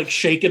it up and like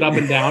shake it up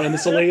and down in the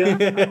Celia.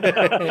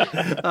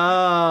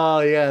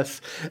 Oh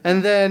yes,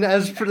 and then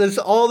as for this,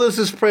 all this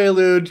is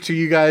prelude to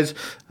you guys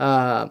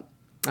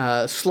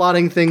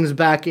slotting things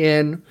back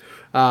in.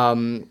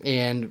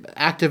 And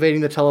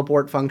activating the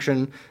teleport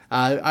function.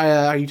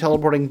 Are you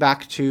teleporting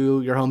back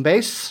to your home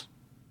base?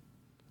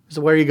 So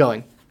where are you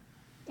going?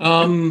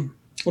 Let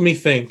me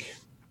think.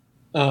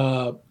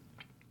 I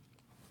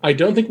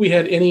don't think we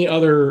had any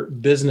other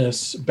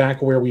business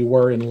back where we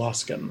were in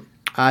Luskan.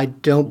 I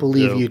don't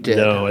believe you did.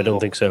 No, I don't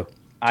think so.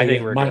 I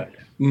think we're good.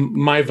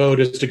 My vote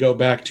is to go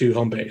back to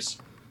home base.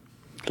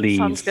 Please.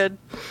 Sounds good.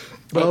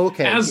 But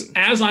okay.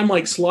 As I'm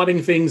like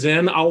slotting things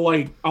in,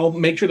 I'll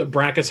make sure that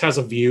Brackus has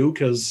a view,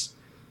 because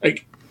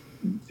like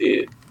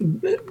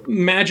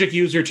magic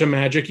user to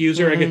magic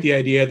user, I get the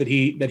idea that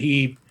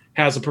he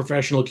has a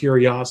professional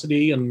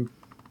curiosity, and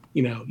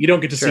you don't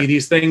get to see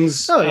these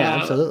things. Oh yeah,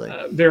 absolutely.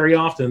 Very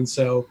often.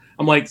 So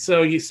I'm like,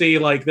 so you see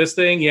like this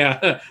thing,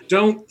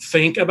 don't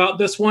think about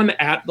this one.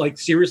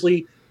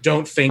 Seriously,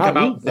 don't think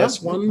about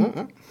this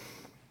one.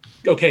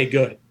 Okay,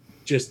 good.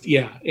 Just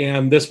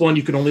and this one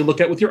you can only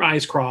look at with your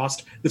eyes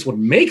crossed. This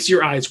one makes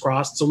your eyes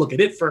crossed, so look at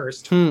it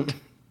first. And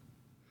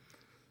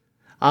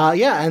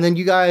then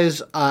you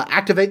guys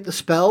activate the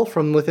spell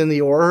from within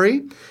the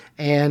orrery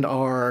and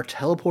are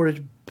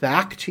teleported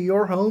back to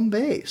your home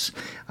base.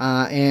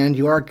 And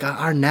you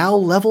are now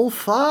level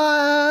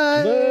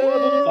 5.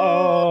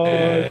 Level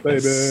 5,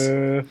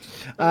 baby.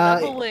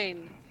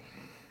 Leveling.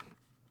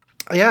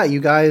 Yeah, you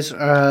guys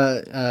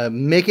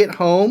make it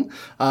home.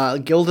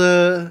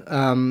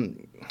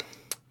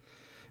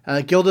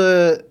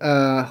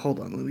 Gilda, hold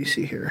on, let me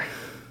see here.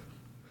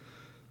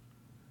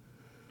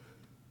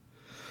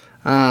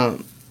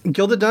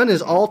 Gilda Dunn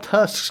is all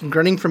tusks,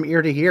 grinning from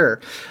ear to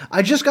ear.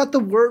 I just got the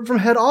word from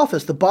head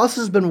office. The boss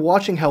has been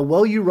watching how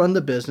well you run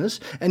the business,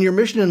 and your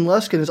mission in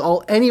Luskan is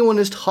all anyone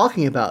is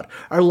talking about.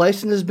 Our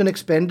license has been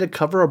expanded to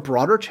cover a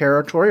broader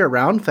territory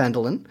around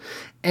Phandalin.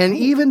 And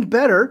even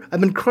better, I've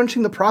been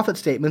crunching the profit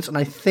statements, and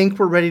I think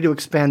we're ready to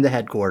expand the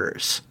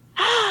headquarters.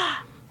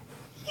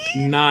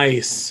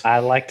 Nice. I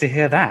like to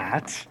hear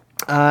that.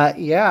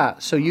 Yeah,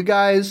 so you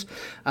guys,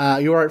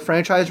 you are at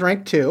franchise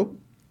rank 2.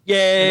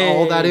 Yay! And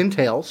all that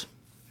entails.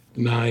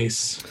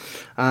 Nice.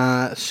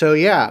 So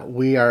yeah,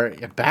 we are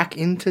back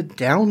into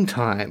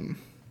downtime.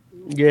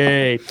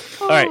 Yay!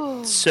 All right,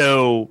 Oh.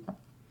 so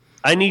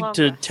I need Long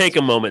to rest. take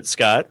a moment,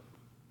 Scott.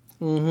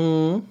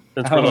 Mm-hmm.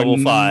 Since we're level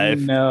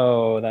 5.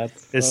 No,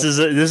 that's This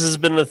has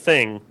been a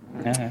thing.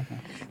 uh,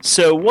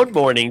 So one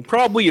morning,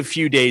 probably a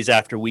few days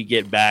after we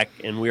get back,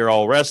 and we're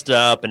all rested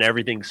up and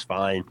everything's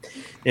fine,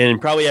 and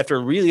probably after a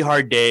really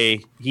hard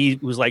day, he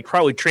was like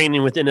probably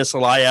training with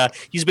Inisalaya.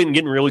 He's been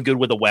getting really good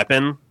with a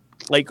weapon,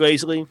 like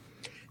basically,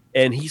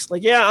 and he's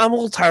like, "Yeah, I'm a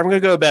little tired. I'm gonna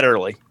go to bed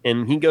early."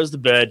 And he goes to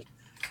bed,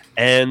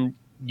 and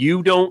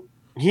you don't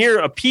hear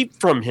a peep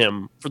from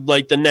him for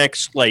like the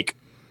next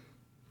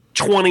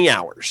 20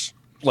 hours.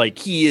 Like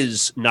he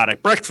is not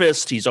at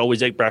breakfast. He's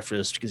always at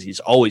breakfast because he's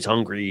always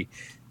hungry.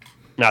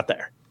 Not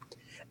there.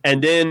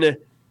 And then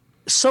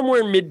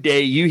somewhere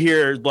midday, you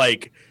hear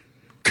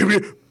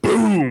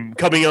boom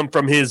coming up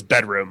from his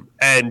bedroom,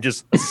 and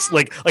just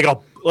like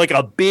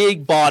a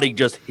big body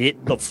just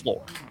hit the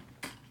floor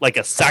like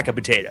a sack of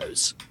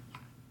potatoes.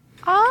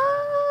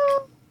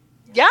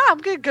 Yeah, I'm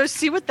gonna go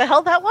see what the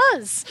hell that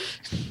was.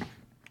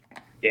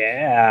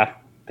 yeah.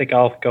 I think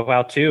I'll go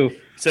out too.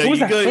 So Who was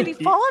you that? go. Did he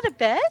fall out of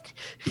bed?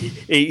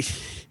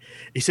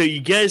 So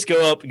you guys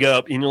go up, and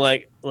you're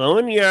like,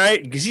 "Lowen, you all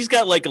right?" Because he's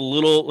got like a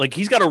little,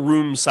 he's got a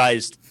room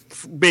sized,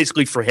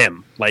 basically for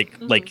him, like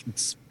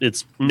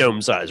it's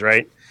gnome size,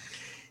 right?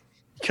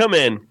 Come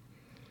in,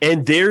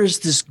 and there's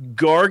this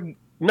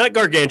not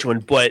gargantuan,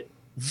 but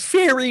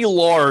very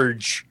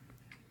large,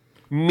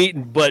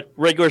 but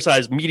regular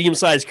size, medium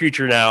sized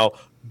creature now.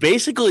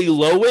 Basically,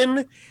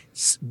 Lowen,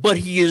 but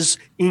he is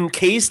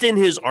encased in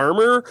his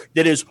armor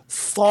that is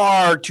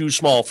far too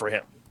small for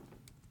him.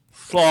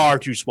 Far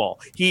too small.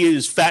 He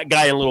is fat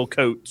guy in a little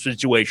coat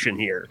situation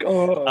here. We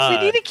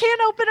need a can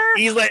opener.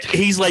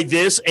 He's like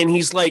this, and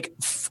he's like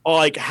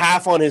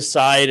half on his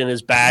side and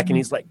his back, and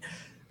he's like,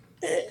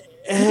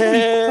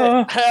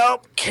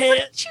 help,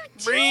 can't you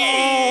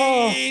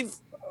breathe.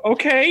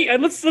 Okay,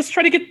 and let's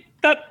try to get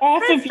that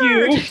off of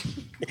you.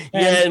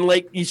 Yeah, and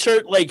he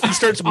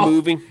starts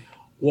moving.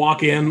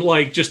 Walk in,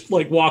 just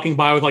walking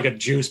by with a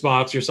juice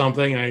box or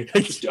something. I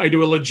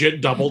do a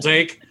legit double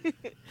take.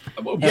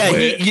 Yeah,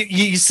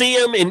 you see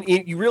him, and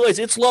you realize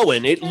it's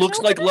Lowen. It looks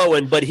like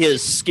Lowen, but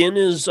his skin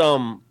is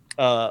a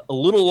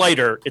little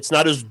lighter. It's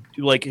not as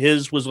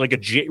his was like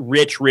a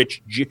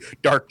rich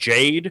dark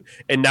jade,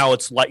 and now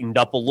it's lightened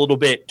up a little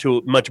bit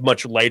to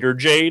much lighter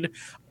jade.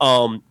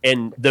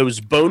 And those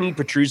bony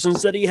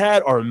protrusions that he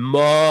had are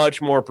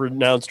much more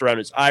pronounced around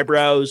his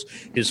eyebrows,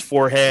 his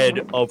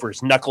forehead, over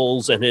his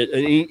knuckles, and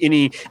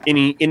any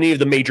of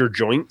the major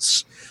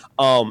joints.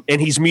 And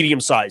he's medium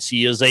sized.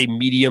 He is a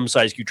medium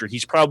sized creature.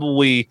 He's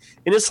probably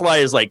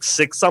Inisalaya is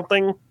 6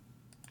 something.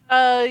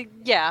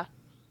 Yeah.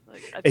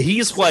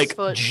 He's 6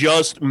 foot.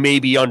 just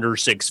maybe under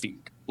 6 feet.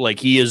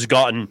 He has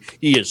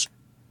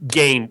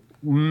gained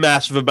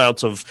massive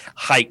amounts of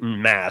height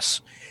and mass.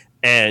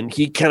 And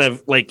he kind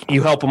of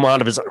you help him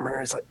out of his armor.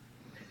 He's like,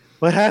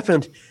 "What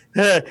happened?"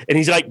 And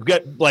he's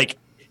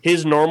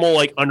his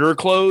normal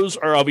underclothes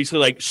are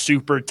obviously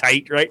super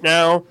tight right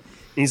now. And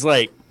he's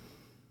like,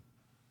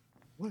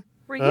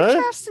 Were you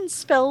casting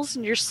spells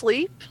in your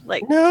sleep?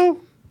 "No,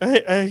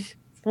 I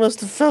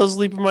must have fell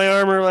asleep in my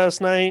armor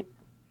last night.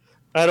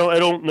 I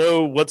don't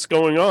know what's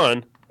going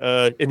on."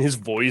 And his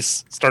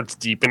voice starts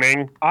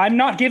deepening. I'm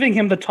not giving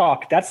him the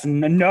talk. That's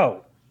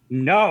no.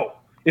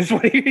 Is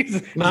what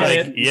he's Not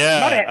it. Yeah,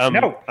 Not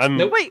it.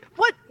 No. Wait,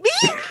 what? Me?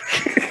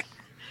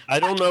 I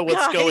don't know what's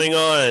Guys. going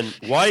on.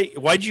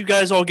 Why'd you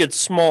guys all get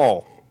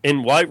small?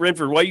 And why,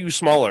 Renford? Why are you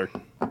smaller?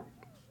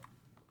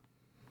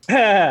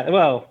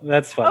 Well,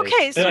 that's funny.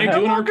 Okay, so Did I you're do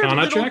no an longer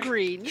Arcana little check?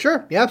 green.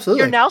 Sure, yeah,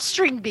 absolutely. You're now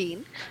string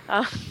bean.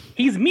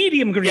 He's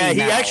medium green. Yeah, he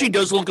now. actually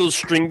does look a little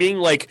string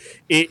being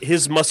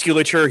his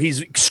musculature.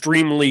 He's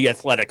extremely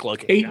athletic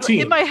looking.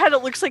 18. In my head,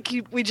 it looks like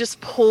we just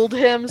pulled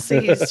him, so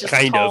he's just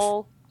Kind of.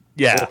 tall.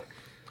 Yeah.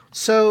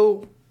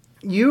 So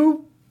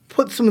you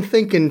put some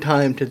thinking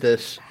time to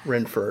this,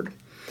 Renford,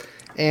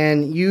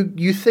 and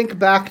you think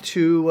back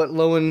to what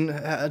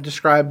Lowen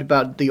described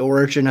about the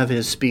origin of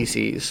his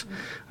species,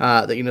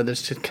 that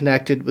this is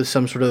connected with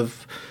some sort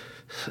of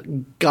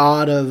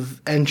god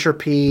of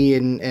entropy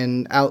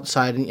and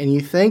outside, and you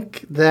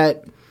think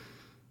that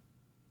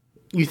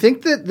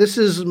this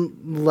is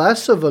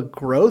less of a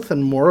growth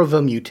and more of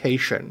a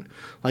mutation,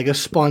 like a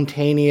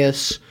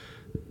spontaneous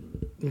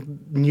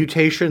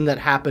mutation that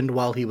happened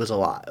while he was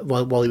alive,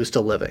 while he was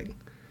still living.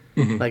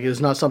 Mm-hmm. It's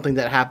not something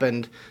that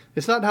happened.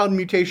 It's not how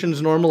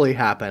mutations normally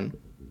happen.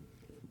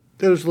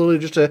 It was literally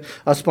just a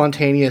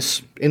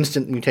spontaneous,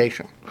 instant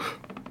mutation.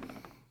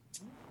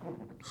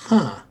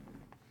 Huh.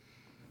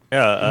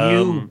 Yeah.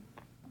 You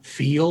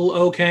feel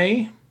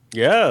okay?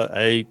 Yeah,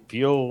 I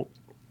feel.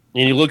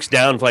 And he looks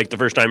down for the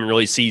first time and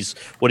really sees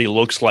what he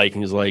looks like,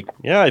 and he's like,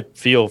 "Yeah, I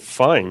feel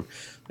fine.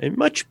 I'm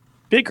much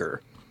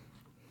bigger."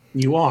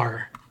 You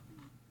are.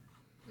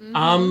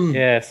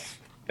 Yes,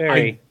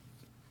 very. I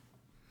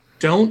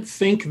don't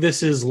think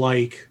this is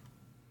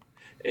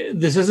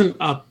this isn't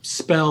a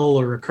spell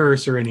or a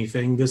curse or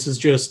anything. This is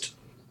just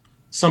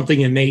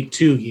something innate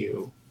to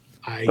you.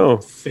 I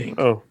think.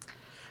 Oh,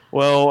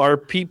 well, our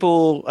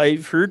people.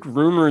 I've heard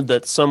rumored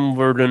that some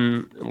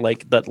Verdun,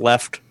 like that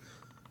left,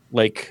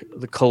 like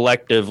the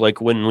collective,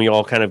 like when we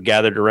all kind of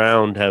gathered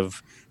around,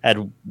 have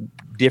had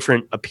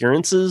different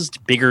appearances,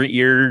 bigger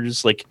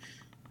ears. Like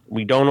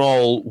we don't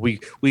all we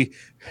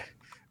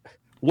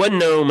one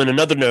gnome and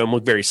another gnome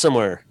look very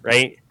similar,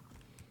 right?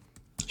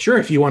 Sure,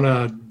 if you want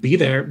to be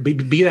there,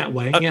 be that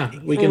way. Yeah,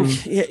 we can.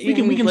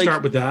 We can like,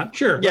 start with that.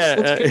 Sure. Yeah,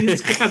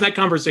 let's have that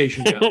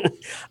conversation. Yeah.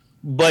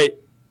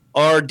 But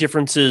our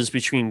differences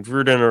between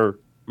Verdun are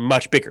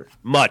much bigger,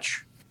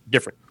 much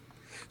different.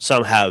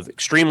 Some have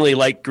extremely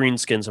light green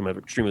skin, some have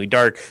extremely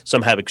dark,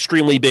 some have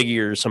extremely big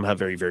ears, some have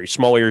very, very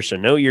small ears, so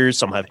no ears,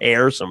 some have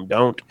hair, some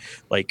don't.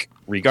 Like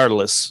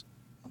regardless.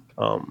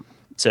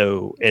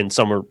 So and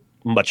some are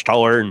much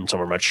taller and some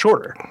are much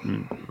shorter.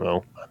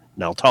 Well,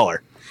 now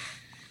taller.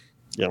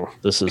 You know,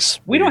 this is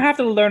We don't have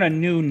to learn a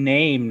new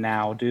name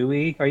now, do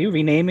we? Are you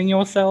renaming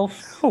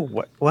yourself? Oh,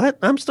 what?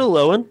 I'm still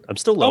Lowen.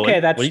 Okay,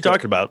 that's what are you good.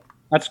 talking about?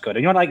 That's good.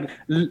 And you're like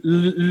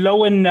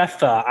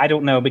Loenetha. I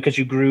don't know, because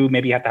you grew.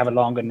 Maybe you have to have a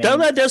longer name. No,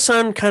 that does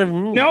sound kind of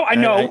No, I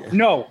know.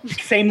 No,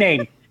 same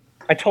name.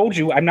 I told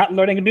you, I'm not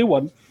learning a new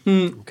one.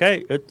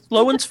 Okay,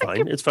 Lowen's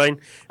fine. It's fine.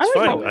 It's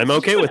fine. Lowen. I'm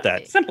okay with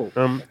that. Simple.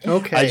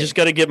 Okay. I just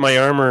got to get my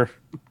armor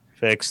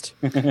fixed.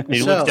 He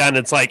So- looks down.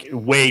 It's like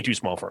way too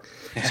small for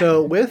him.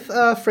 So with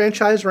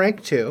franchise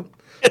rank 2,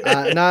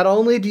 not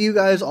only do you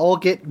guys all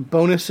get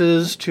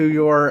bonuses to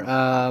your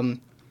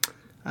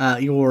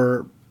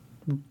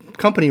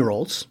company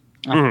rolls,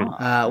 which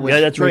Yeah,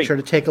 that's make right. sure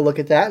to take a look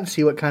at that and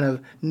see what kind of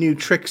new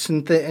tricks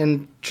and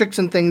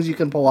things you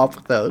can pull off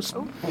with those.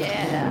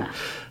 Yeah.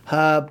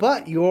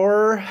 But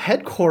your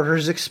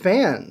headquarters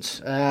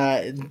expands.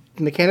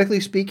 Mechanically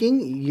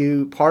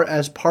speaking,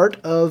 as part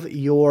of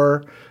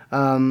your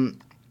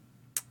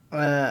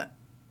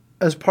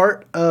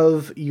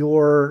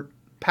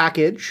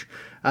package,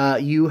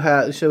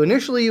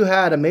 initially you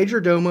had a major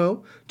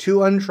domo,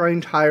 2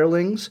 untrained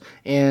hirelings,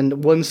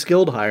 and 1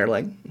 skilled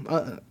hireling.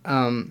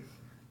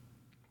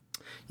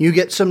 You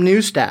get some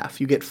new staff.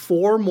 You get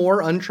 4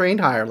 more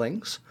untrained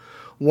hirelings,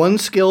 1 more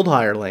skilled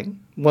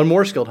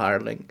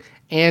hireling,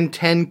 and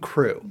 10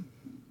 crew.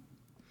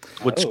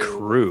 What's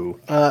crew?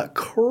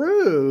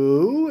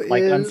 Crew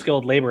Like is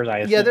unskilled laborers, I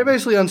assume. yeah, they're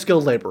basically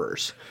unskilled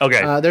laborers.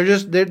 Okay.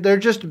 They're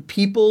just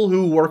people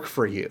who work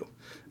for you,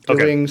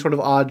 doing sort of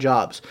odd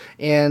jobs.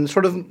 And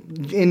sort of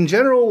in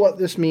general, what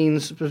this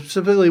means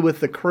specifically with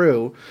the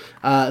crew.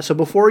 So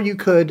before you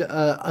could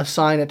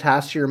assign a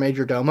task to your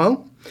major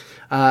domo,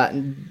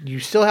 you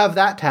still have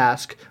that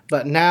task,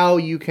 but now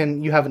you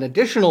have an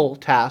additional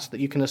task that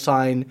you can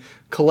assign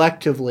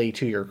collectively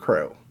to your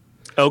crew.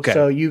 Okay.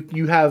 So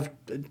you have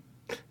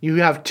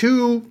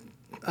 2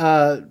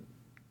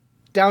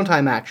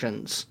 downtime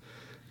actions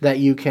that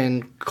you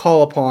can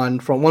call upon,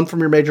 one from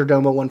your major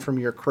domo, one from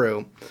your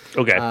crew,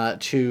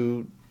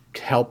 to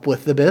help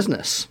with the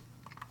business.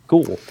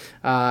 Cool.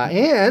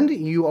 And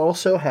you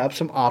also have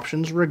some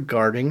options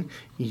regarding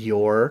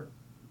your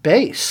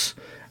base.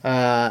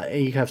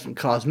 You have some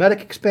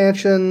cosmetic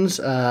expansions.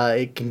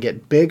 It can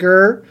get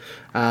bigger.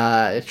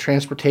 It's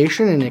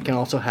transportation, and it can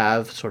also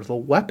have sort of a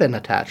weapon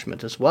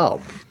attachment as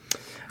well.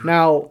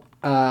 Now,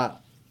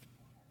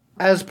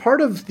 as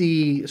part of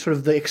the sort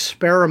of the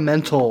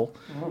experimental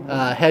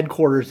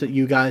headquarters that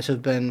you guys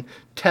have been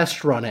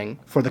test running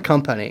for the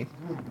company,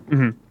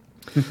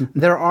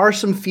 there are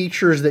some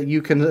features that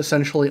you can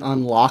essentially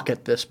unlock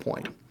at this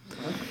point.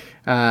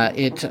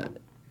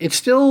 It's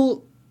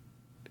still,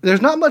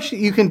 there's not much that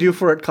you can do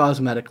for it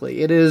cosmetically.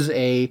 It is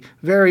a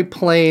very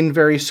plain,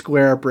 very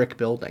square brick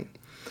building.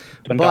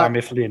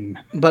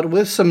 But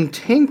with some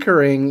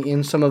tinkering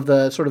in some of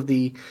the sort of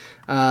the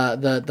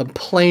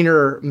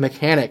planar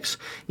mechanics,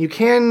 you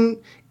can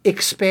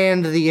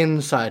expand the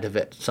inside of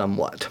it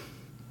somewhat,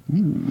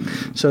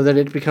 so that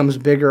it becomes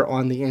bigger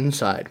on the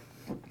inside.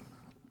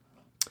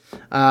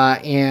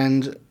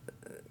 And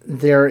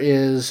there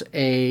is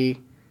a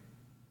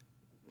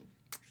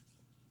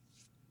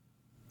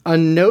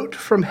note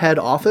from head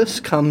office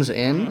comes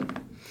in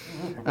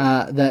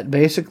that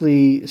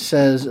basically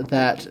says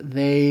that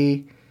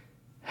they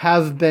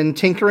have been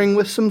tinkering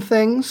with some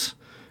things,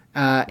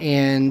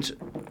 and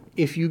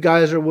if you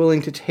guys are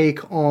willing to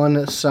take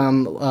on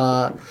some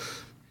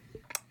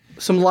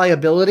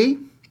liability,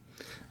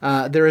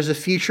 there is a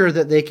feature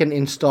that they can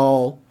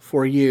install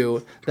for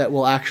you that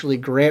will actually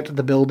grant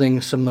the building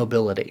some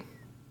mobility.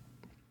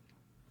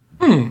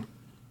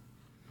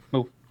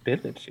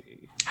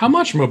 Mobility. How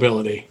much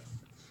mobility?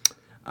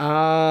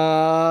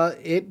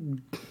 It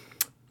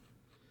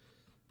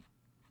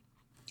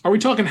Are we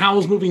talking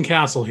Howl's Moving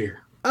Castle here?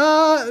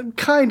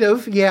 kind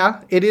of,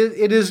 yeah. It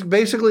is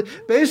basically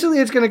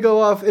it's going to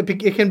go off. It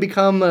can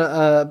become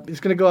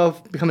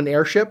become an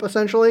airship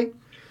essentially.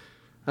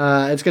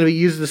 It's going to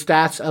use the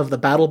stats of the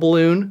battle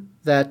balloon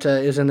that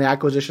is in the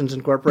Acquisitions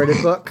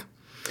Incorporated book.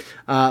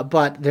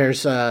 But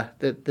there's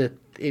it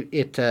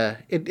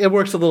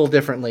works a little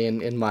differently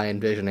in my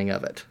envisioning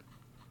of it.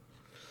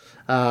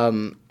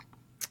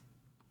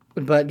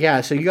 But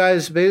yeah, so you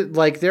guys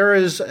there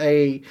is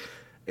a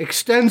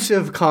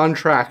extensive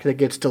contract that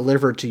gets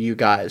delivered to you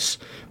guys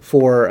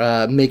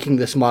for making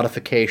this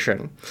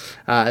modification.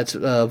 It's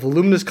a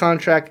voluminous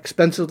contract.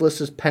 Expenses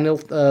list as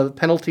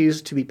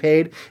penalties to be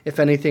paid if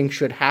anything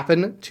should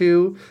happen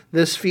to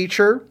this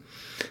feature.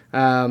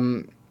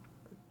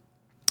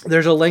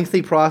 There's a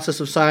lengthy process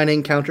of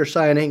signing,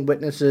 counter-signing,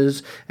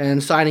 witnesses,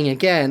 and signing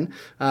again,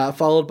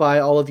 followed by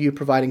all of you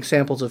providing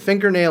samples of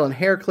fingernail and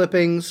hair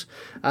clippings.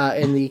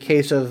 In the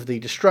case of the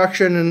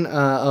destruction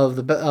of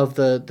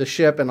the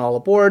ship and all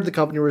aboard, the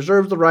company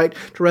reserves the right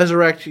to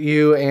resurrect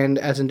you and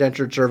as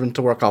indentured servant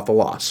to work off the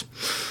loss.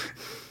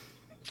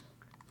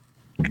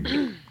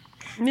 Do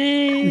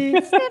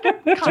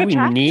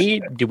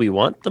we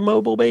want the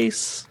mobile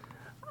base?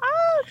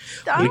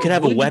 We could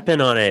have a weapon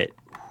on it.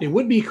 It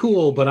would be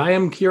cool, but I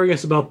am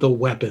curious about the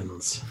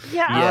weapons.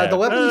 Yeah, the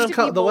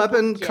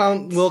weapon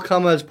will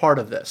come as part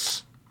of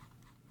this.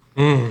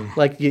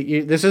 Like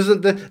this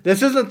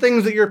isn't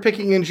things that you're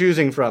picking and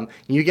choosing from.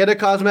 You get a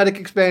cosmetic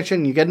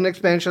expansion, you get an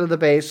expansion of the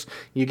base,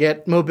 you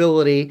get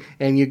mobility,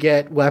 and you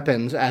get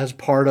weapons as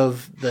part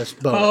of this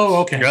bonus.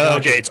 Oh, okay.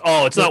 Okay, it's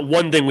not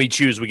one thing we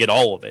choose; we get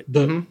all of it.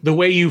 The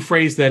way you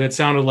phrased that, it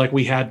sounded like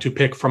we had to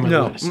pick from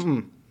a list.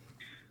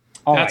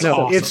 That's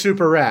awesome. It's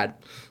super rad.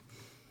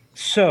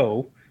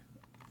 So,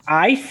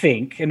 I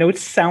think, I know it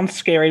sounds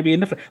scary to be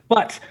in the,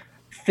 but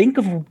think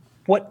of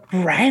what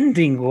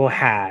branding we'll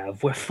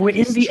have if we're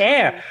in the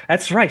air.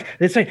 That's right.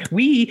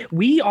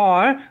 We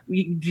are.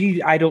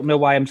 I don't know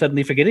why I'm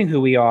suddenly forgetting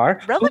who we are.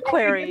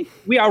 Reliquary.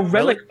 We are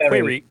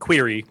Reliquary.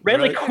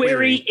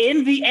 Reliquary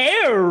in the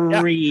air.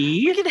 Yeah.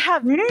 We can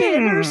have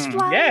banners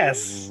flying.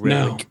 Yes.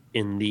 Relic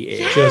in the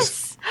air.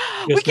 Yes.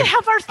 We can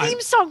have our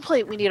theme song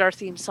play. We need our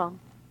theme song.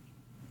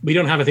 We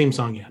don't have a theme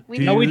song yet. We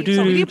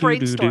need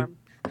brainstorm.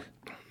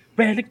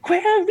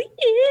 Reliquary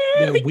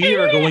in the we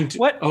air. are going to.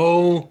 What?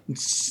 Oh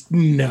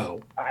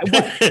no!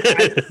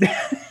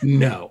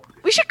 No.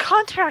 We should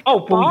contact.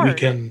 Oh, Bard.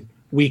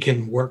 We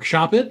can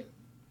workshop it,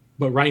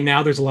 but right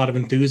now there's a lot of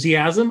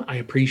enthusiasm. I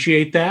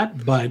appreciate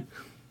that, but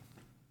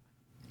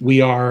we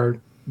are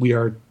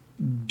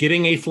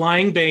getting a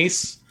flying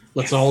base.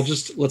 Let's all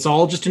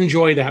just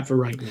enjoy that for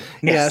right now.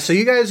 Yeah, so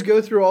you guys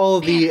go through all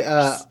of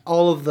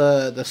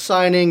the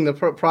signing, the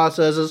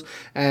processes,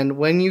 and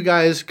when you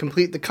guys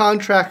complete the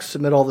contract,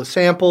 submit all the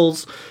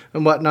samples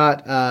and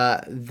whatnot,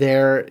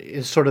 there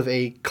is sort of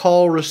a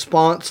call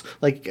response.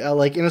 Like in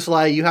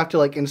Asalaya, you have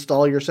to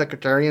install your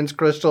Secretarian's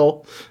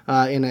crystal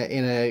in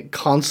a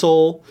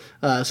console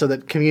so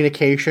that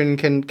communication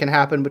can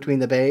happen between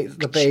the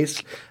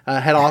base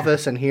head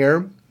office and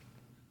here.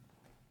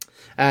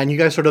 And you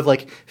guys sort of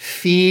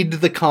feed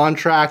the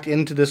contract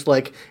into this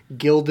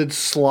gilded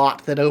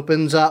slot that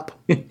opens up.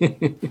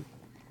 And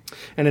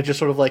it just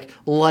sort of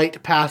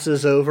light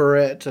passes over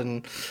it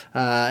and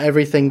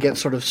everything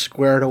gets sort of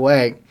squared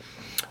away.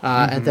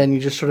 And then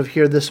you just sort of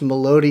hear this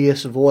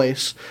melodious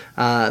voice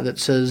that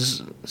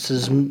says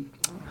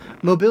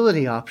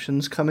mobility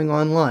options coming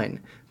online.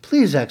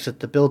 Please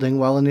exit the building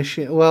while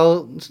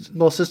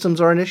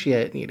systems are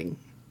initiating.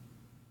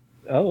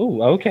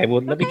 Oh, okay.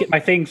 Well, let me get my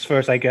things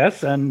first, I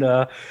guess. And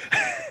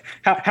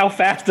how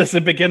fast does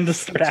it begin to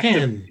start?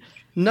 10.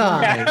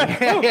 9.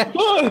 Everybody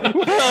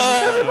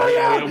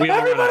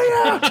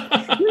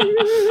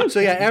out!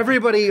 So yeah,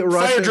 everybody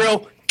rushes. Fire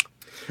drill.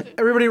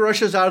 Everybody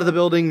rushes out of the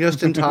building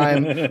just in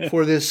time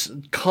for this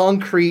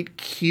concrete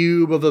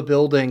cube of a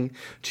building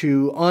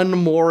to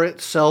unmoor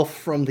itself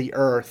from the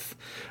earth,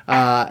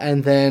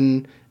 and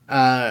then.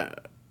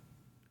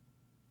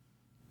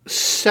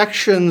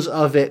 Sections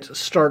of it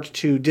start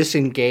to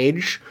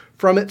disengage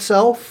from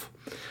itself.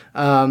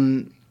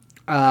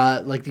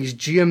 These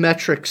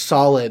geometric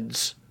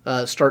solids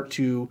start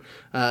to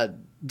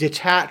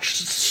detach,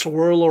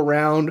 swirl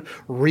around,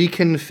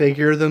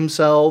 reconfigure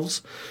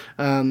themselves.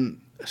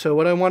 So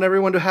what I want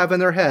everyone to have in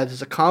their heads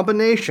is a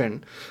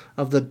combination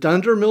of the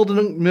Dunder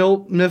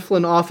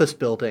Mifflin office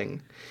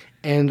building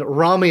and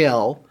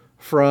Ramiel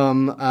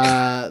from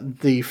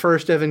the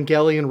first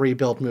Evangelion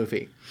rebuild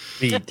movie.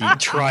 The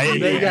triangle,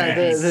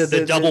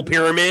 the double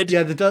pyramid.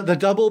 Yeah, the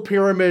double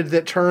pyramid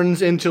that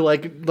turns into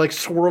like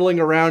swirling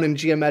around in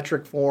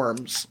geometric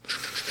forms.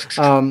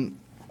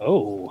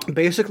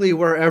 Basically,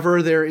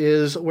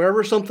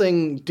 wherever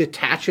something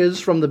detaches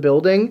from the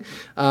building,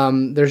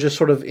 there's just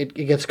sort of it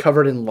gets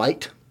covered in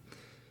light.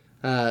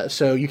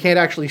 So you can't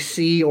actually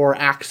see or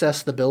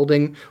access the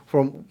building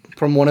from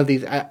one of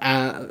these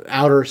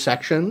outer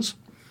sections.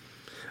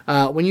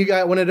 When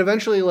it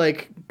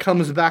eventually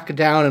comes back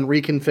down and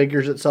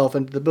reconfigures itself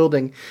into the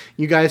building,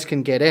 you guys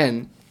can get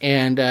in.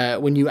 And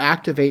when you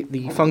activate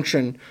the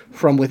function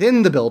from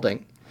within the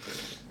building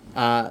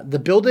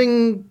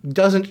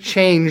doesn't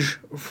change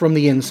from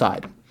the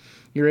inside.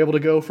 You're able to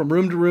go from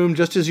room to room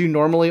just as you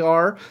normally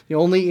are. The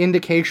only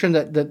indication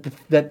that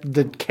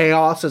the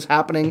chaos is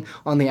happening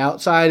on the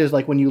outside is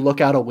when you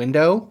look out a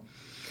window.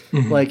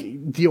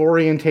 Mm-hmm. The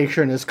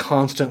orientation is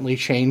constantly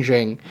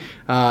changing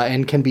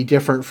and can be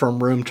different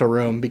from room to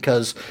room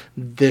because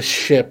this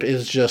ship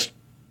is just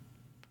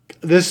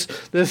This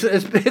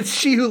it's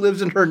She Who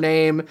Lives in Her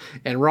Name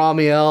and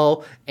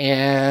Ramiel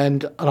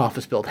and an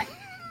office building.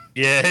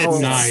 Yeah, it's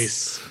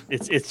Nice.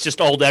 It's just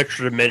all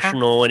extra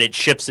dimensional and it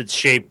shifts its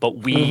shape, but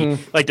we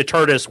like the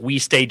TARDIS, we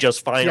stay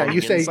just fine on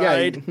the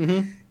inside.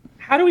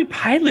 How do we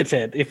pilot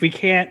it if we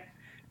can't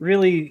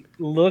really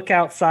look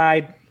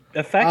outside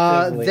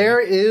effectively? There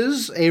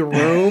is a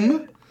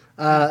room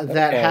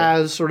that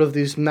has sort of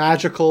these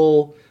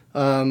magical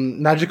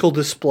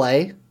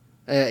display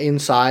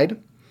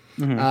inside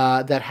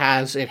that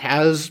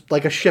has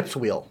like a ship's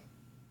wheel.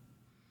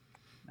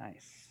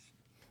 Nice.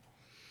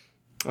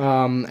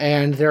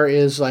 And there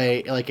is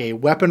a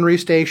weaponry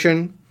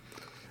station.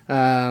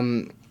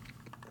 Hold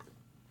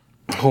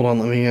on,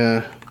 let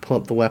me pull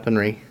up the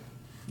weaponry.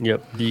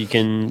 Yep, we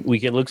can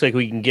looks like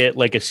we can get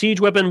like a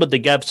siege weapon, but they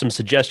got some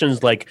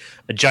suggestions like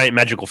a giant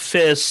magical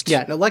fist.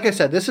 Yeah, now, like I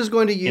said, this is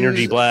going to use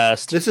energy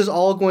blast. This is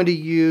all going to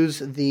use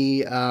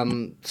the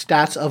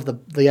stats of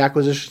the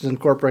Acquisitions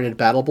Incorporated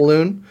battle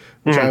balloon,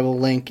 which I will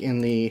link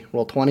in the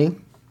Roll20.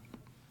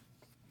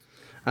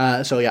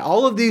 So yeah,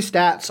 all of these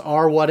stats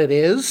are what it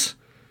is.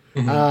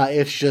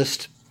 It's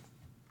just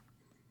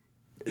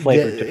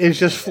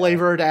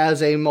flavored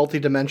as a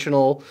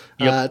multi-dimensional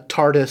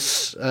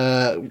TARDIS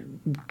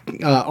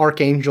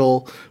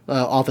Archangel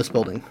office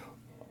building.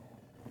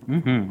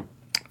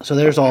 So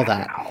there's all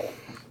that.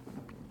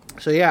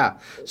 So yeah,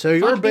 so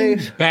your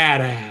base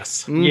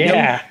Badass.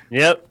 Yeah.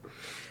 Yep.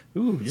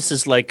 Ooh, this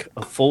is like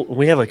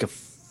we have like a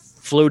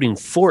floating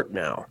fort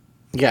now.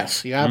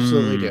 Yes, you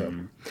absolutely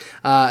do.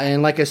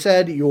 And like I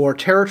said, your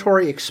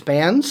territory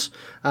expands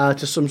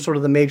to some sort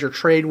of the major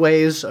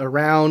tradeways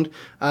around.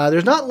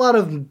 There's not a lot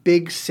of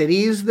big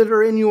cities that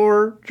are in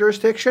your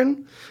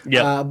jurisdiction,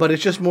 but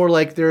it's just more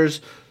like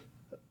there's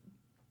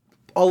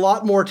a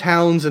lot more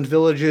towns and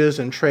villages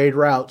and trade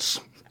routes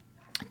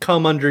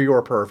come under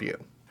your purview.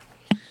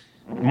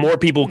 More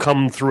people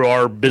come through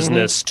our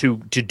business to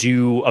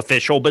do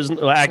official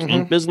business,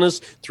 acting business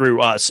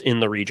through us in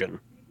the region.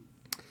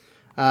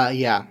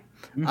 Yeah.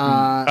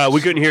 We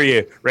couldn't hear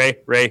you, Ray.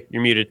 Ray,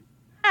 you're muted.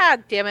 Ah,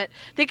 damn it!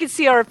 They can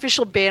see our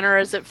official banner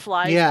as it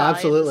flies by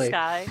absolutely. in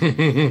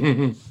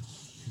the sky.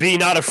 Be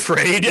not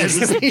afraid as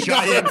this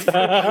giant shape.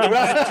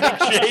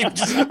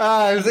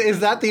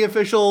 Is that the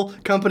official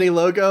company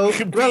logo?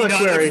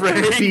 Reliquary.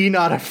 Be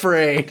not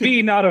afraid.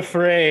 Be not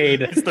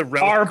afraid. It's the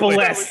reliquary.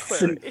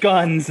 Arbalests and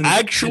guns. And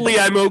Actually,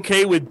 I'm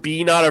okay with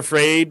be not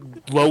afraid.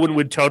 Lowen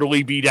would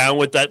totally be down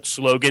with that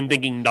slogan,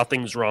 thinking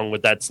nothing's wrong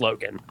with that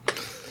slogan.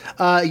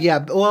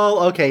 Yeah. Well,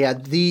 okay.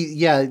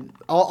 Yeah.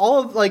 All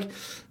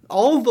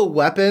of the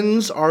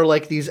weapons are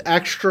like these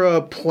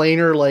extra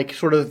planar, like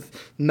sort of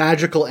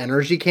magical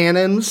energy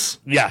cannons.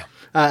 Yeah.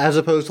 As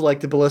opposed to like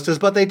the ballistas,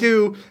 but they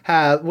do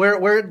have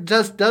where it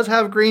does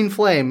have green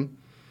flame.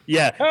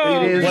 Yeah.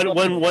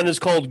 One is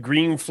called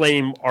Green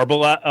Flame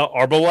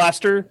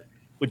Arbalaster,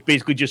 which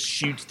basically just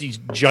shoots these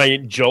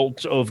giant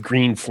jolts of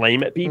green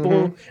flame at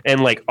people,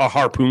 and like a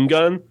harpoon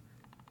gun.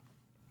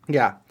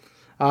 Yeah.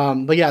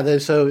 But yeah,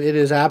 so it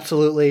is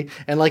absolutely,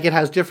 and like it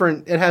has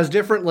different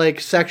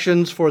like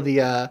sections for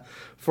the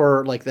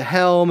for like the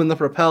helm and the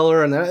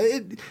propeller,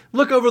 and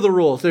look over the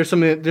rules. There's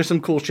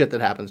some cool shit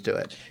that happens to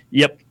it.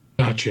 Yep.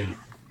 Gotcha.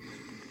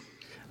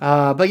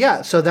 But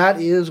yeah, so that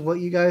is what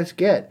you guys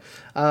get.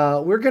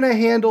 We're gonna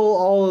handle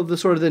all of the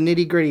sort of the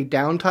nitty gritty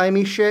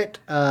downtimey shit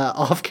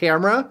off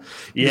camera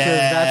because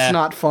that's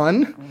not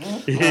fun.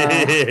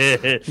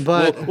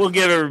 But we'll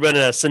give everybody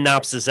a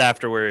synopsis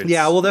afterwards.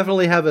 Yeah, we'll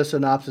definitely have a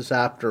synopsis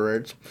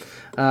afterwards.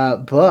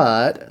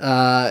 But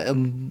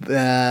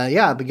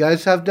you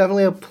guys have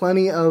definitely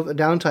plenty of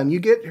downtime.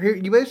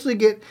 You basically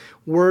get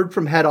word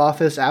from head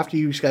office after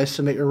you guys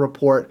submit your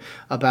report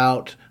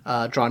about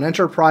Drawn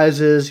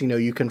Enterprises.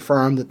 You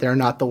confirm that they're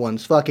not the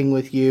ones fucking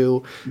with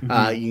you.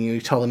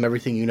 You tell them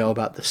everything you know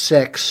about the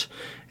Six,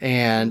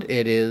 and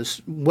it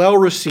is well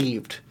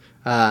received.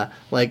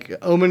 Like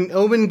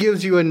Omen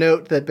gives you a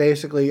note that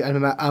basically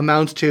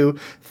amounts to,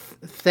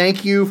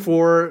 "Thank you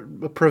for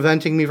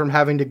preventing me from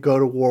having to go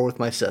to war with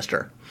my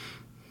sister."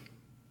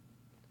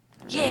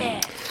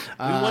 Yeah.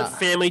 We want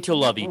family to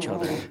love each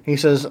other. He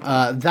says,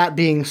 "That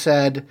being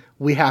said,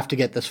 we have to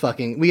get this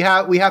we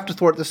have to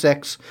thwart the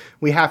Six.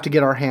 We have to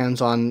get our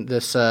hands on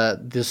these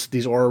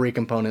orrery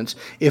components,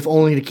 if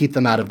only to keep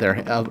them out of their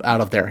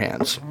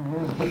hands."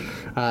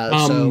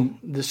 I'm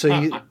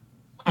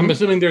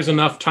assuming there's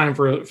enough time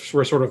for a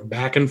sort of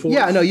back and forth.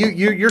 Yeah, no,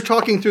 you're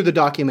talking through the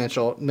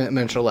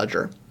documental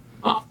ledger.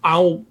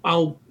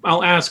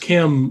 I'll ask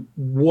him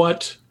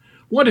what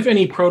if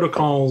any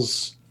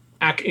protocols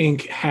AC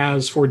Inc.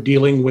 has for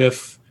dealing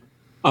with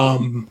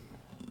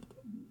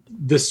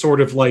this sort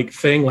of like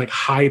thing, like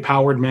high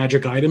powered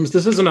magic items.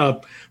 This isn't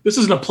a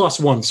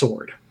 +1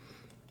 sword.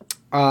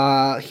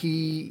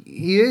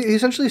 He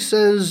essentially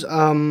says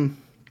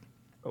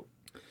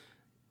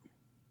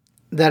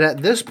that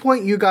at this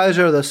point you guys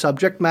are the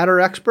subject matter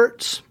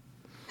experts.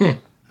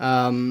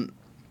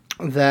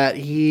 That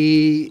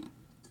he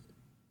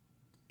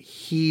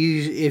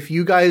if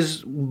you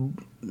guys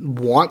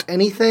want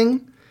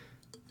anything,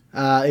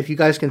 If you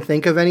guys can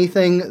think of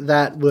anything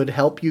that would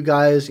help you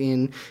guys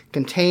in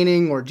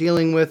containing or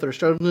dealing with or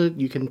struggling,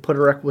 you can put a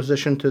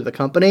requisition to the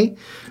company.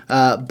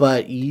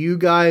 But you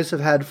guys have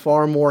had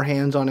far more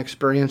hands-on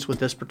experience with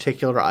this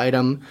particular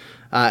item,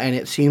 and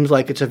it seems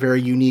like it's a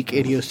very unique,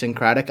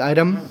 idiosyncratic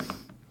item.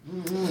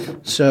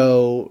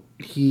 So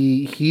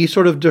he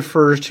sort of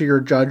defers to your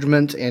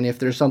judgment, and if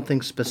there's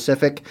something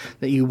specific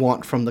that you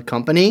want from the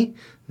company,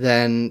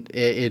 then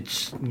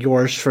it's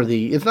yours for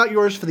the. It's not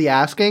yours for the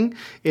asking.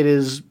 It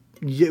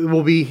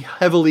will be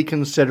heavily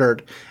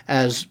considered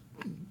as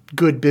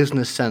good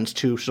business sense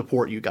to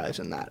support you guys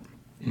in that.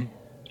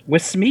 We're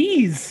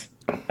SMEs.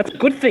 That's a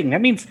good thing.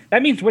 That means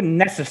we're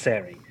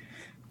necessary.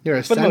 You're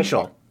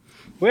essential.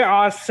 We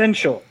are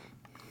essential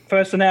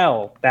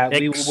personnel that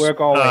we will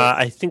work always.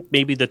 I think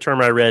maybe the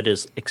term I read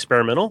is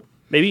experimental.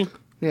 Maybe.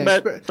 Yeah,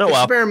 But, oh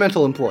well.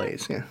 experimental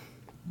employees. Yeah.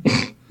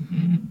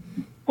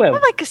 Well, I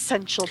like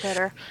essential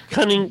better.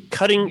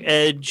 Cutting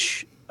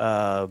edge,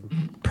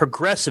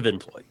 progressive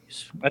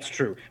employees. that's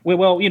true.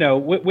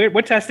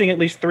 We're testing at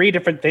least 3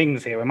 different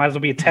things here. We might as well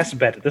be a test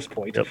bed at this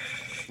point. Yep.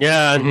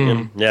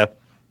 Yeah, yeah.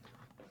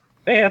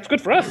 Hey, that's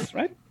good for us,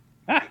 right?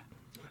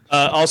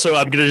 Also,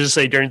 I'm going to just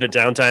say during the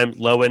downtime,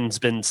 Lowen's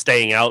been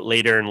staying out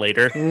later and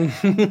later.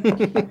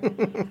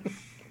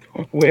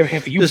 Where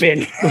have you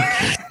been?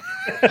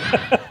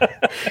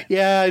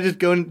 Yeah, just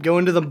go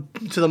into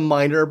the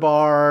minor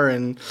bar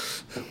and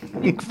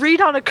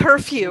Read on a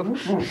curfew.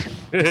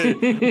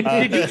 Did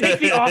you take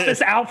the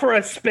office out for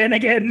a spin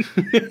again?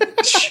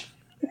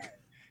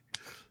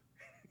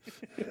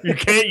 You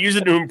can't use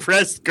it to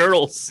impress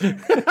girls.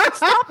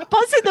 Stop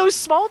buzzing those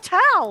small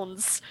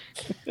towns.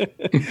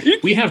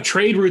 We have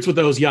trade routes with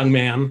those, young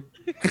man.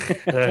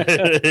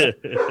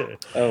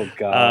 Oh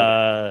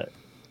God.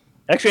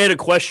 Actually, I had a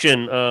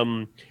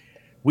question.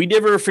 We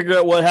never figured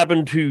out what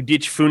happened to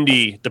Ditch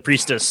Fundi, the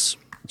priestess.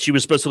 She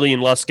was supposed to be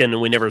in Luskin,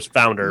 and we never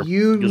found her.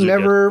 you because we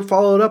never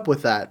followed up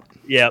with that.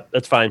 Yeah,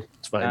 that's fine.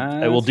 It's fine.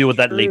 I will deal with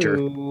that later.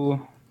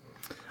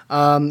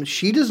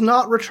 She does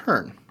not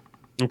return.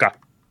 Okay.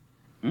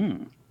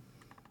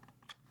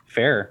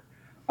 Fair.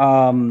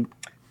 Are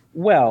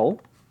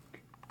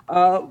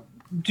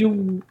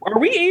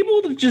we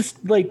able to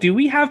just do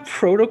we have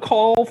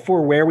protocol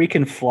for where we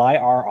can fly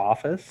our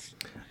office?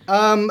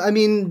 I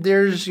mean,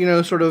 there's,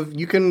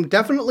 you can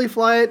definitely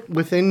fly it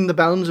within the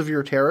bounds of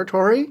your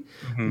territory,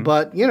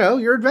 but,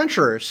 you're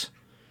adventurers.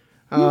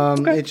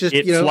 It's just,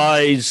 It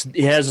flies.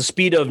 It has a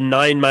speed of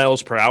 9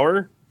 miles per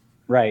hour.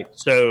 Right.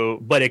 So,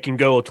 but it can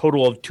go a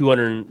total of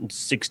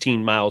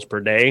 216 miles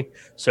per day.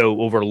 So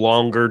over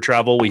longer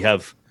travel, we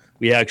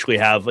actually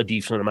have a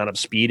decent amount of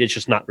speed. It's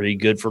just not really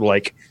good for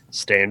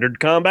standard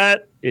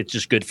combat. It's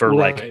just good for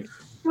Right.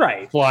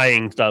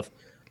 flying stuff.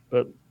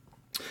 But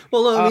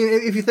well, I mean,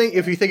 if you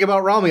think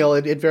about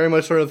Romuel, it very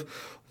much sort of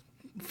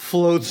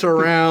floats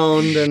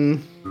around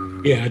and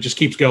Yeah, it just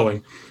keeps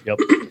going. yep.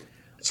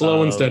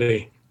 Slow and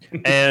steady.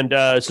 And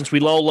since we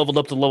all leveled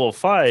up to level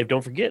 5,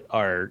 don't forget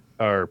our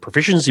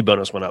proficiency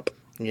bonus went up.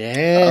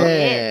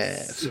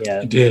 yes.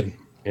 Yeah. It did.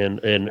 And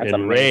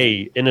amazing.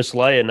 Ray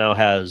Innislaya now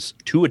has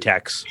 2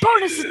 attacks.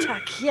 Bonus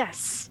attack,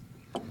 yes.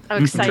 I'm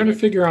I'm trying to excited.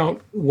 figure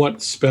out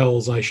what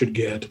spells I should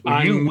get.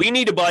 We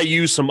need to buy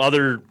you some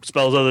other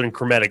spells other than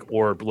Chromatic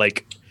Orb,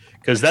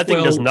 because that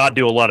thing does not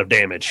do a lot of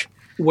damage.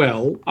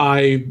 Well,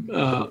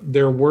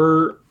 there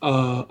were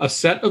a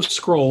set of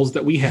scrolls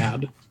that we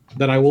had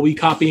that I will be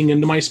copying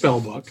into my spell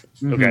book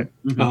Okay.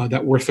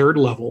 that were 3rd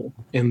level,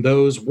 and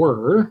those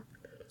were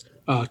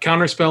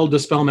Counterspell,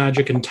 Dispel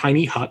Magic, and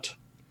Tiny Hut.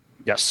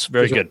 Yes,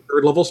 very Those are good.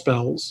 3rd level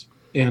spells,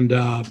 and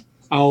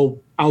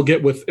I'll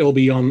get with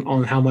Ilby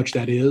on how much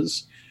that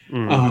is.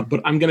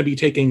 But I'm going to be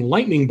taking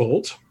Lightning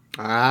Bolt,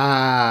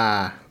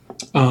 Ah.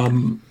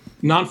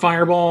 not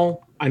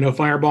Fireball. I know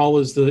Fireball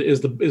is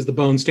the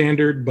bone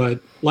standard,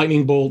 but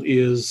Lightning Bolt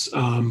is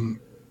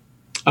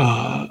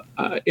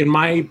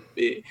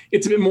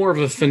it's a bit more of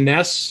a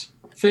finesse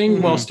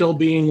thing while still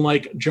being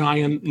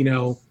giant,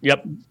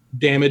 Yep.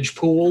 damage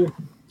pool.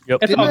 Yep.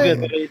 It's all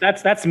good, buddy.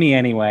 That's me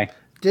anyway.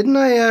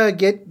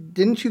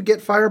 Didn't you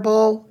get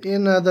Fireball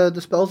in the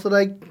spells that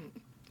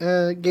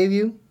I gave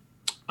you?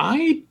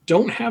 I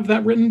don't have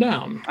that written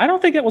down. I don't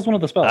think that was one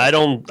of the spells. I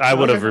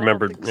would have Okay.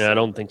 remembered. Yeah, I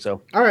don't think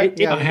so. All right. It-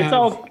 Yeah. I have it's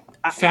all.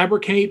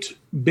 Fabricate,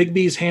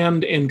 Bigby's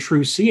Hand, and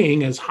True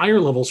Seeing as higher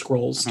level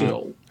scrolls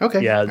still.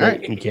 Okay. Yeah, All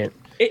right. you can't.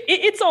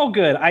 It's all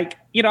good.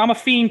 I'm a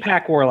fiend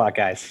pack warlock,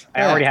 guys.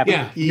 I already have.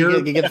 Yeah,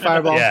 You get the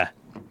Fireball. Yeah.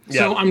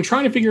 So I'm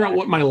trying to figure out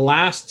what my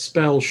last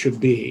spell should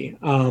be.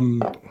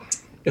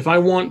 If I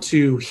want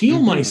to heal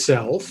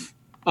myself,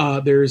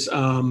 there's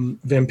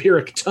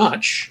Vampiric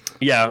Touch.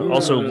 Yeah.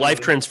 Also, life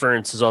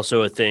transference is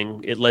also a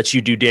thing. It lets you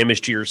do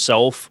damage to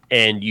yourself,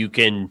 and you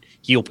can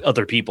heal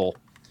other people.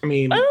 I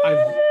mean,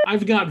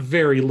 I've got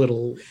very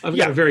little. I've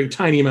got a very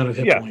tiny amount of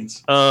hit Yeah.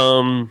 points.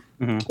 Or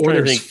Or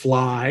there's think.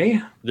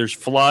 Fly. There's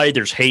fly.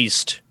 There's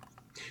haste.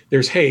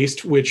 There's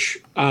Haste, which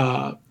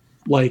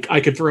Like I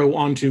could throw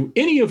onto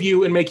any of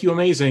you and make you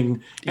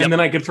amazing, Yep. and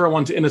then I could throw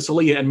onto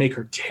Inasalia and make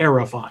her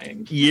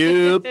terrifying.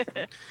 Yep.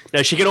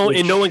 Now she can only,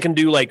 and no one can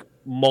do like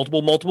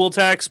multiple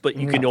attacks, but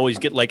you can always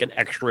get like an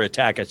extra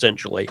attack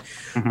essentially.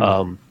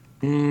 I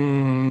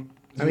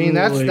mean,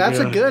 that's a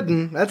Really good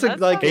one. That's a That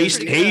like sounds Haste,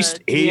 pretty haste,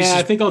 good. haste. Yeah, I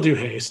is- think I'll do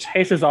haste.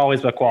 Haste is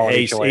always a quality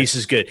Haste, choice. Haste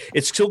is good.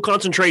 It's still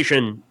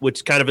concentration, which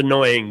is kind of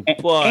annoying,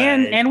 but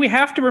And we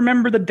have to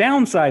remember the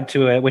downside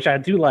to it, which I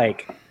do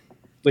like.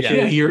 Which Yeah.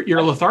 Yeah, is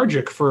you're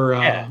lethargic for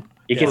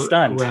you get for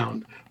stunned. a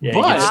round. Yeah,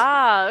 you But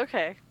get-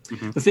 Okay.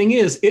 the thing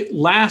is, it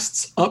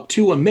lasts up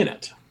to a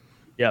minute,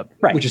 yep,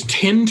 right. which is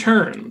 10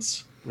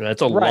 turns.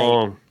 that's a Right.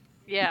 long.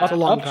 Yeah. up, a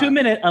long up to a time.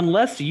 minute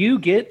unless you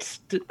get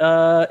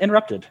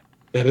interrupted.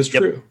 That is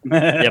Yep. true.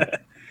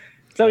 Yep.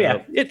 So yeah,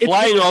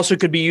 Flying also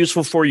could be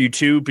useful for you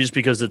too, just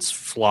because it's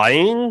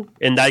flying,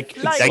 and that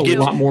Flying. gives A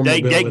lot more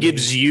that mobility.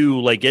 gives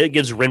you like it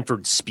gives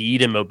Renford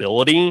speed and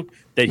mobility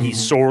that he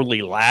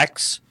sorely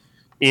lacks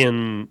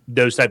in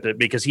those type of,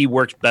 because he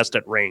works best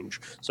at range.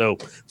 So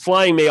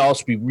flying may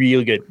also be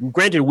really good.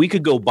 Granted, we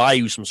could go buy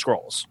you some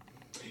scrolls.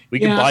 We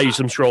could Yeah. buy you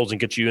some scrolls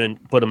and get you in,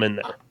 put them in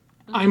there.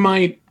 I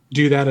might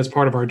do that as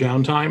part of our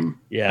downtime.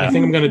 Yeah. I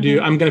think I'm going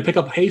to pick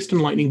up haste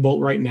and lightning bolt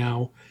right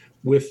now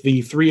with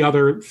the 3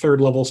 other 3rd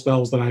level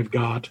spells that I've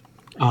got.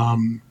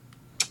 And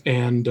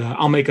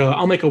I'll make a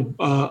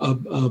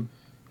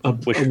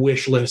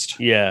wish list.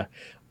 Yeah,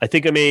 I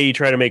think I may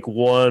try to make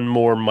one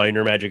more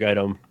minor magic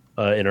item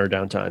in our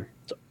downtime.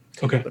 So,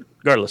 Okay.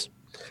 regardless,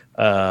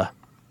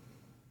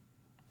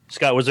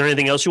 Scott, was there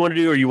anything else you want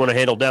to do, or you want to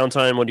handle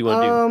downtime? What do you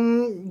want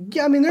to do?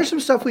 Yeah, I mean, there's some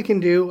stuff we can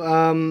do.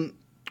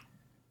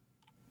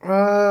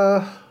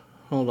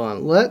 Hold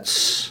on.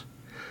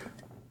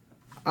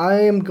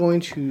 I am going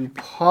to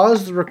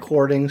pause the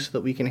recording so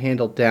that we can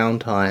handle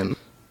downtime.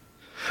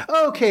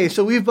 Okay,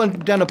 so we've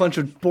done a bunch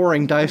of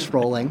boring dice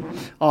rolling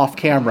off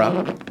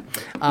camera.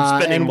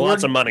 Spending and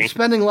lots we're of money.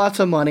 Spending lots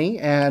of money,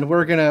 and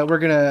we're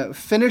gonna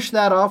finish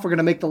that off. We're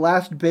gonna make the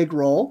last big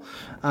roll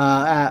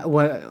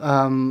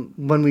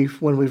when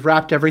we've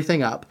wrapped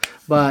everything up.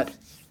 But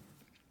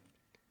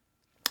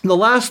the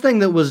last thing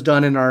that was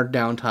done in our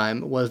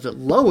downtime was that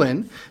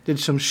Lowen did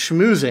some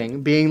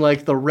schmoozing, being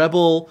like the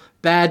rebel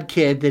bad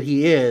kid that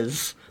he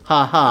is.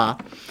 Ha ha.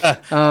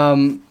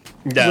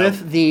 No.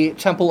 With the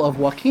Temple of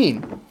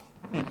Joaquin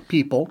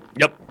people,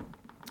 Yep.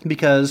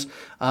 because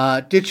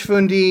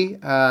Ditchfundi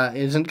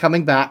isn't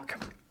coming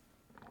back,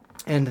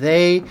 and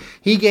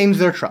he gains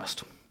their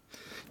trust.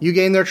 You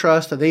gain their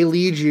trust, they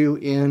lead you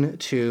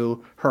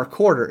into her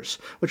quarters,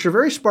 which are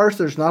very sparse.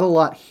 There's not a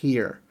lot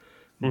here.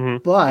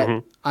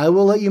 But I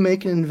will let you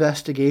make an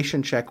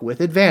investigation check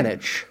with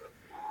advantage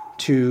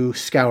to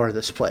scour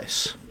this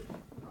place.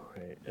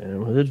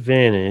 And with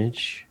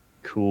advantage,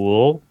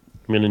 cool.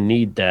 I'm gonna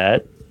need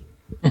that.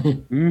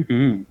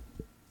 Mm-hmm.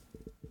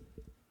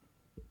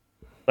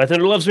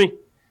 Lythander loves me.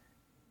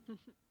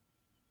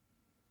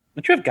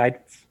 Don't you have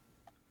guidance?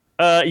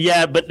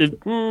 Yeah, but do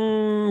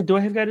I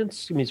have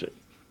guidance? Give me a second.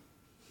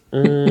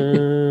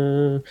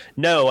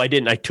 No, I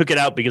didn't. I took it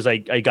out because I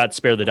got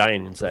spare the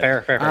dying inside.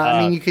 Fair.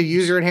 I mean, you could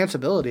use your enhance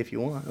ability if you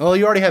want. Oh,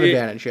 you already have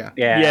advantage, yeah.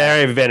 Yeah. Yeah, I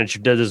have advantage.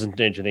 That doesn't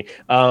change anything.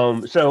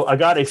 So I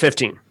got a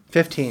 15.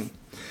 15.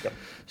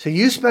 So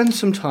you spend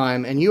some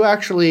time, and you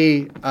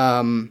actually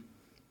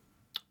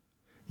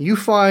you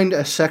find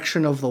a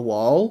section of the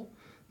wall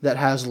that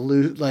has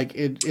loose, like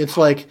it's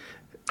like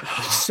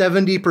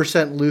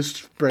 70%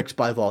 loose bricks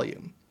by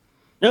volume.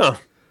 Yeah,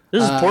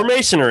 this is poor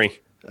masonry.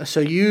 So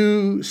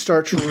you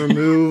start to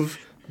remove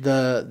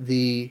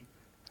the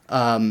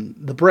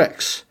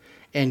bricks,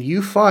 and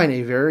you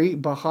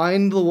find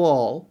behind the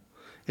wall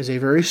is a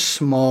very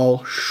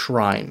small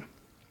shrine.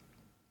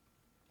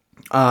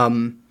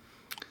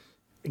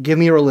 Give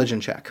me a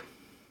religion check.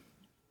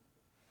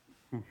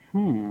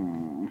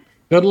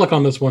 Good luck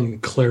on this one,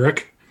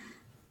 cleric.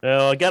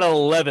 Well, I got an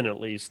 11 at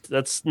least.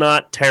 That's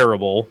not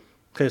terrible.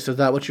 Okay, so is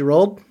that what you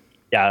rolled?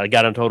 Yeah, I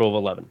got a total of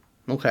 11.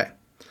 Okay.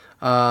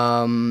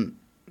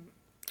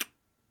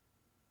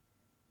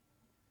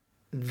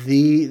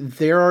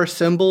 There are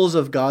symbols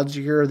of gods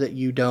here that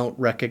you don't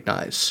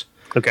recognize.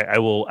 Okay, I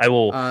will.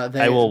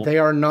 They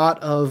are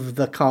not of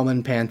the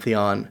common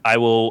pantheon. I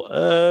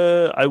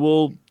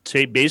will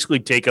basically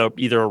take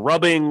either a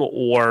rubbing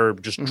or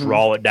just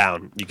draw it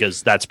down,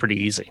 because that's pretty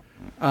easy.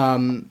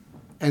 And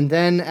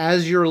then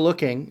as you're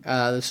looking,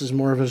 this is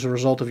more of as a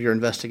result of your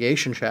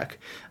investigation check,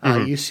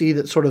 you see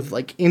that sort of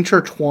like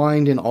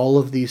intertwined in all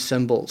of these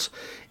symbols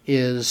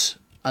is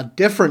a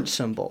different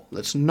symbol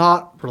that's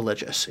not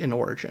religious in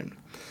origin,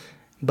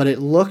 but it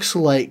looks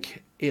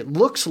like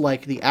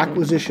the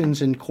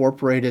Acquisitions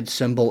Incorporated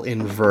symbol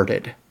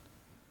inverted.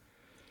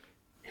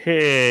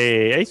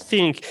 Hey, I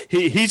think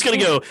he's going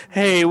to go,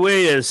 hey,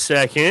 wait a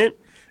second.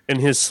 And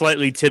his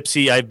slightly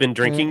tipsy, I've been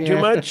drinking too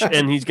much.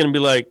 And he's going to be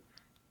like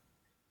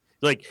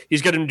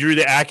he's going to do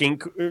the acting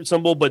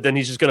symbol, but then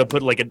he's just going to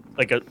put like a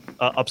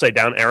upside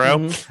down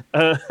arrow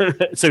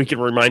so he can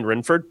remind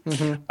Renford.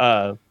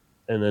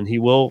 And then he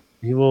will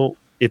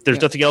if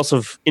there's nothing else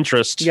of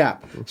interest. Yeah.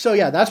 So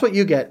yeah, that's what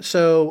you get.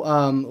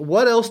 So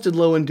what else did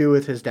Lowen do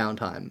with his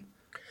downtime?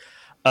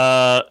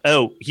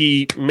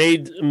 He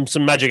made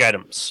some magic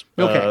items.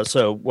 Okay.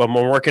 So I'm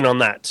working on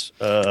that.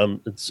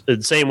 It's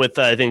the same with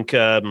I think.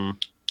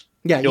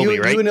 Yeah, Ilby,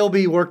 right? you and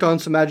Ilby worked on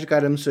some magic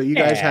items, so you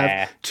guys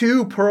have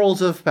 2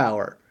 pearls of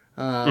power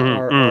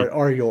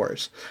are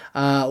yours.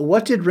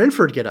 What did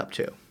Renford get up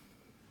to?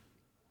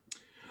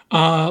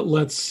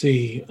 Let's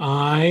see.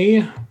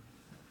 I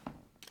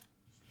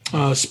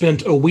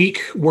spent a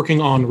week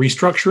working on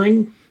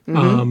restructuring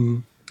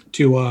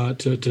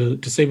to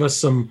save us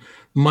some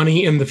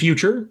money in the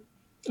future.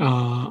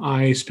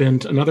 I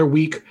spent another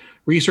week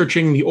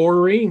researching the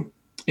orrery,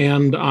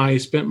 and I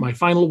spent my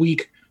final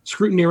week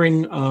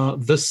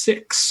scrutineering the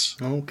 6.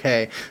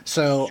 Okay,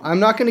 so I'm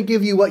not going to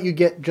give you what you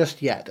get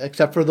just yet,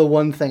 except for the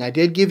one thing. I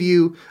did give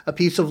you a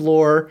piece of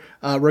lore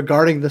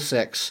regarding the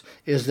 6,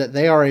 is that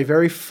they are a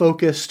very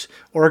focused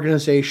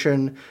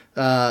organization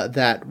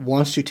that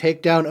wants to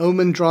take down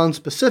Omendron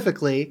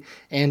specifically,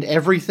 and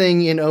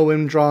everything in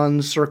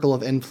Omendron's circle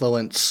of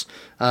influence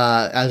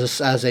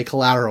as a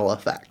collateral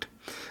effect.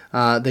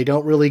 They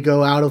don't really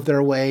go out of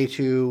their way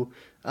to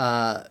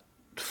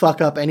fuck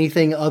up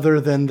anything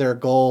other than their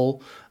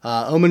goal.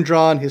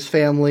 Omendron, his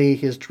family,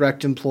 his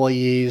direct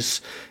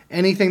employees,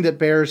 anything that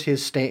bears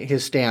his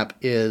stamp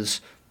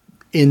is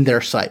in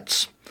their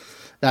sights.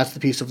 That's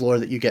the piece of lore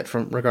that you get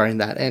from regarding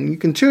that. And you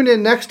can tune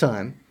in next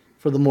time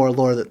for the more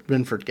lore that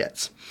Renford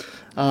gets.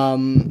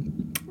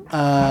 Ilby,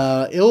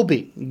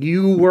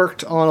 you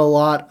worked on a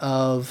lot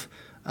of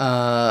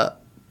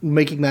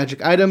making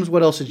magic items.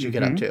 What else did you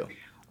get up to?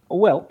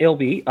 Well,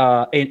 Ilby,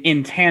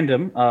 in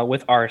tandem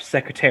with our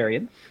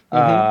secretarian,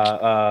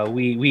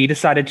 we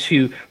decided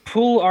to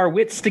pool our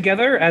wits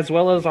together as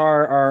well as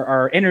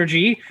our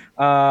energy,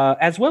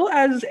 as well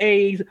as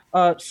a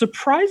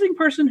surprising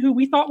person who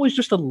we thought was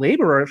just a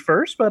laborer at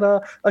first,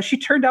 but she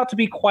turned out to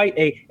be quite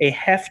a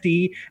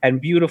hefty and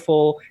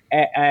beautiful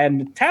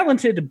and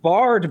talented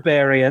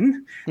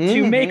barbarian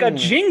to make a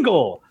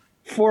jingle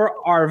for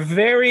our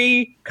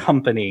very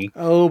company.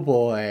 Oh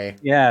boy.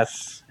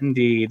 Yes,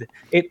 indeed.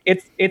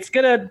 It's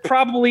gonna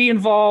probably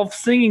involve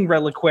singing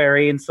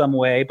Reliquary in some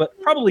way, but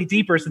probably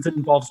deeper since it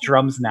involves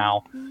drums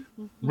now.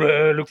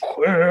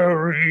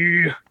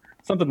 Reliquary.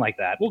 Something like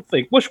that. We'll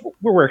think. We're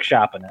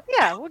workshopping it.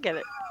 Yeah, we'll get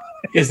it.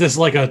 Is this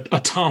like a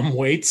Tom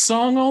Waits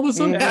song all of a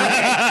sudden?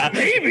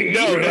 Maybe.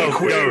 No.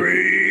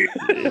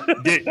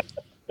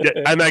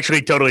 I'm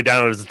actually totally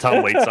down as a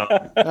Tom Waits song.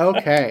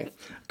 Okay.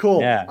 Cool.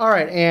 Yeah. All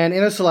right. And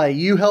Inosalai,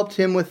 you helped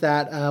him with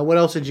that. What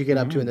else did you get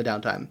up to in the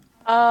downtime?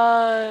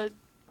 I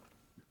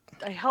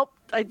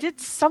did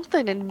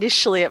something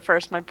initially at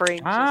first. My brain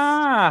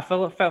just...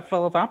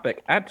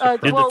 Philanthropic. Did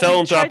the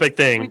philanthropic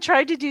thing. We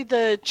tried to do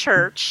the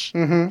church.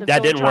 Mm-hmm.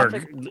 That didn't work.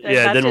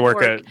 Yeah, it didn't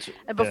work.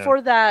 And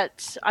before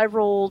that, I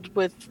rolled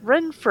with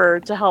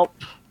Renford to help.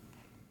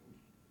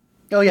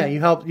 Oh yeah,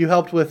 you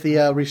helped with the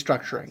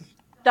restructuring.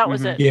 That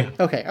was it. Yeah.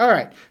 Okay. All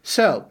right.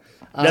 So.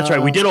 That's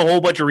right. We did a whole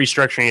bunch of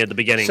restructuring at the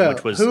beginning,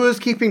 which was... who is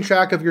keeping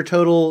track of your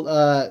total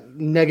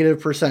negative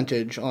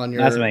percentage on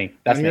your... That's me.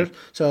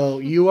 So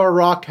you are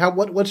Rock.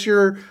 What's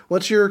your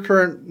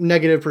current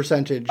negative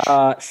percentage?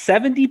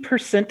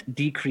 70%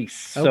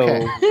 decrease.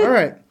 Okay. All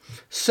right.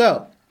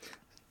 So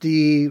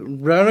the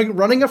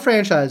running a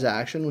franchise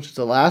action, which is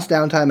the last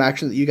downtime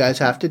action that you guys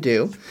have to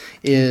do,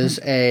 is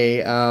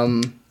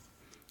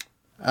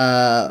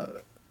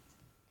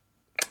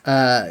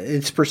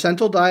it's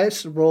percentile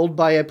dice rolled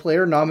by a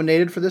player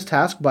nominated for this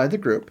task by the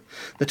group.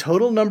 The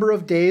total number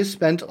of days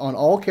spent on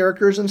all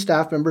characters and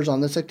staff members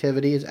on this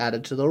activity is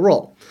added to the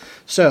roll.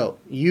 So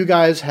you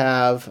guys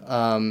have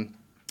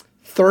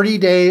 30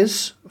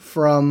 days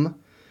from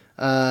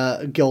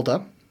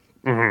Gilda,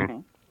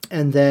 and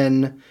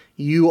then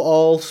you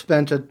all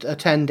spent a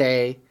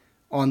 10-day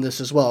on this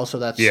as well. So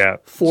that's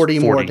 40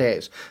 more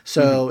days.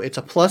 So it's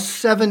a plus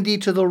 70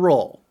 to the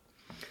roll.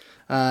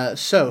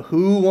 So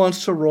who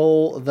wants to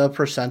roll the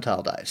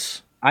percentile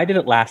dice? I did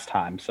it last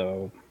time,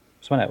 so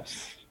someone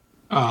else.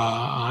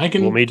 I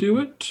can do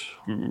it.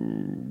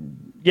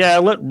 Yeah,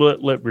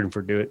 let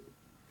Renford do it.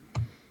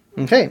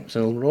 Okay,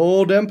 so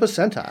roll them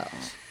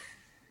percentiles.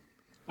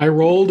 I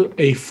rolled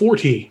a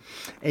 40.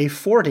 A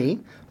 40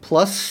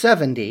 plus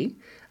 70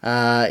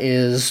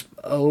 is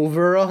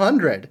over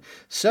 100.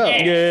 So,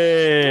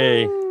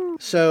 yay!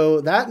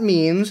 So that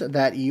means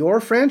that your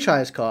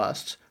franchise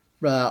costs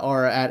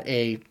are at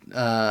a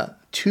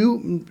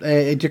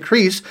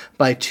decrease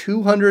by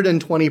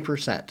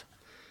 220%.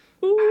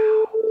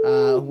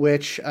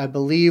 Which I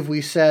believe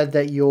we said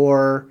that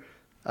your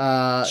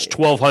it's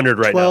 1,200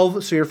 right now.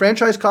 So your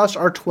franchise costs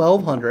are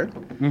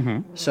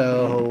 1,200.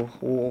 So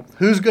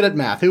who's good at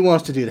math? Who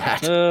wants to do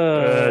that?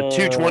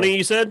 220,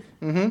 you said?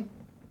 Mm-hmm.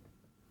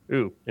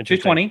 Ooh,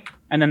 interesting. 220,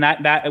 and then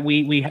that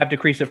we have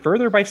decreased it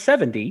further by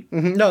 70.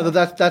 Mm-hmm. No,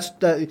 that's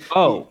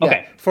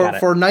okay.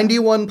 For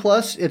 91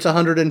 plus, it's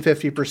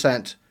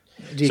 150%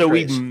 decrease. So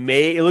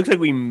it looks like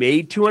we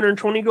made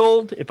 220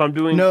 gold. If I'm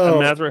doing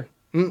math right.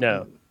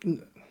 No.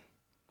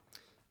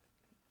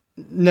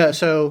 No.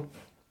 So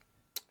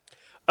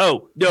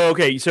Oh no,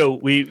 okay.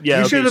 So you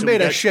should have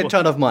made a shit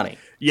ton of money.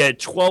 Yeah,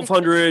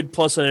 1,200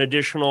 plus an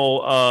additional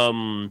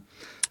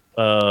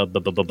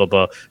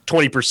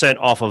 20%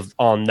 off of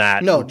on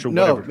that. No,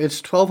 whatever.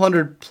 it's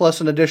 1,200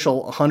 plus an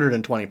additional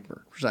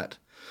 120%.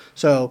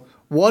 So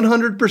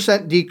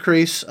 100%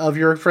 decrease of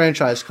your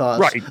franchise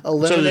cost. Right.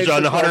 So there's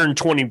on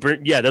 120.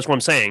 Yeah, that's what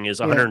I'm saying is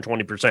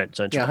 120%.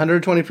 Essentially. Yeah,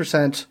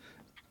 120%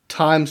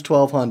 times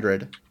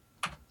 1,200.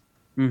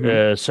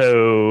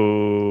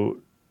 So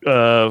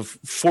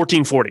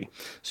 1440.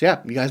 So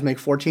yeah, you guys make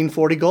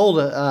 1440 gold,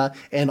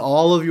 and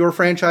all of your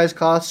franchise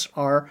costs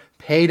are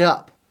paid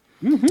up.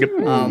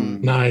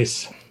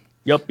 Nice.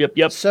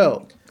 Yep.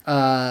 So,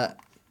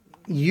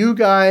 you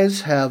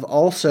guys have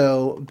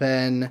also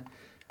been,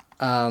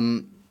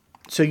 you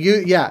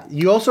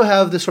also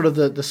have this sort of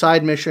the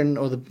side mission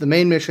or the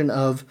main mission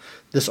of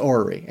this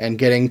orrery and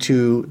getting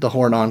to the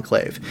Horn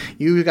Enclave.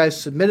 You guys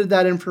submitted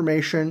that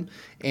information,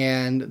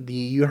 and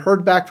you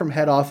heard back from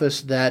head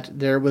office that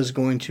there was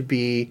going to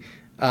be,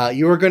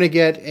 you were going to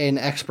get an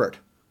expert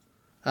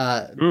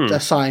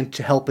assigned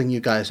to helping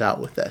you guys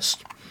out with this.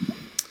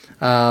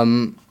 Let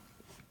me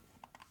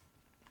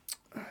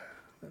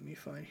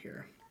find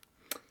here.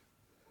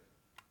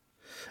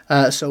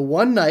 So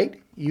one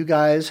night, you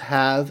guys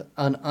have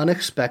an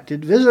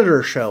unexpected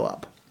visitor show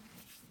up.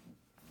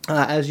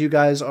 As you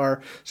guys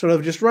are sort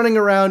of just running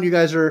around, you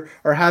guys are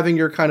having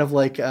your kind of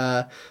like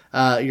your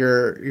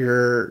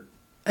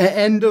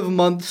end of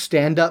month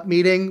stand up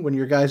meeting when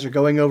you guys are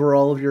going over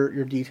all of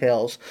your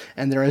details,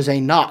 and there is a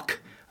knock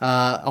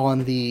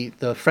on the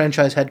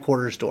franchise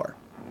headquarters door.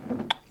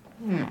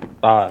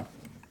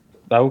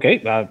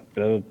 Okay.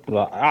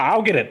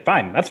 I'll get it.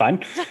 Fine. That's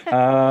fine.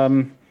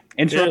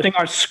 Interrupting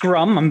our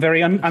scrum. I'm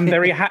very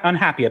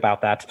unhappy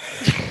about that.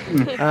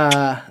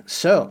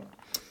 So,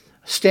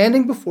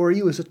 standing before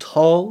you is a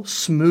tall,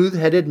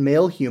 smooth-headed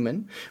male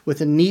human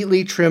with a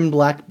neatly trimmed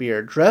black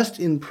beard, dressed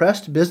in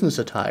pressed business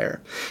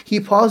attire. He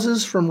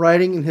pauses from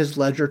writing in his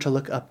ledger to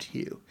look up to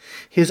you.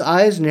 His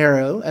eyes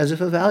narrow as if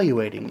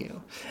evaluating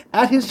you.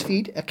 At his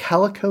feet, a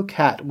calico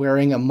cat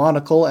wearing a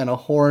monocle and a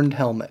horned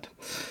helmet.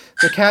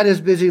 The cat is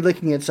busy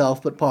licking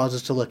itself, but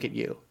pauses to look at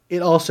you.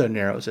 It also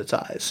narrows its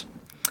eyes.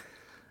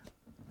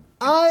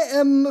 I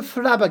am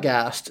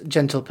flabbergasted,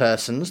 gentle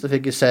persons, the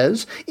figure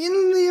says,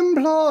 in the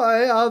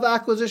employ of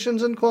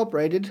Acquisitions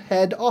Incorporated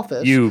head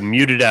office. You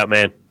muted out,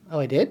 man. Oh,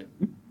 I did?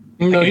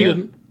 No, he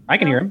didn't. I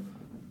can hear him.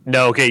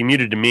 No, okay, you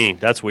muted to me.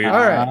 That's weird.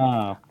 All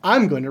right.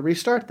 I'm going to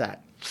restart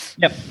that.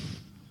 Yep.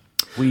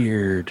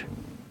 Weird.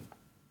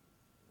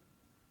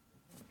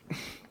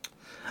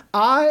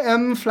 I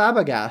am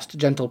flabbergasted,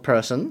 gentle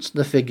persons,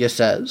 the figure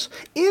says,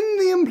 in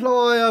the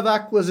employ of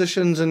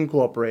Acquisitions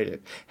Incorporated,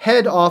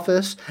 head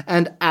office,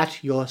 and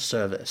at your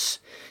service.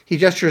 He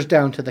gestures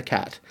down to the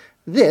cat.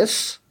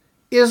 This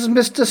is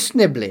Mr.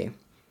 Snibley.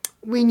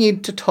 We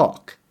need to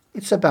talk.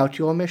 It's about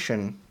your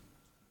mission.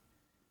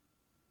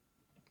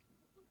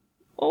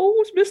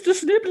 Oh, it's Mr.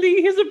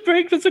 Snibley.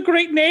 That's a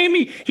great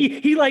name.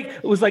 He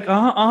was like,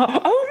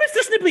 oh, Mr.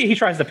 Snibley. He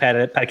tries to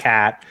pet a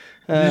cat.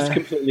 Just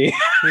completely.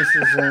 This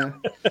is,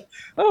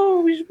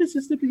 oh, Mr.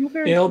 Snibley, you're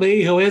very.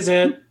 LB, who is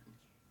it?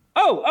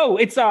 Oh,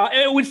 it's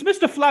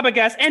Mr.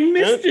 Flabbergast and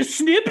Mr.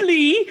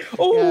 Snibley.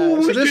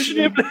 Oh, so Mr.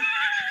 Snibley.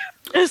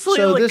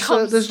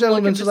 This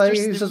gentleman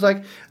says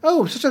like,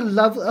 oh, such a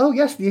lovely, oh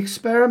yes, the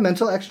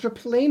experimental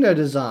extraplanar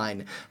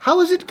design. How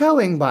is it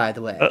going, by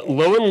the way?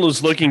 Lowen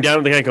was looking down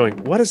at the guy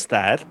going, what is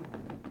that?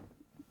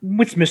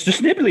 It's Mr.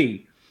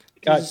 Snibley.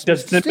 Does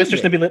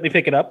Mr. Snibley let me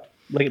pick it up?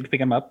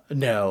 Pick him up?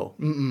 No.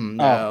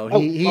 No. Oh,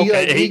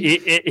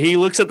 He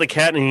looks at the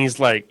cat and he's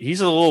a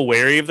little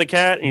wary of the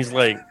cat. And he's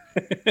like,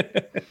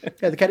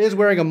 yeah, the cat is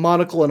wearing a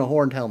monocle and a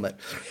horned helmet.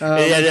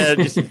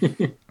 Just,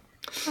 would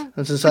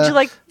you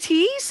like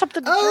tea?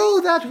 Something to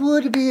drink? That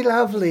would be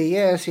lovely.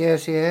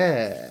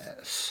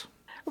 Yes.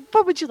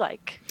 What would you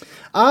like?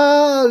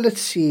 Let's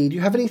see. Do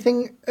you have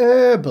anything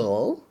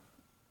herbal?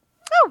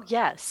 Oh,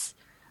 yes.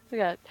 We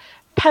got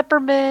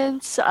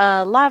peppermints,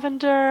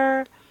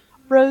 lavender,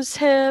 rose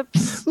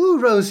hips. Ooh,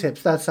 rose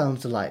hips. That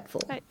sounds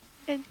delightful. Right.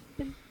 And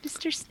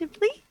Mr.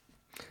 Snibley?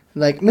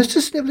 Like, Mr.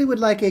 Snibley would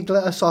like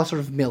a saucer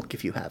of milk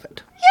if you have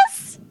it.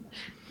 Yes!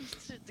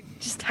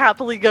 Just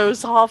happily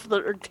goes off,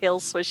 her tail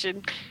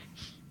swishing.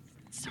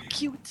 So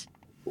cute.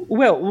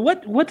 Well,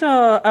 what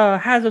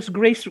has us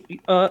grace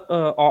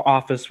our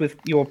office with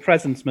your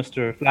presence,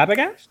 Mr.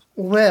 Flabbergast?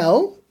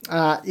 Well,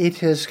 it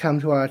has come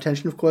to our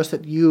attention, of course,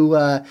 that you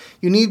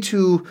need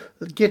to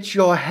get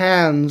your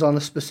hands on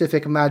a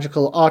specific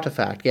magical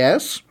artifact,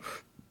 yes?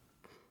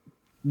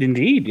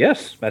 Indeed,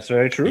 yes. That's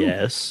very true.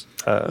 yes.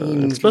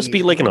 It's supposed to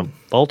be like in a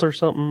vault or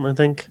something, I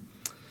think.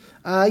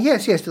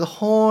 Yes, the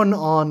Horn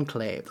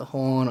Enclave. The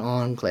Horn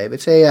Enclave.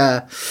 It's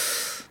a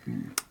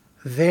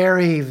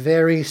very,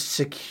 very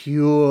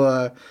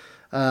secure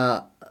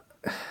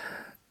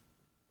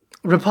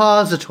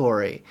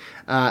repository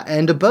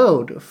and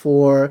abode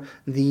for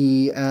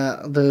the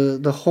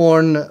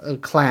Horn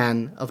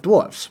clan of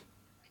dwarves.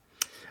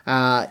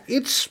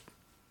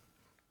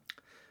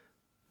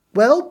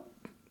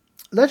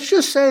 let's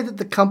just say that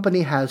the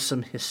company has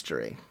some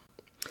history.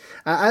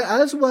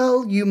 As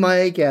well, you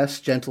may guess,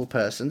 gentle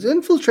persons,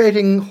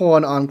 infiltrating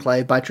Horn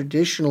Enclave by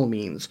traditional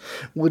means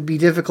would be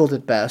difficult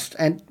at best,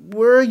 and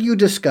were you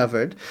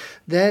discovered,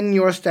 then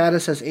your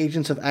status as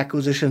agents of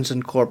Acquisitions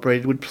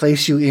Incorporated would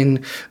place you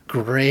in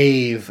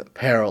grave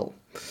peril,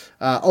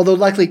 although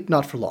likely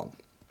not for long.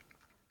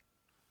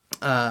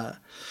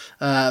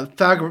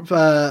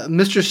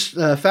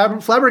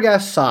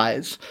 Flabbergast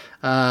sighs,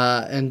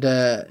 and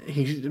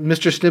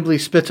Mr. Snibbly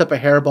spits up a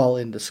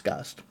hairball in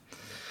disgust.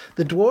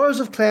 The dwarves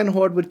of Clan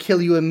Horde would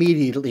kill you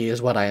immediately, is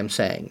what I am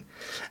saying.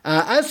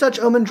 As such,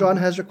 Omendron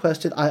has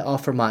requested I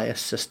offer my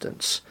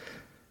assistance.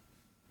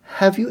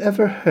 Have you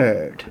ever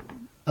heard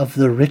of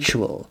the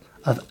ritual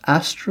of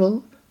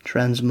astral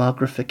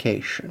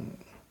transmogrification?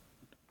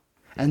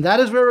 And that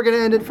is where we're going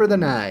to end it for the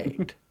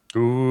night.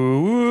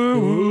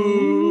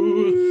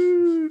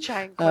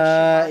 Giant question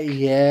mark.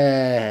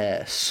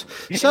 Yes.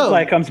 So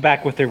like comes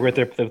back with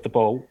the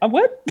bow.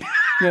 What?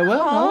 Yeah,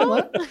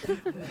 what?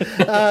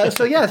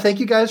 So yeah,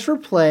 thank you guys for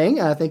playing.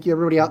 Thank you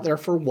everybody out there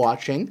for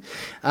watching.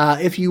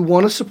 If you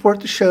want to support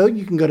the show,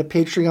 you can go to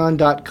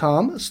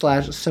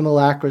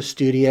patreon.com/Simulacra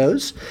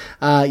Studios.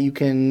 You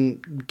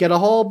can get a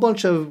whole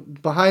bunch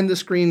of behind the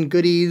screen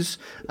goodies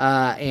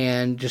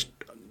and just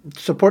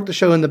support the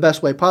show in the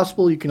best way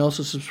possible. You can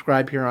also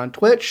subscribe here on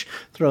Twitch,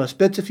 throw us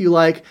bits if you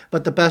like,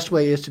 but the best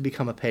way is to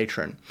become a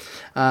patron.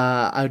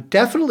 I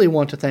definitely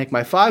want to thank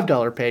my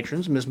 $5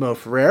 patrons, Ms. Mo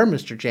Ferrer,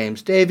 Mr.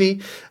 James Davey,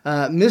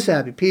 Miss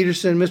Abby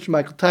Peterson, Mr.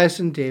 Michael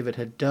Tyson, David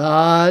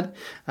Haddad.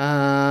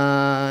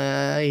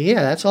 Yeah,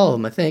 that's all of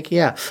them, I think.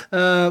 Yeah.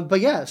 But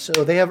yeah, so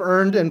they have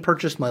earned and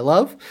purchased my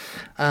love.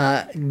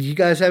 You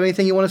guys have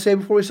anything you want to say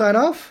before we sign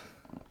off?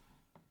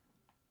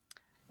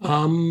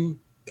 I'll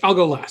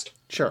go last.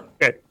 Sure.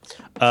 Okay.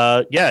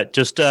 Yeah,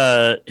 just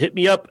hit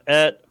me up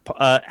at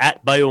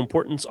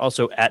Bioimportance,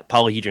 also at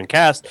Polyhedron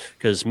Cast,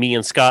 because me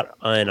and Scott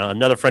and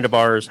another friend of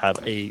ours have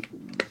a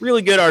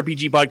really good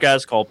RPG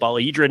podcast called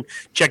Polyhedron.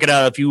 Check it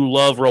out if you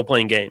love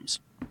role-playing games.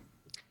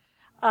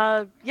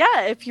 Yeah,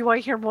 if you want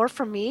to hear more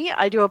from me,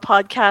 I do a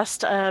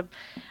podcast.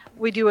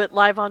 We do it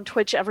live on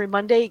Twitch every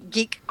Monday,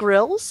 Geek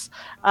Grills.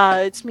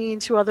 It's me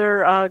and two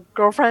other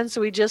girlfriends,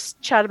 so we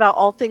just chat about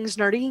all things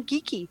nerdy and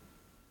geeky.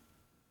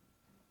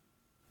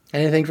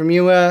 Anything from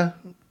you,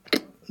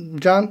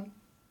 John?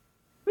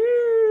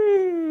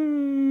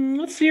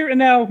 Let's hear it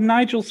now.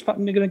 Nigel's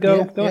going to go.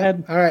 Yeah, go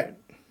ahead. All right.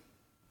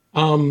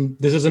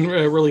 This isn't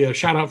really a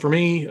shout out for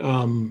me.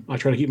 I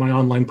try to keep my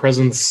online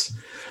presence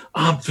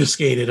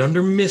obfuscated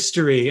under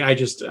mystery. I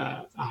just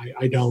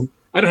I don't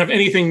have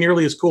anything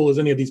nearly as cool as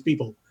any of these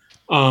people.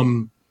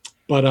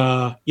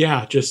 But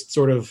yeah, just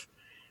sort of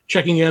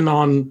checking in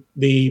on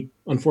the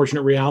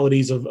unfortunate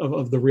realities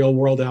of the real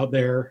world out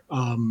there.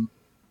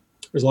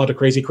 There's a lot of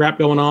crazy crap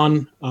going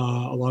on,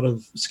 a lot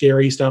of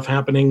scary stuff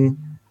happening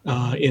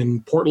in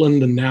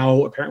Portland and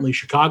now apparently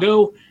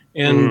Chicago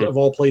and of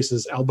all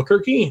places,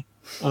 Albuquerque.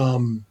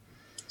 So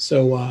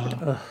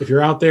if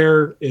you're out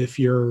there, if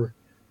you're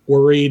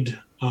worried,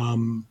 I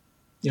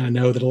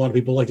know that a lot of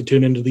people like to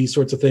tune into these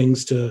sorts of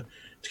things to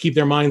keep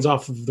their minds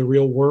off of the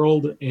real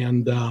world.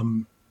 And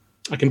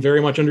I can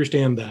very much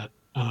understand that.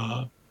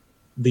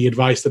 The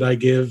advice that I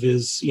give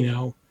is,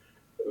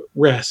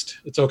 rest.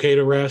 It's okay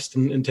to rest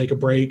and take a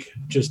break.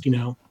 Just,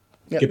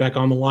 get back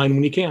on the line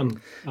when you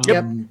can.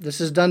 Yep. This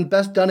is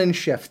best done in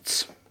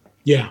shifts.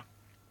 Yeah,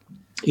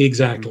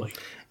 exactly.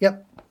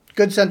 Yep.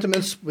 Good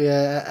sentiments.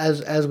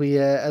 As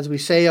we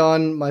say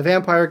on my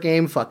vampire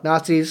game, fuck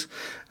Nazis.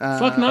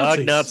 Fuck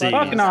Nazis.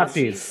 Fuck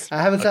Nazis. I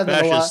haven't said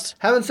that in a while.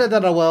 Haven't said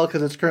that in a while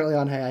because it's currently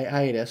on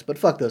hiatus. But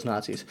fuck those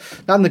Nazis.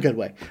 Not in the good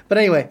way. But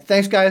anyway,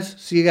 thanks guys.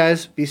 See you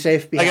guys. Be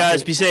safe. Be happy.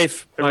 Guys. Be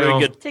safe.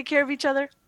 Everybody good. Take care of each other.